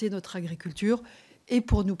adapter notre agriculture et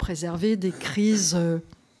pour nous préserver des crises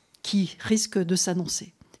qui risquent de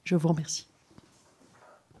s'annoncer? Je vous remercie.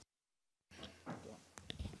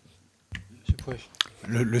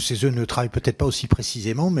 Le CESE ne travaille peut-être pas aussi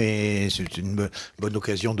précisément, mais c'est une bonne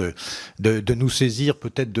occasion de nous saisir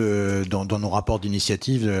peut-être dans nos rapports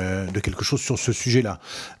d'initiative de quelque chose sur ce sujet-là.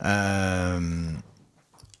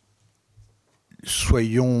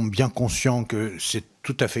 Soyons bien conscients que c'est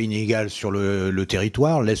tout à fait inégal sur le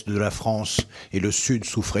territoire. L'Est de la France et le Sud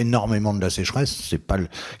souffrent énormément de la sécheresse. C'est pas le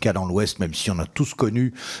cas dans l'Ouest, même si on a tous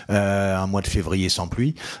connu un mois de février sans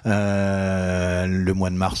pluie. Le mois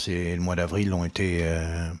de mars et le mois d'avril ont été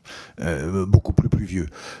beaucoup plus pluvieux.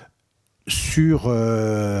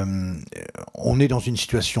 On est dans une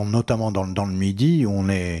situation, notamment dans le Midi, où on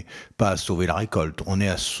n'est pas à sauver la récolte, on est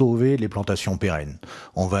à sauver les plantations pérennes.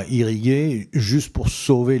 On va irriguer juste pour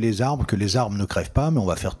sauver les arbres, que les arbres ne crèvent pas, mais on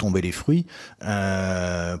va faire tomber les fruits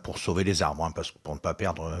pour sauver les arbres, hein, pour ne pas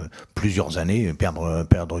perdre plusieurs années,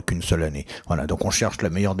 perdre qu'une seule année. Voilà, donc on cherche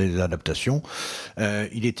la meilleure des adaptations.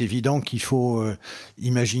 Il est évident qu'il faut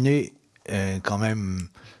imaginer quand même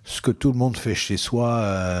ce que tout le monde fait chez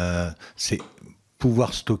soi, c'est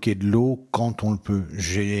pouvoir stocker de l'eau quand on le peut.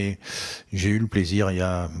 J'ai eu le plaisir il y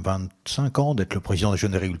a 25 ans d'être le président des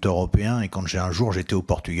jeunes agriculteurs européens, et quand un jour j'étais au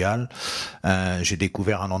Portugal, j'ai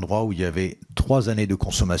découvert un endroit où il y avait 3 années de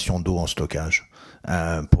consommation d'eau en stockage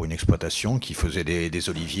pour une exploitation qui faisait des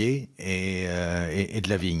oliviers et de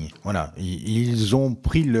la vigne. Voilà, ils ont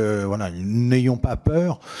pris n'ayons pas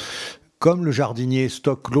peur. Comme le jardinier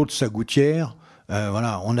stocke l'eau de sa gouttière,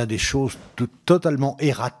 voilà, on a des choses totalement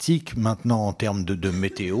erratiques maintenant en termes de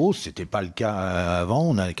météo. C'était pas le cas avant.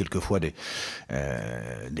 On a quelquefois des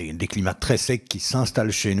climats très secs qui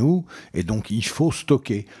s'installent chez nous, et donc il faut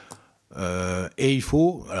stocker. Et il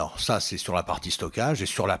faut, alors ça c'est sur la partie stockage, et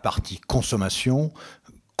sur la partie consommation,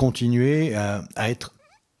 continuer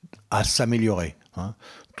à s'améliorer. Hein.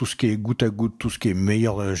 Tout ce qui est goutte à goutte, tout ce qui est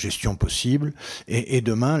meilleure gestion possible, et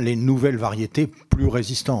demain les nouvelles variétés plus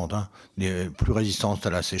résistantes, hein, plus résistantes à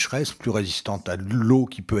la sécheresse, plus résistantes à l'eau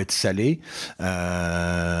qui peut être salée.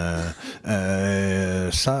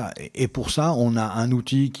 Et pour ça, on a un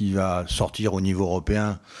outil qui va sortir au niveau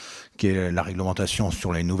européen, qui est la réglementation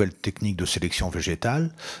sur les nouvelles techniques de sélection végétale.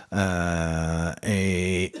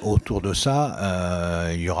 Et autour de ça,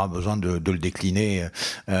 il y aura besoin de le décliner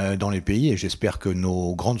dans les pays. Et j'espère que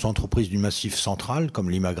nos grandes entreprises du Massif central, comme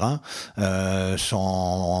l'Imagrin,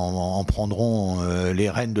 en prendront les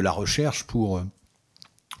rênes de la recherche pour...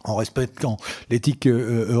 en respectant l'éthique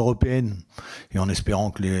européenne et en espérant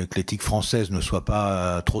que l'éthique française ne soit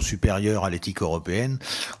pas trop supérieure à l'éthique européenne,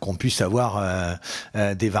 qu'on puisse avoir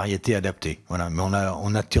des variétés adaptées. Voilà. Mais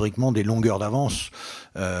on a théoriquement des longueurs d'avance.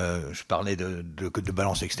 Je parlais de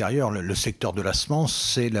balance extérieure. Le secteur de la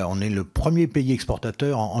semence, on est le premier pays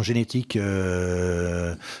exportateur en génétique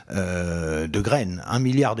de graines, 1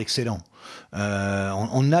 milliard d'excédents.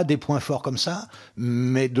 On a des points forts comme ça,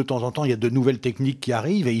 mais de temps en temps, il y a de nouvelles techniques qui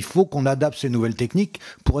arrivent, et il faut qu'on adapte ces nouvelles techniques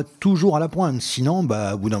pour être toujours à la pointe. Sinon,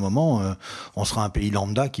 au bout d'un moment, on sera un pays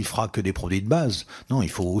lambda qui fera que des produits de base. Non, il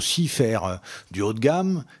faut aussi faire du haut de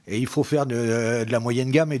gamme, et il faut faire de la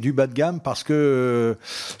moyenne gamme et du bas de gamme, parce que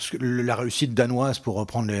la réussite danoise, pour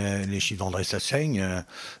reprendre les chiffres d'André Sassaigne,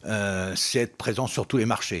 c'est être présent sur tous les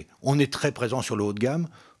marchés. On est très présent sur le haut de gamme.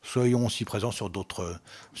 soyons aussi présents sur d'autres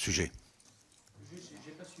sujets. Je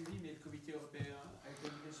n'ai pas suivi, mais le comité européen avec la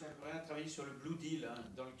délégation européenne a travaillé sur le Blue Deal, hein,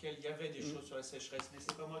 dans lequel il y avait des choses sur la sécheresse, mais ce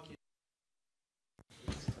n'est pas moi qui...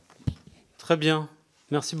 Très bien,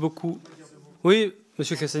 merci beaucoup. Oui,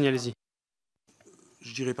 Monsieur Castagne, allez-y.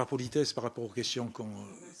 Je dirais par politesse par rapport aux questions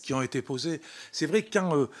qui ont été posées. C'est vrai que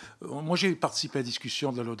quand moi j'ai participé à la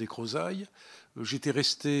discussion de la loi des Crozailles, j'étais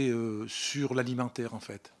resté sur l'alimentaire en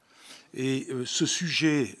fait. Et ce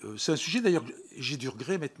sujet, c'est un sujet d'ailleurs, j'ai du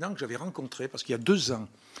regret maintenant que j'avais rencontré, parce qu'il y a 2 ans,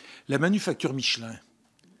 la manufacture Michelin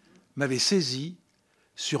m'avait saisi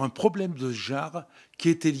sur un problème de genre qui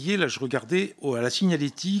était lié, là je regardais, à la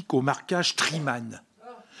signalétique, au marquage Triman,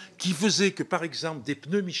 qui faisait que par exemple des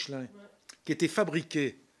pneus Michelin qui étaient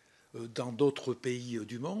fabriqués dans d'autres pays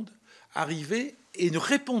du monde arrivaient et ne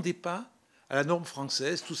répondaient pas à la norme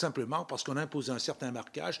française, tout simplement parce qu'on imposait un certain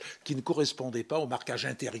marquage qui ne correspondait pas au marquage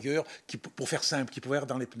intérieur, pour faire simple, qui pouvait être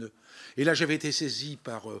dans les pneus. Et là, j'avais été saisi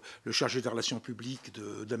par le chargé des relations publiques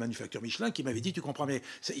de la manufacture Michelin qui m'avait dit, tu comprends, mais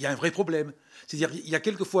il y a un vrai problème. C'est-à-dire, il y a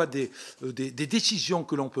quelquefois des décisions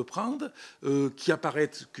que l'on peut prendre qui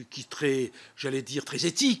apparaissent, j'allais dire, très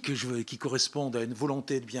éthiques, qui correspondent à une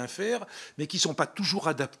volonté de bien faire, mais qui ne sont pas toujours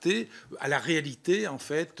adaptées à la réalité, en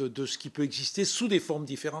fait, de ce qui peut exister sous des formes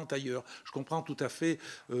différentes ailleurs. Je comprends tout à fait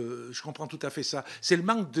ça. C'est le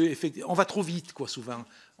manque de... On va trop vite, quoi, souvent.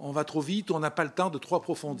 On va trop vite, on n'a pas le temps de trop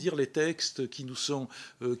approfondir les textes qui nous sont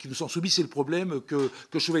soumis. C'est le problème que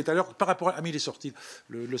je trouvais tout à l'heure par rapport à... Ah, mais il est sorti,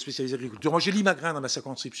 le spécialiste agriculture. Moi, j'ai l'imagrin dans ma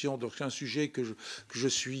circonscription, donc c'est un sujet que je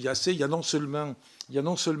suis assez... Il y a non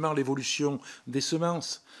seulement l'évolution des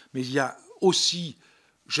semences, mais il y a aussi,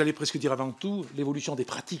 j'allais presque dire avant tout, l'évolution des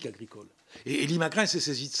pratiques agricoles. Et l'Imagrin s'est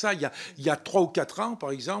saisi de ça. Il y a 3 ou 4 ans,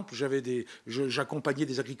 par exemple, j'accompagnais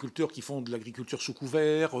des agriculteurs qui font de l'agriculture sous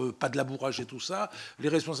couvert, pas de labourage et tout ça. Les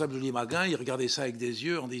responsables de l'Imagrin, ils regardaient ça avec des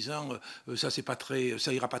yeux en disant ça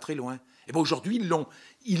ira pas très loin. Et bien aujourd'hui,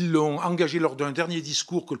 ils l'ont engagé lors d'un dernier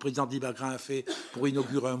discours que le président de l'Imagrin a fait pour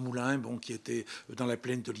inaugurer un moulin qui était dans la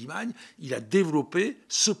plaine de Limagne. Il a développé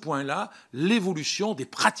ce point-là, l'évolution des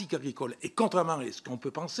pratiques agricoles. Et contrairement à ce qu'on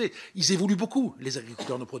peut penser, ils évoluent beaucoup, les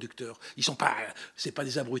agriculteurs, nos producteurs. C'est pas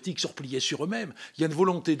des abrutis qui sont repliés sur eux-mêmes. Il y a une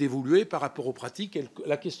volonté d'évoluer par rapport aux pratiques. Et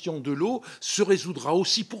la question de l'eau se résoudra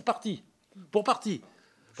aussi pour partie. Pour partie.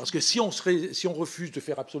 Parce que si on refuse de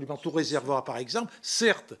faire absolument tout réservoir, par exemple,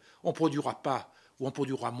 certes, on ne produira pas, ou on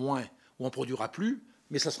produira moins, ou on ne produira plus,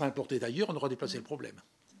 mais ça sera importé d'ailleurs, on aura déplacé le problème.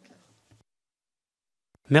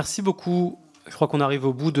 Merci beaucoup. Je crois qu'on arrive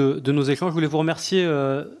au bout de nos échanges. Je voulais vous remercier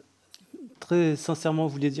très sincèrement.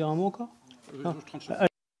 Vous vouliez dire un mot encore ?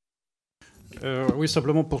 Oui,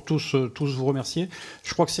 simplement pour tous vous remercier.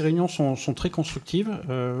 Je crois que ces réunions sont très constructives.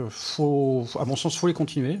 À mon sens, il faut les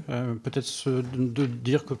continuer. Peut-être de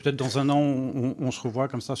dire que peut-être dans un an, on se revoit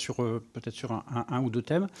comme ça peut-être sur un ou 2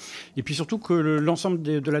 thèmes. Et puis surtout que l'ensemble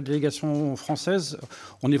de la délégation française,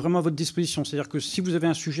 on est vraiment à votre disposition. C'est-à-dire que si vous avez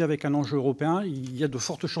un sujet avec un enjeu européen, il y a de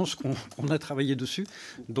fortes chances qu'on a travaillé dessus.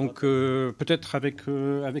 Donc peut-être avec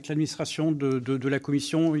l'administration de la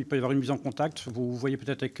Commission, il peut y avoir une mise en contact. Vous voyez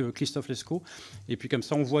peut-être avec Christophe Lefevre. Et puis comme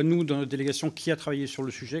ça, on voit, nous, dans notre délégation, qui a travaillé sur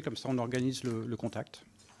le sujet. Comme ça, on organise le contact.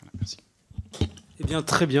 Voilà, merci. Eh bien,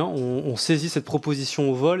 très bien. On saisit cette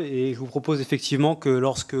proposition au vol. Et je vous propose effectivement que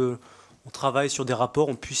lorsque on travaille sur des rapports,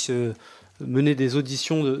 on puisse mener des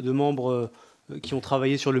auditions de membres qui ont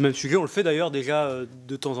travaillé sur le même sujet. On le fait d'ailleurs déjà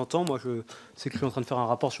de temps en temps. Moi, je sais que je suis en train de faire un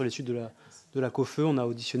rapport sur l'étude de la COFE. On a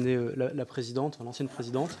auditionné la présidente, l'ancienne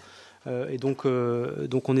présidente. Et donc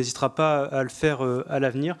on n'hésitera pas à le faire à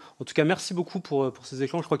l'avenir. En tout cas, merci beaucoup pour ces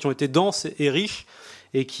échanges, je crois, qui ont été denses et riches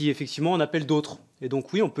et qui, effectivement, en appellent d'autres. Et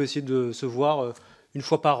donc, oui, on peut essayer de se voir une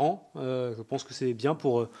fois par an. Je pense que c'est bien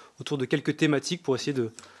autour de quelques thématiques pour essayer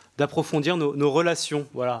d'approfondir nos relations.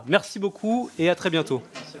 Voilà. Merci beaucoup et à très bientôt.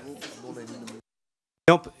 Merci à vous.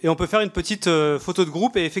 Et on peut faire une petite photo de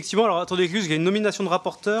groupe. Et effectivement, alors attendez, il y a une nomination de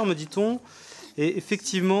rapporteur, me dit-on. Et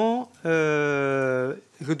effectivement, nous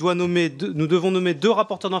devons nommer 2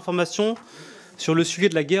 rapporteurs d'information sur le sujet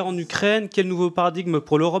de la guerre en Ukraine. Quel nouveau paradigme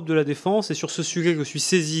pour l'Europe de la défense ? Et sur ce sujet, je suis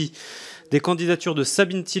saisi des candidatures de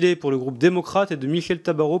Sabine Tillet pour le groupe démocrate et de Michel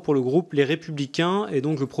Tabarot pour le groupe Les Républicains. Et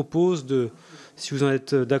donc, je propose, si vous en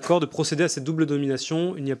êtes d'accord, de procéder à cette double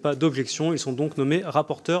nomination. Il n'y a pas d'objection. Ils sont donc nommés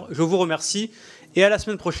rapporteurs. Je vous remercie et à la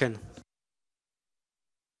semaine prochaine.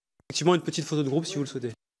 Effectivement, une petite photo de groupe si vous le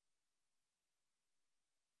souhaitez.